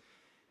just,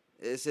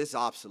 it's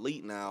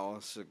obsolete now.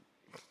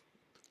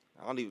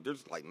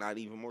 There's like not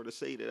even more to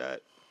say to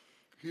that.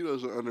 he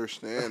doesn't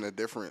understand the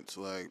difference,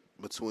 like,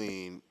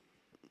 between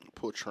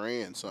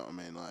portraying something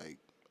and, like,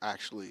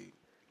 actually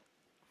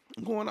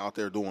going out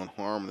there doing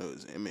harm to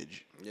his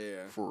image.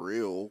 Yeah. For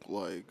real.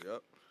 Like,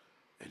 Yep.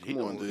 And Come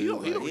on, dude. He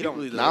don't He don't-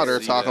 really now they're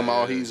see talking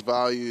that. about his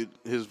value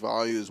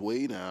is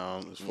way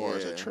down as far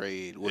as a Yeah.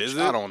 trade, which Is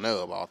I it? don't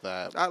know about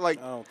that. I like,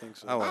 I don't think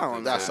so. I wouldn't don't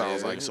think know, That so,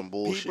 sounds yeah. like some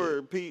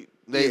bullshit. they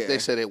They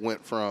said it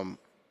went from,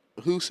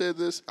 who said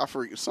this? I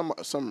forget.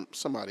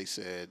 Somebody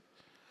said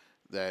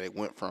that it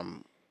went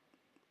from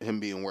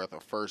him being worth a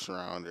first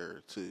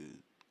rounder to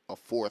a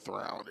fourth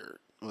rounder.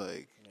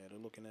 Like, Yeah, they're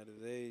looking at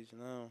his age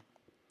now.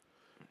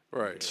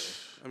 Right.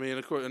 I mean,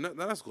 of course, and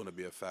that's going to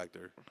be a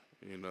factor,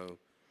 you know,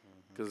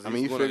 because I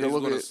mean, you he's figure,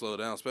 going look to at- slow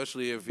down,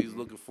 especially if he's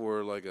looking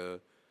for like a,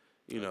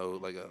 you know,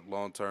 like a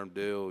long-term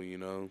deal, you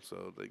know.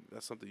 So like,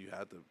 that's something you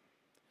have to,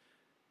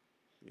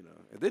 you know.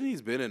 And then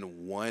he's been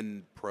in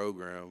one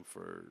program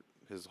for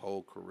his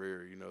whole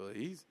career, you know.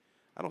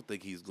 I don't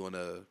think he's going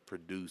to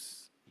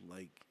produce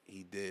like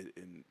he did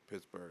in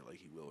Pittsburgh, like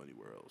he will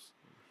anywhere else,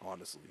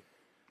 honestly.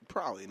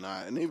 probably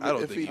not. And even I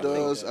don't if think he he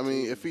will. does, I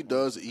mean, if he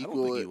does I don't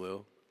equal think it, he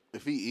will.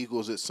 if he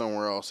equals it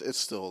somewhere else, it's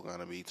still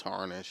gonna be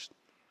tarnished.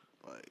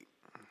 Like,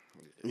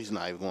 he's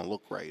not even gonna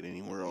look right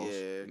anywhere else.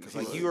 Yeah, because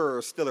like you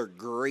are still a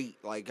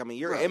great. Like I mean,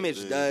 your Right, image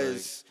dude,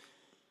 does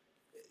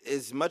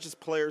as much as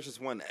players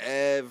just want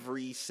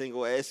every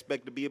single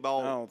aspect to be I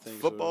about don't think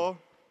so. football.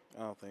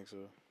 I don't think so.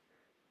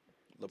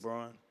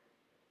 LeBron.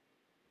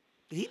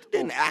 He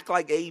didn't act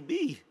like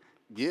AB.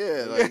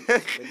 Yeah, like,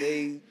 But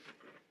they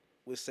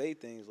would say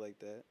things like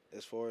that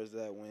as far as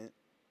that went.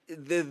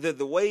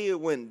 The way it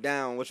went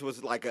down, which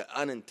was like an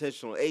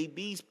unintentional.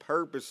 AB's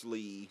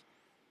purposely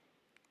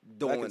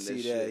doing this see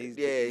that. shit. He's He's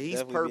definitely being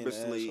an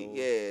purposely. asshole.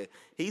 Yeah,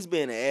 he's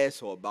being an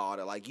asshole about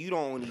it. Like you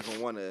don't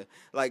even want to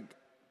like.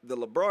 the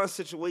LeBron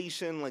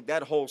situation, like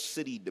that whole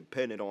city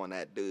depended on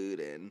that dude,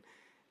 and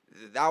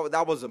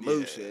that was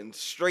emotion,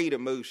 straight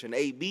emotion.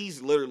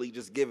 AB's literally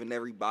just giving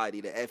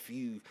everybody the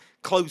FU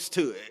close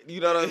to it. You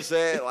know what I'm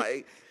saying?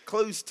 Like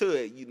close to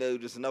it. You know,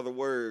 just in other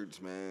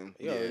words, man.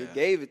 Yo, he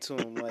gave it to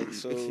him. Like,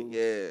 so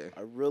Yeah.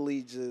 I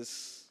really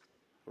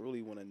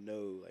want to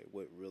know like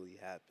what really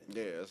happened.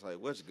 Yeah, it's like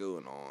what's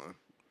going on.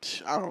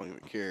 I don't even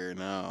care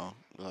now.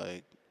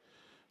 Like,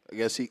 I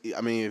guess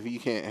if he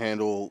can't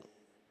handle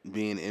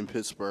being in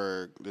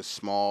Pittsburgh, this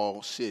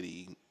small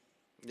city,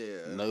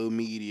 no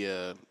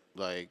media,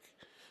 like,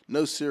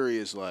 no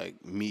serious,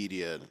 like,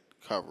 media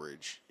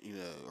coverage,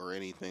 or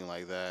anything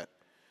like that,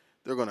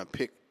 they're going to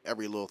pick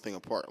every little thing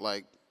apart.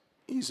 Like,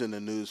 he's in the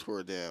news for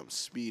a damn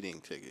speeding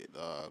ticket,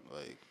 dog.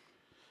 Like,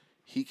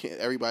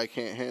 everybody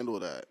can't handle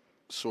that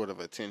sort of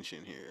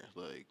attention here.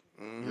 Like,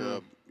 you're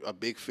a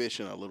big fish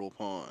in a little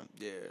pond.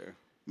 Yeah.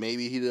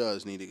 Maybe he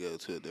does need to go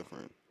to a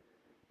different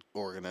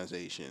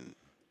organization.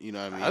 You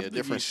know what I mean? I A think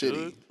different he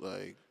city. should.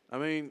 Like, I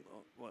mean,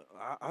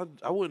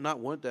 I would not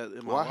want that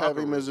in my why have locker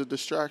him room. as a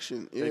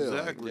distraction? Yeah,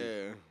 Exactly.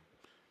 Yeah.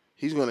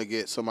 He's going to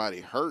get somebody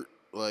hurt,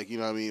 like, you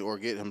know what I mean, or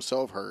get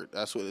himself hurt.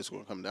 That's what it's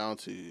going to come down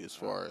to as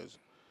far as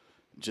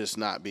just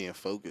not being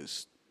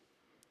focused.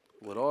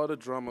 With all the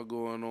drama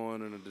going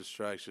on and the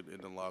distraction in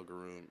the locker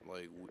room,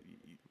 like,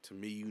 to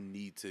me, you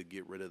need to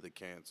get rid of the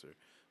cancer.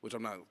 Which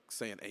I'm not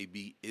saying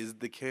AB is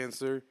the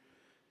cancer,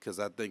 because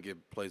I think it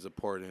plays a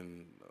part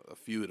in a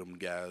few of them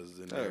guys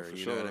in there. for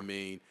You know what I sure.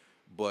 mean?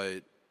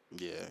 But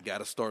Yeah. got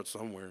to start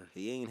somewhere.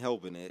 He ain't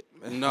helping it.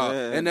 No,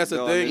 and that's the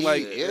No, thing. I mean,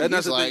 Like, Yeah, and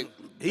that's he's the like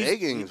thing. He's-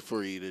 begging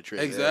for you to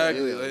trade.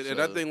 Exactly, Yeah, like, and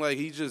I so think like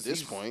he's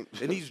this point,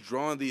 and he's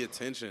drawing the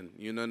attention.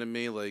 You know what I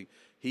mean? Like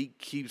he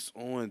keeps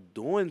on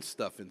doing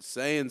stuff and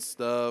saying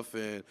stuff,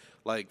 and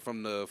like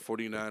from the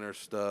 49er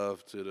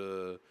stuff to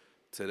the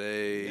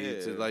today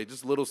to like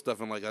just little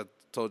stuff. And like I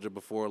told you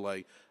before,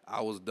 like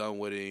I was done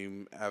with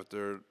him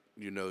after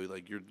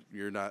like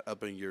you're not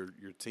upping your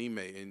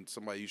teammate and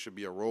somebody you should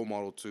be a role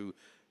model to,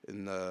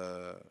 and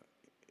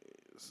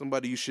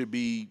somebody you should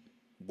be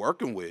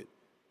working with.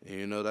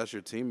 And, that's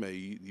your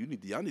teammate.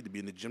 Y'all need to be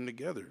in the gym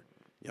together.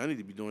 Y'all need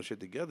to be doing shit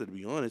together, to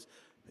be honest.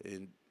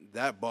 And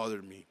that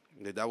bothered me.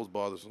 That was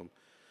bothersome.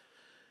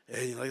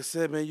 And like I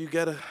said, man, you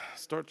gotta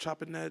start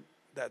chopping that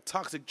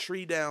toxic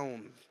tree down.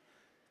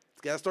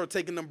 You gotta start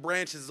taking them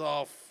branches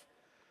off.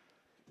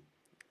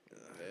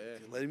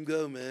 Let him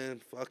go, man.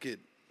 Fuck it.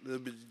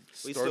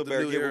 We still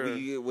better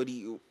get what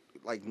he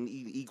like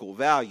equal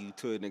value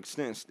to an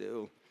extent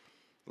still.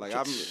 Like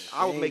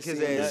I would make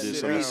his ass do sit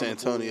some down. San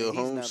Antonio He's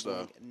home not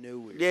stuff. going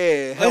nowhere.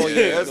 Yeah, hell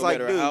yeah. It's No like,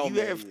 matter how dude,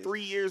 you mad have he is.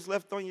 3 years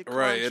left on your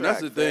contract. Right, and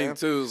that's the thing fam.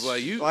 too. Is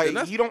like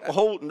Like you don't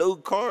hold no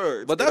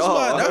cards. But at that's all.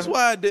 why. That's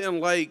why I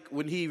didn't like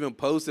when he even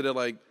posted it.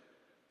 Like,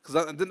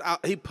 because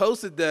he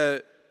posted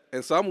that,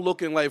 and so I'm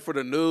looking like for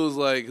the news,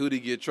 like who'd he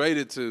get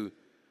traded to?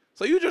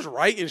 So you just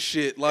writing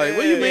shit. Like,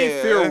 what do you mean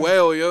Yeah.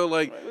 farewell, yo?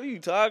 Like, What are you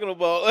talking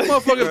about?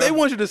 motherfucker, if they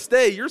want you to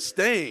stay, you're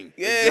staying.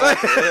 Yeah.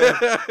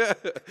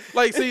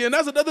 Like, see, and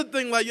that's another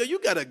thing. Like, yo, you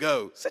gotta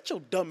go. Set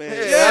your dumb ass.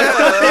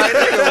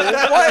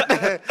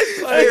 what?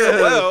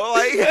 Farewell.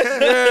 Like,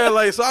 Yeah,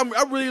 like, so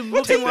I'm really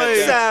looking like.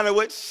 sign of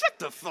what? Shut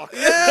the fuck up.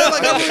 Yeah,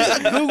 like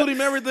I googled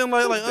him everything,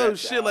 like oh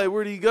shit, like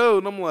where'd he go?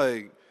 And I'm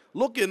like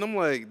looking,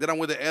 then I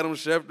went to Adam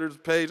Schefter's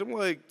page. I'm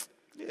like,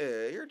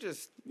 Yeah, you're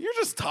just.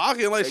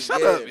 talking, like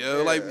shut yeah, up, yo,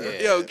 yeah. like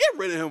yo, get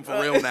rid of him for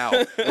real now.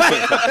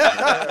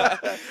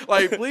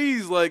 Like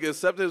please, like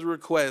accept his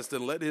request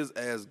and let his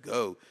ass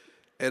go.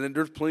 And then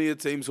there's plenty of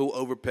teams who'll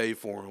overpay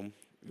for him.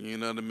 You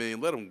know what I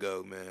mean? Let him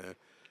go, man.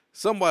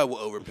 Somebody will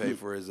overpay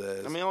for his ass.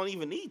 I mean, I don't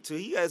even need to.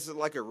 He has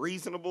like a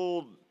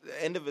reasonable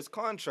end of his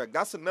contract.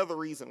 That's another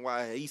reason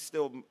why he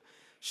still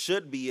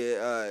should be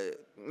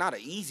not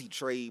an easy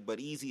trade, but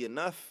easy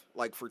enough,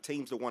 like for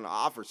teams to want to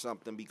offer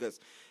something, because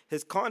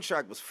his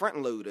contract was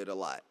front loaded a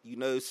lot,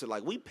 So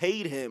like we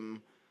paid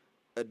him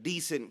a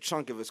decent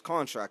chunk of his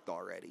contract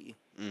already,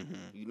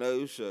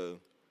 So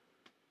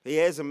he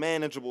has a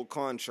manageable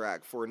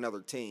contract for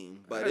another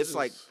team, but it's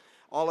like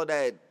all of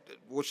that,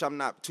 which I'm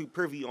not too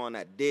privy on,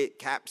 that dead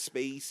cap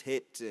space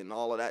hit and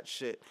all of that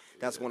shit.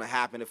 That's going to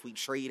happen if we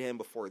trade him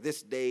before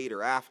this date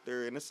or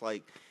after, and it's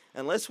like,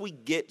 unless we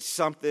get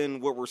something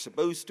what we're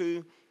supposed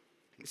to,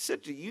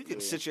 you can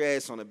sit your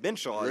ass on the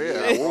bench all year.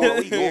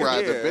 We'll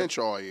ride the bench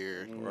all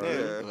year.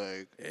 Yeah.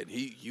 Like, and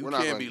you we're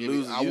not can't gonna be give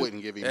losing. I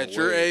wouldn't give him at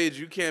your away. age.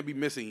 You can't be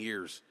missing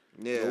years.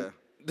 Yeah.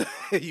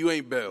 You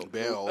ain't Bell.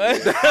 Bell.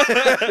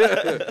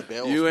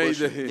 You ain't.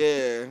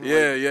 Yeah.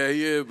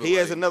 Yeah. But He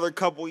has like, another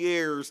couple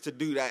years to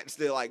do that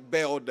still, like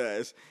Bell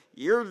does.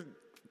 You're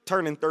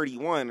turning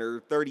 31 or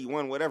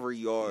 31, whatever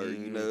you are.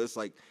 It's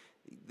like,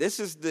 this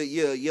is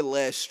your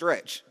last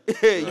stretch.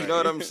 You know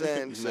what I'm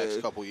saying?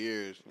 Next couple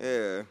years.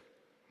 Yeah.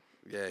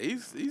 Yeah,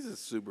 he's a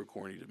super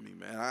corny to me,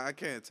 man. I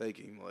can't take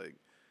him. Like,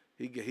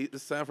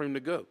 It's time for him to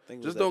go.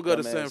 Think it Just was don't that go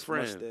to San dumbass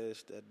Fran.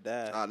 mustache that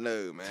died. I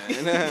know,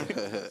 man.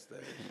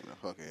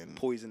 Fucking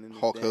Poison in his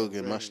Hulk damn Hogan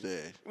brain.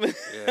 mustache. Yeah,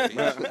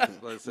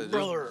 like I said,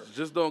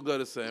 just don't go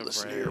to San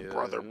Listen Fran. here, yeah.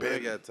 brother We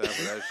ain't got time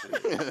for that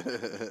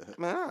shit.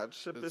 Man, I'd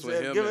ship That's his with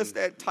ass. him Give us and-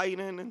 that tight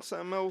end and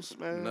something else,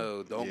 man.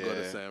 No, don't go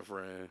to Yeah. San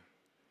Fran.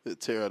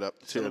 Tear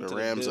Send the him to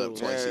Rams up Bills.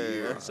 twice a Yeah.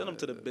 year. Send them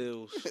to the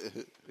Bills.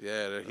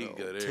 Yeah, he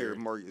go Tear there.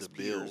 Marcus The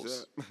Peters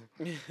Bills. up.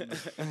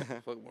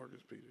 Fuck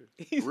Marcus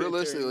Peters.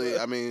 Realistically,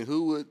 I mean,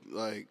 who would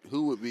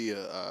be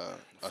a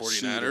 49ers?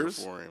 suitor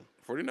for him?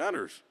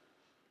 49ers.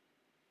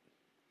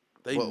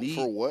 They Well, need.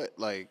 for what?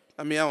 Like,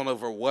 I mean, I don't know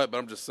for what, but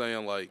I'm just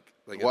saying, like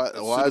why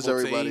a is suitable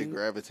everybody team.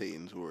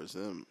 gravitating towards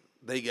them?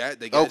 They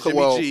got Okay, Jimmy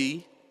well,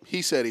 G.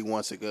 He said he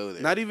wants to go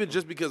there. Not even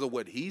just because of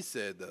what he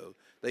said, though.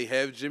 They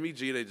have Jimmy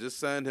G. They just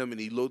signed him, and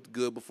he looked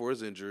good before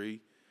his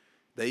injury.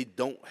 They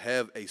don't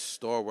have a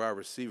star wide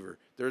receiver.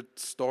 Their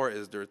star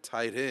is their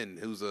tight end,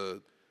 who's a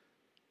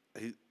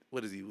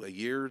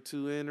year or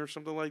two in or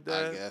something like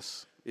that? I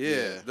guess.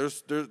 Yeah.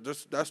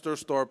 That's their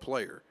star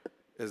player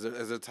as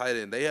a tight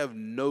end. They have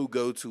no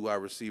go-to wide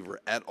receiver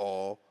at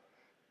all.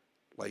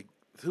 Like,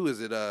 who is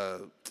it? I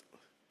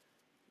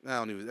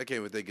can't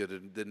even think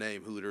of the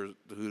name who their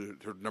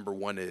number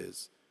one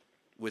is,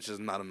 which is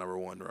not a number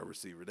one wide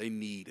receiver. They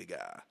need a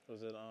guy.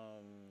 Was it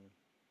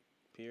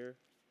Pierre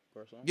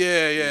Garçon?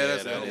 Yeah,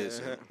 that's that it. is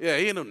him. Yeah,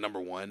 he ain't no number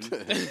one.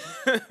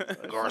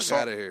 Garçon.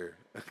 Out of here,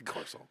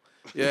 Garçon.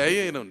 Yeah, he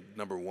ain't no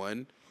number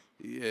one.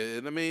 Yeah,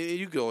 and I mean,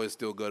 you can always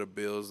still go to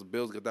Bills. The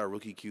Bills got that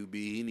rookie QB.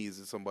 He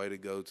needs somebody to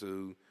go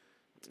to,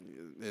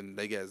 and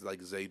they got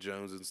like Zay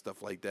Jones and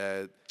stuff like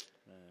that.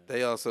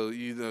 They also,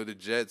 the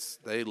Jets.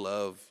 They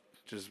love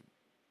just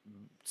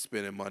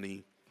spending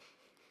money.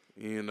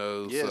 Yeah,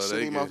 so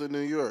send him out to New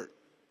York.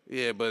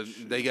 Yeah, but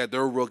they got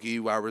their rookie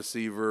wide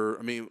receiver.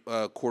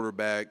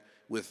 Quarterback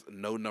with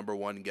no number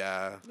one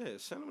guy. Yeah,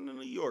 send him to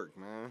New York,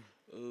 man.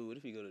 Ooh, what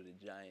if you go to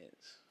the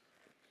Giants?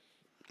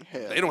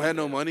 Hell, They don't have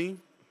no money.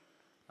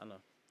 I know.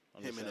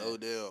 I'm him just and saying.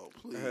 Odell,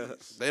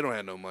 please. They don't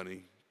have no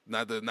money.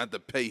 Not to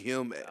pay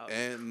him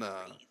and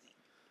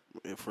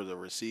And for the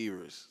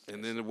receivers.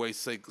 and then the way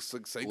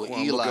Saquon With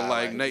looking Eli.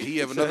 like Nate, he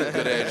have another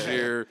good ass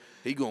year.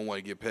 He gonna want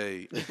to get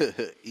paid.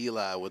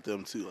 Eli with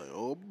them too, like,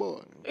 oh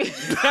boy.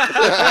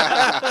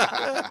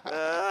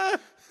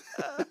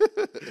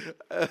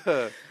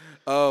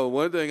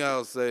 One thing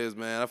I'll say is,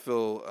 man, I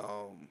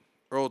feel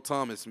Earl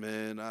Thomas,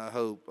 man. I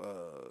hope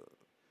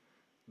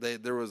they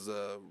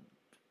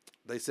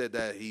said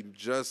that he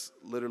just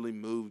literally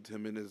moved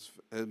him and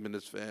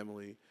his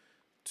family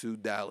to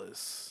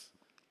Dallas,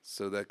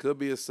 so that could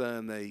be a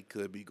sign that he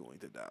could be going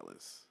to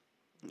Dallas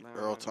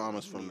Earl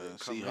Thomas from the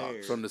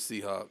Seahawks. from the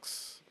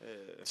Seahawks.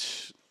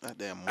 That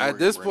damn At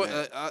this Morgan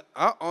point, Burnett.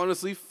 I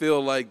honestly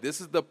feel like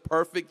this is the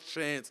perfect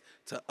chance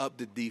to up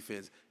the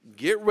defense.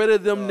 Get rid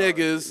of them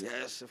niggas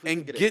yes, if we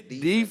and can get get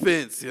a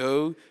defense,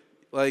 yo.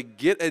 Like,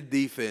 get a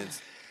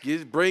defense.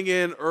 Bring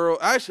in Earl.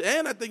 Actually,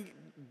 and I think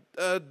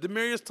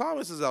Demaryius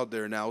Thomas is out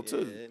there now, Yeah,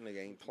 too. that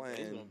nigga ain't He's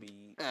playing. gonna be.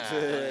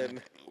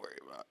 Ain't worry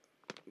about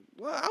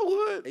Well, I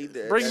would. He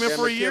did- Bring him in that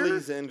for a year.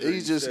 Achilles injury,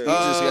 He just so-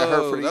 got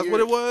hurt for the That's year.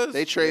 what it was?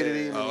 They traded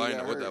him. Oh, and I he didn't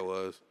know got what hurt. that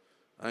was.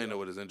 I didn't know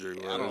what his injury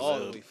was. I don't So-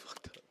 know. All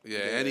fucked up. Yeah,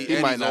 and He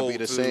and might he's not old, be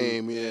the too.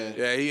 same, yeah.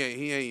 Yeah,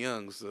 he ain't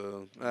young,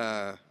 so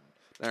never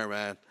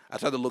mind. I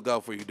tried to look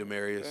out for you,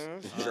 Demaryius.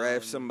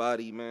 Draft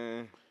somebody,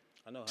 man.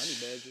 I know Honey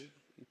Badger.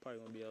 He's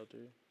probably gonna be out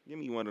there. Give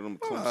me one of them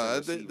I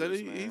Clemson think that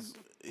receivers,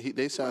 man.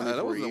 They signed him that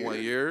for a wasn't a year.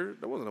 1 year.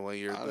 That wasn't a 1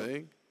 year I-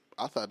 thing.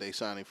 I thought they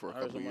signed him for a I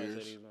heard couple somebody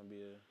years. said he's gonna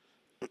be a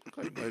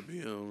It might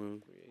be, I don't know.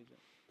 free agent.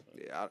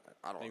 Yeah,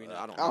 I don't Maybe know.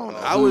 not. I don't I don't know.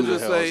 know. I would Who the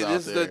just say hell's out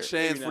this is the there?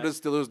 chance Maybe for the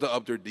Steelers to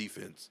up their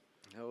defense.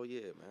 Hell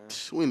yeah, man.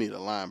 We need a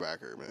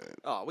linebacker, man.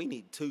 Oh, we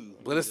need two.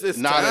 But it's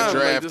Not time. a Like,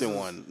 drafting this is-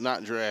 one.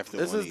 Not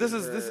drafting This one.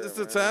 is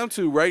the time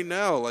to right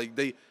now. Like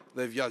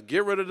if y'all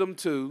get rid of them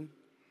too,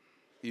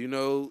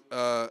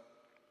 I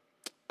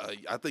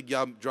think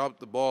y'all dropped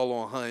the ball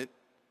on Hunt.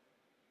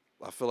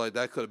 I feel like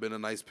that could have been a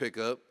nice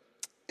pickup.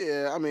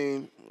 Yeah, I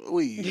mean,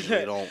 we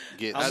usually don't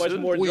get. How much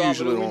more we drama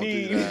usually do we don't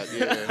need? do that.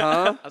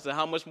 Yeah. I said,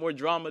 how much more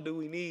drama do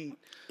we need?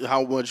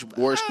 How much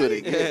worse could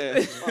it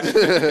get?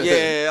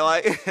 Yeah,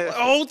 like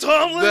Oh,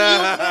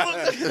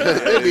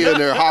 Tomlin! They be in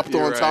there hopped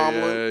You're on right,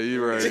 Tomlin. Yeah,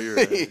 you're right. You're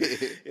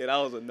right. Yeah, that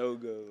was a no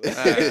go.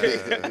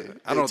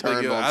 I don't turned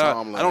think on I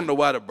Tomlin. don't know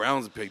why the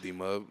Browns picked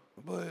him up,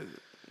 but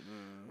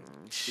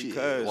Shit,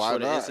 because why for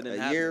the not?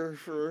 incident a year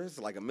for it's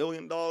like $1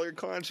 million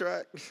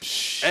contract.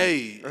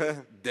 hey,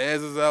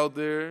 Daz is out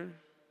there.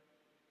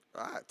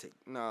 I take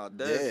Dez.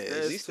 Dez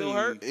Is he still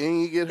hurt?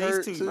 And you get He's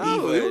hurt too too.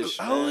 evil. he Bush,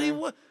 he man.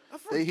 was.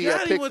 I He forgot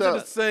got he went picked to the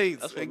up.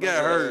 Saints That's and what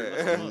got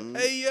matters. hurt.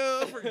 Hey,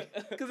 yo,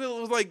 because it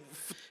was like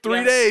 3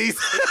 Yeah. days.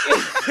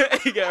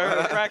 He got hurt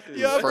in practice.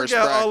 Yo, I First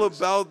forgot all practice.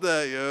 about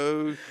that,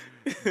 yo.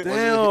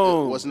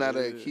 Wasn't Damn. that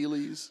an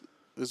Achilles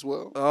as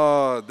well?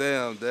 Oh,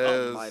 damn,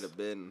 Something might Daz. have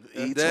been.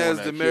 He Daz,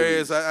 torn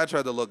Demaryius, Achilles. I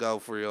tried to look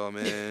out for y'all,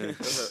 man.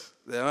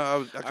 Damn,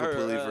 I I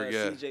completely heard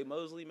forget. C.J.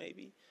 Mosley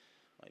maybe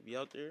might be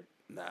out there.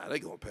 Nah, they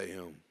gonna pay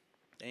him.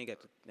 They ain't got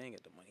the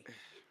money.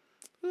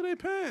 Who they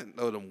paying?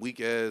 Oh, them weak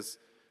ass.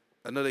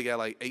 I know they got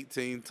like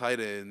 18 tight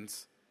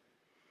ends.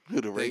 Who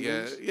the They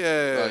Ravens? got, yeah,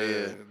 Oh,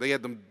 yeah. They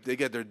got them. They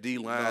got their D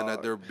line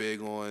that they're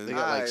big on. They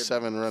got like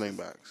 7 running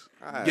backs.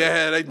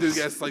 Yeah, they do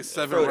got like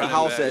 7 Throw the running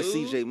house backs. at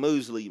C.J.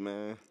 Mosley,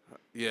 man.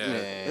 Yeah,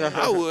 Man.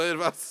 I would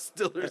if I was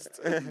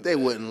Steelers. They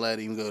wouldn't let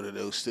him go to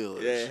those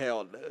Steelers. Yeah,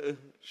 hell no.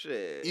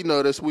 Shit. You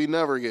notice we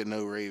never get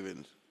no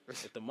Ravens.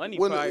 If the money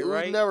We probably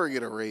right. never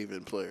get a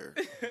Raven player.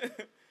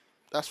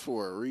 That's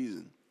for a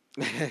reason.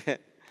 Yeah,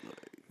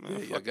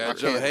 you I got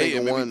Joe can't Hay, think of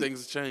and maybe one.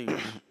 things change.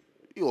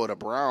 You or the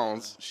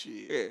Browns. Shit.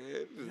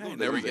 Yeah, You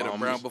never get a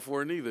Brown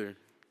before neither.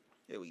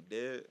 yeah, we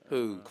did.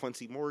 Who?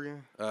 Quincy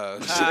Morgan.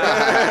 Quincy.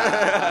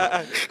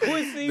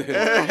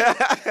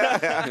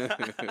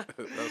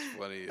 That's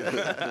funny.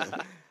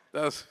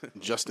 That's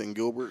Justin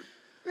Gilbert.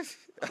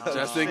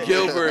 Justin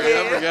Gilbert.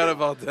 I forgot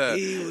about that. I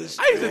used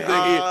to think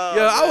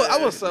I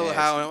was so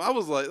high on him. I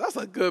was like, that's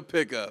a good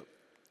pickup.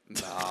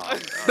 Nah.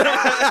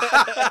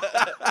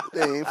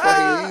 They ain't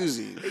fucking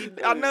using.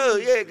 I know,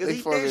 yeah, because They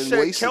he fucking did shut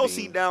wasted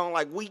Kelsey him. down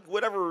like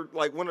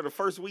like one of the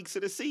first weeks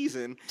of the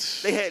season.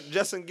 They had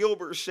Justin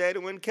Gilbert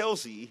shadowing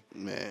Kelsey.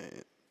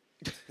 Man.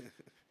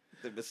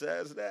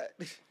 Besides that,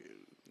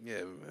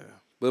 Yeah, man.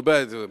 But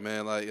back to it,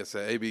 man. Like I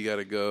said, AB got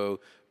to go.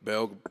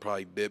 Bell could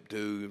probably dip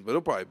too, but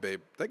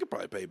they could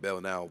probably pay Bell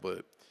now,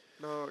 but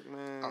dog,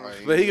 man. All right.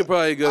 but he could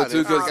probably go I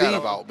too because forgot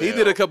about he Bell.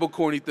 did a couple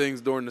corny things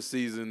during the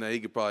season that he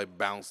could probably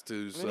bounce to.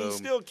 And So he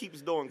still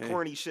keeps doing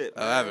corny shit.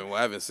 I Man.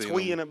 haven't seen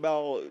tweeting him.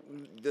 about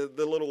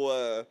the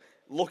little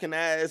looking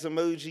ass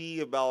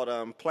emoji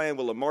about playing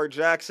with Lamar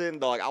Jackson.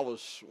 Dog, I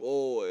was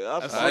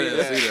I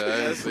didn't see that. I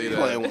didn't see that.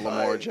 Playing with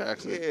Lamar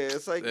Jackson. Yeah,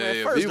 it's like, Yeah, man,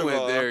 if first he of went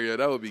all, there, yeah,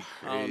 that would be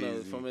I don't crazy.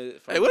 know. From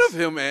Hey, what if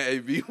him and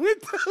AB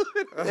went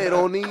there? They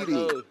don't need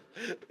him.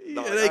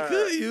 Yeah, they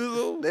could use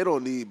him. They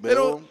don't need They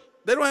Bell. don't.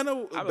 They don't have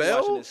no I've been Bell.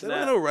 watching They this don't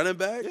have snap. no running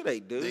back. yeah, they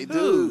do. They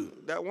do.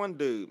 That one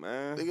dude,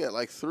 man. They got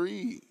like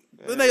 3.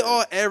 Then they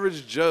all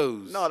average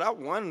Joes. No, that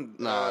one.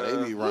 Nah,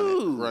 they be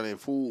who? running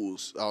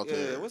fools out Yeah,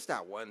 there. what's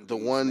that one? The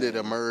dude's one that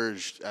name?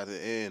 emerged at the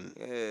end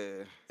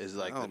Yeah, is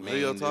like I the don't know main who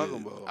y'all dude.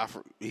 talking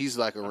about. He's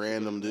like a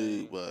random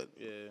dude, but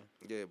Yeah.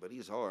 yeah, but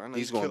he's hard. I know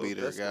he's he gonna killed be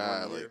their Justin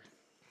guy. one year.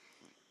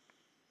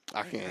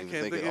 Like I can't even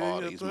think of of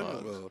all who these y'all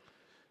talking mugs. about.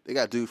 They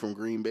got dude from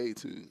Green Bay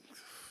too.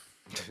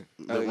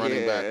 The Oh,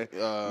 running yeah. back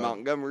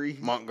Montgomery.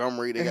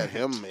 They got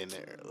him in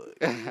there. Look.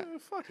 Yeah,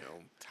 fuck him.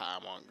 Ty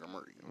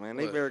Montgomery. Man,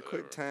 they better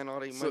quit tying all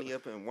their money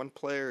up in one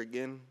player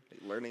again.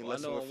 They learning Well, I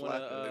lesson know with one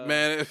of, Flacco.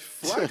 Man,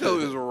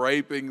 Flacco is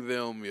raping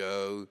them,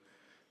 yo.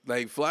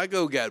 Like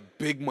Flacco got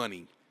big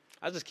money.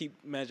 I just keep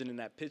imagining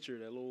that picture,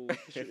 that little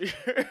picture.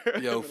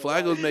 Yo,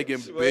 Flacco's making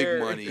Swear.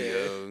 big money,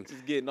 yo.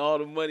 Just getting all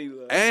the money.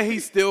 Like, And he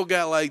still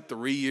got like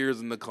 3 years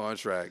in the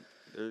contract.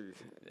 yeah,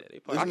 they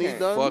Isn't probably he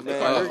done? fuck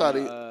Man, up. I thought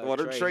he. well,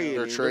 they're trade trading. him.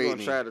 They're They're trading going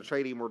to try to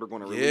trade him, or they're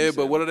going to release Yeah,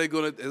 but him. what are they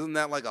gonna? Isn't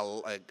that like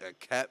a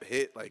cap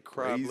hit, like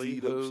Probably crazy?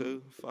 them Though?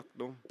 too. Fuck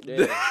them. Yeah.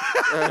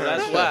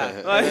 That's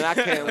why. And I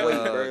can't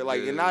wait, bro. Oh,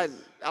 Like, and goodness.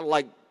 I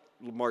like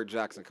Lamar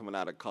Jackson coming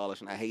out of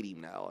college, and I hate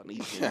him now. And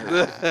he's getting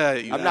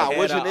hurt. You I'm know, not had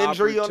wishing an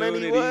injury on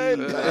opportunity.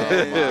 anyone.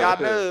 Oh,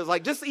 God knows,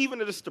 like just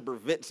to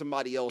prevent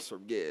somebody else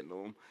from getting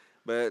them.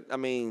 But I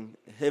mean,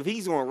 if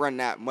he's gonna run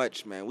that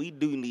much, man, we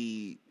do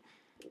need.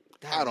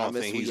 I don't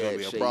think he's gonna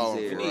be a problem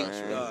Shazier, for We need, us,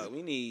 man. dog,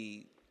 we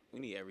need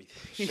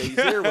everything.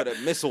 Shazier would have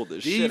missiled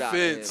the shit out of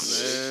him.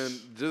 defense, man.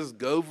 Just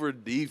go for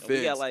defense.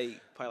 We got like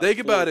probably Think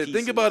like about 4 it. Think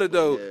pieces. about it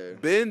though. Yeah.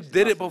 Ben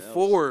did it nothing else.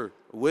 before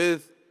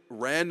with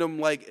random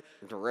like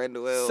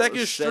Randall L, second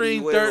Seti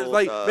string, Will, third,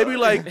 like maybe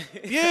like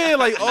yeah,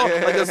 like all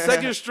like a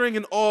second string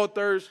and all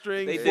third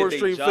string, They did fourth they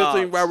string, fifth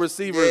string jobs. wide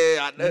receiver.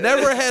 Yeah, I know.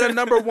 Never had a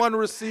number one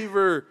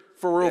receiver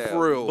for real,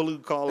 for real. blue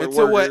collar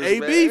until what workers,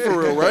 AB man. for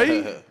real,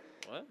 right?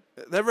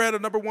 What? Never had a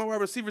number one wide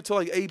receiver till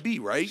like AB,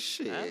 right?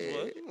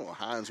 Shit. Oh,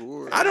 Hines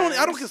Ward. I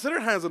don't consider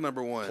Hines a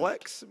number one.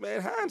 Flex,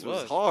 man, Hines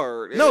was Was.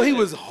 hard. No, Yeah. he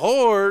was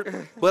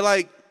hard, but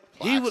like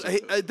he was.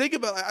 I think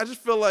about. I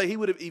just feel like he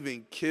would have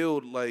even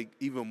killed like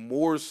even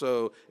more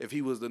so if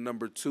he was the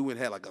number 2 and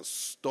had like a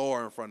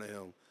star in front of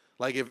him.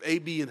 Like if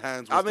AB and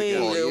Hines. Was I mean,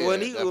 together. yeah,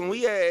 when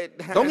we had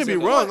Don't Hines get me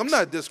and wrong. Flex, I'm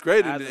not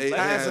discrediting Hines and A-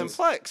 Flex. Hines and Hines.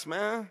 Flex,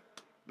 man.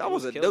 That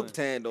was a killing. dope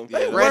tandem.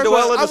 Yeah. Randall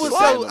Right, L but and I the was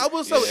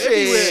slot. so Yeah.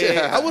 iffy with Shit.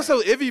 I was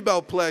so iffy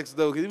about Plex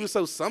though because he was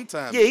so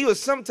sometimes. Yeah, he was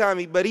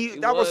sometimey, but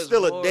that was was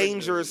still a hard,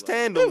 dangerous dude.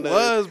 tandem. It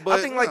though. was, but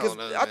I think like I don't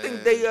know, I think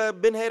man. they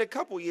been had a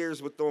couple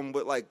years with them,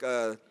 but like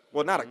well,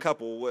 not a Mm-hmm.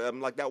 couple.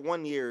 Like that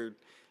one year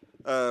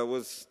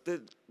was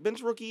the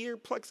Ben's rookie year.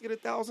 Plex get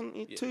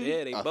 1,000 too.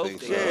 Yeah, they I both think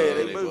did. so. Yeah,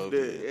 they they both both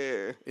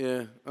did. Yeah.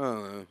 Yeah, I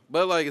don't know.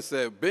 But like I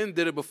said, Ben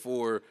did it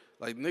before.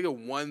 Like nigga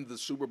won the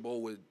Super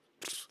Bowl with.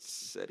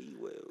 Said he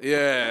will.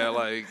 Yeah,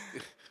 like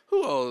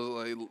who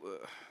else? Like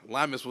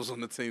Limas was on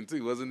the team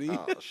too, wasn't he?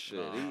 Oh shit.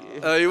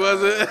 He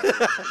wasn't.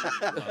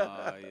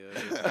 Oh,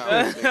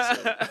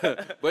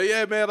 yeah. But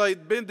yeah, man,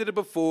 like Ben did it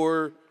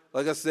before.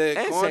 Like I said,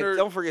 And Connor.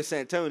 don't forget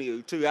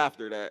Santonio too.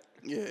 After that.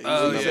 Yeah.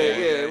 Oh, You yeah, said,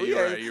 yeah, we you're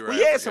had, right, you're we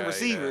right. had I some forgot,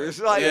 receivers.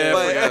 yeah. Like, Yeah, I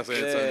but, forgot San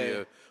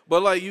Antonio.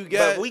 But like you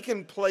got, But we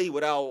can play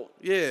without.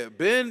 yeah.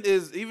 Ben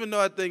is, even though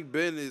I think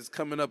Ben is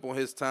coming up on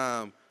his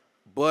time,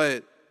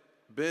 but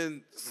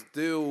Ben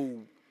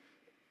still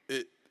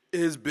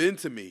has been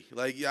to me.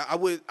 Like, yeah, I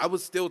would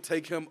still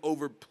take him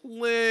over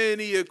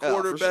plenty of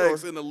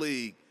quarterbacks in the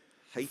league.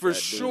 Hate For that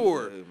dude,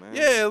 sure. though, man.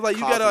 Yeah, like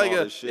you got Coughing like all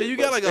a this shit, you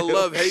got but like a still.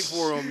 love hate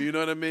for him. You know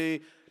what I mean?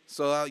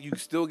 So you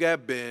still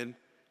got Ben.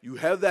 You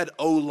have that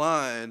O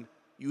line.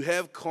 You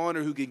have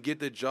Connor who can get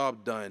the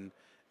job done,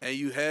 and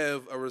you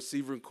have a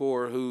receiving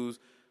core who's,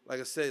 like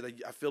I said,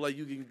 like I feel like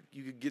you can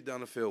get down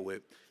the field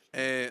with.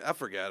 And I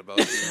forgot about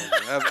you.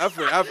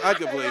 I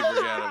completely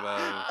forgot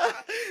about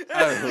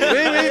him. We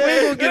ain't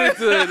gonna get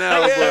into it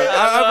now, but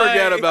I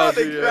forgot about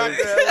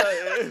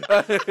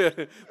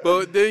you.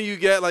 But then you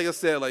got, like I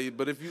said, like,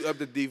 but if you up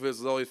the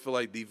defense, I always feel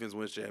like defense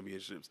wins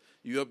championships.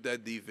 You up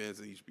that defense,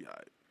 and you should be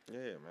high. Yeah,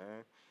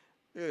 man.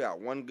 You got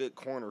one good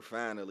corner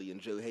finally in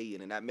Joe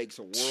Hayden, and that makes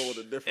a world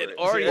of difference.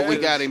 But we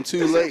got him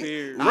too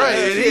late. Right,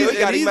 and we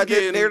got him he's at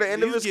getting near the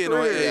end of he's his getting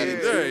on career.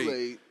 edge. Too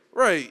late.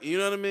 Right, you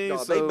know what I mean? No,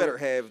 So, they better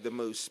have the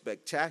most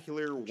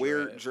spectacular,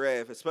 weird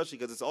draft, especially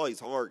because it's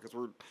always hard because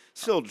we're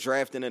still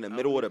drafting in the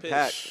middle of the many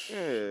pack. picks?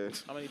 Yeah,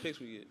 How many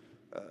picks we get?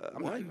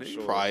 I'm not even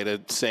sure. Probably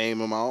the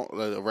same amount,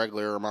 like a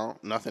regular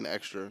amount, nothing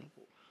extra.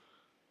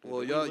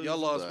 well, y'all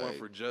lost one like-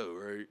 for Joe,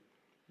 right?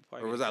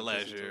 Probably Or was that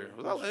last year?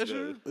 Was that last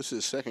year? This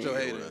is second Joe year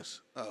Hayden. with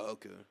us. Oh,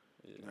 okay.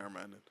 Never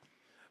mind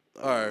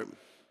then. All right.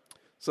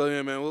 So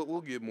yeah, man,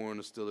 we'll get more on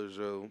the Steelers,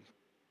 Joe.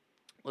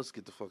 Let's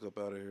get the fuck up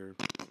out of here.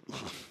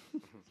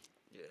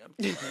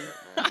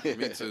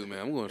 Me too, man.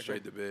 I'm going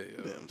straight to bed.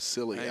 Yo. Damn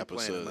silly I ain't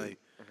playing episode.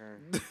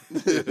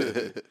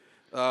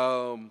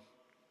 tonight.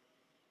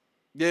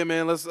 Yeah,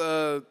 man. Let's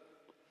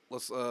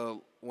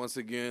once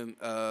again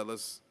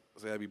let's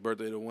say happy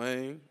birthday to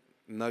Wayne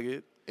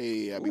Nugget.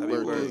 Hey, happy Happy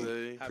birthday.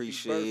 birthday.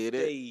 Appreciate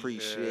it.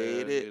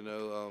 Appreciate Yeah, it. You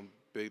know,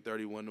 big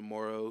 31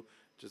 tomorrow.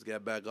 Just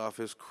got back off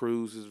his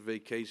cruise, his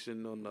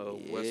vacation on the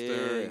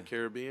Western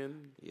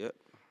Caribbean. Yep.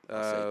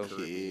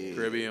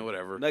 Caribbean,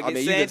 whatever. Nugget I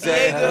mean, San you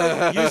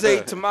Diego. you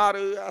say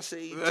tomato, I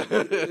say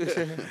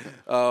tomato.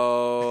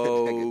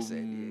 Oh,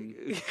 San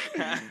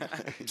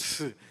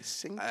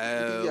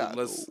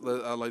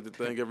Diego. I'd like to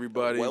thank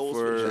everybody Wells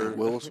for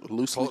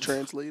Loosely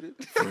translated.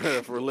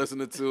 for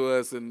listening to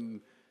us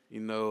and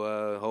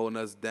holding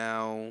us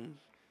down.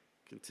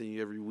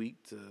 Continue every week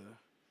to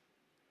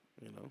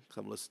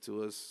come listen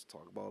to us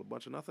talk about a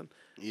bunch of nothing.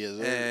 Yes,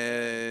 sir.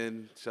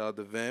 And shout out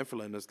to Van for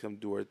letting us come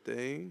do our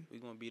thing. We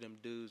gonna be them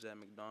dudes at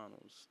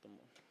McDonald's, them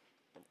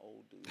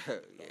old dudes.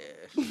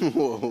 Yeah.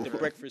 The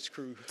breakfast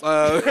crew.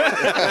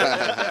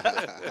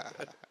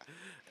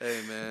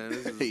 Hey man,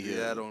 this is Yeah.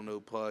 the I Don't Know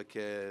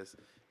podcast,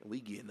 and we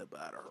getting up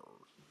out of her.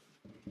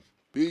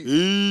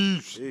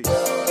 Peace.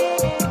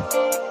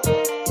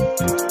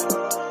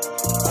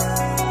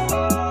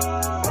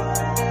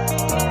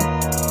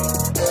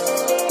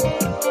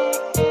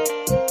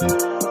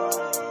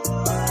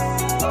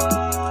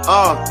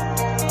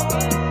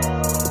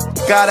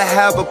 Gotta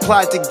have a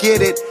plot to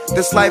get it.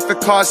 This life,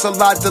 it costs a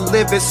lot to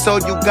live it, so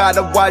you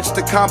gotta watch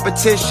the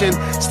competition.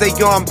 Stay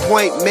on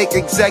point, make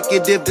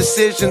executive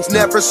decisions.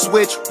 Never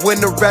switch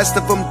when the rest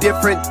of them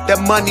different.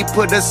 That money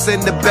put us in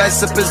the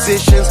best of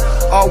positions.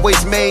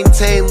 Always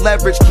maintain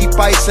leverage, keep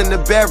ice in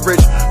the beverage.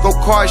 Go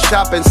car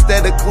shop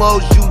instead of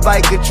clothes, you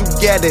like it, you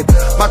get it.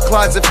 My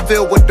closet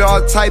filled with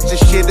all types of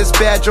shit. It's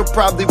bad, you'll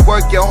probably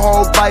work your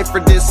whole life for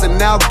this, and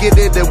I'll get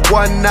it in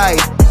one night.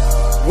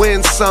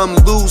 Win some,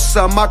 lose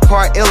some, my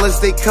car ill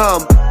as they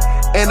come.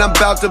 And I'm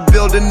about to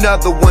build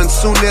another one.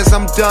 Soon as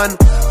I'm done,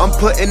 I'm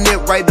putting it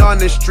right on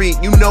the street.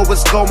 You know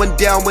what's going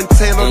down when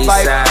Taylor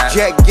Life,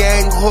 Jet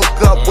Gang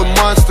hook up with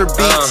Monster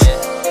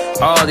Beats.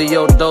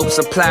 Audio dope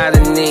supply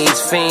the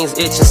needs. Fiends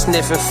itching,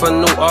 sniffing for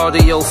new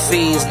audio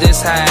feeds. This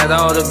how it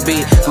ought to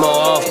be. More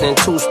often,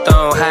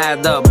 two-stone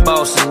hide up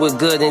bosses with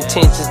good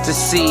intentions to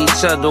see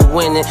each other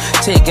winning.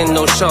 Taking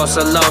no shorts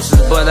or losses,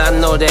 but I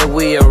know that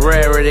we a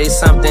rarity.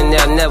 Something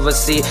they'll never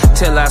see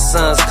till our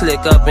sons click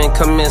up and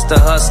commence to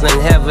hustling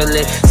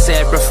heavily.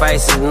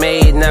 Sacrifices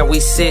made, now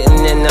we sitting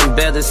in them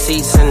better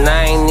seats, and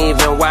I ain't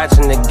even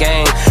watching the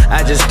game.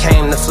 I just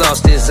came to floss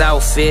this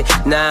outfit.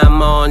 Now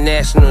I'm on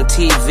national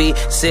TV,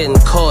 sitting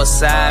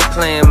courtside,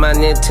 playing my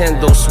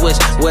Nintendo Switch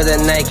with a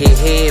Nike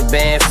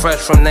headband, fresh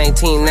from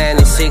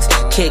 1996.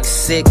 Kick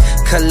sick,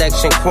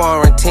 collection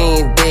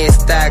quarantine, dead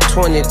stock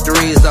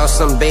 23s off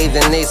some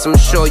bathing apes I'm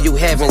sure you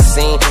haven't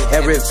seen.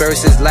 Every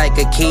verse is like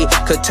a key,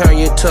 could turn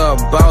you to a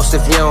boss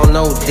if you don't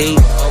know deep.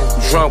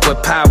 Drunk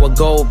with power,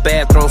 gold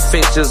bathroom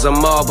fixtures, a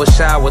marble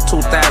shower,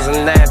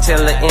 2009 till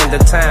the end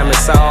of time,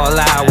 it's all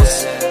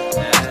ours.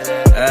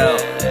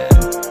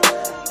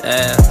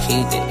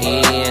 Keep the E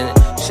in it.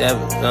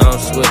 Chevy don't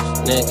switch,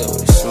 nigga,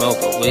 we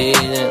smoking weed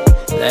and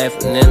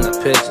laughing in the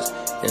pictures.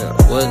 And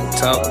I wouldn't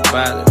talk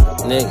about it, but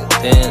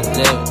nigga, didn't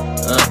live it.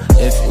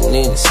 If you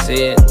need to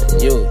see it, then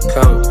you can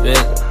come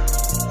visit.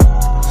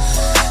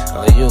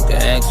 Or you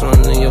can ask one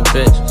of your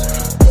bitches.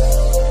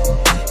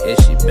 If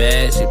she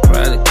bad, she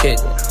probably kick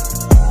me.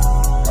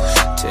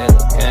 Tell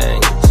the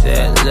gang, you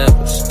said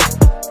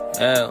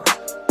lepers.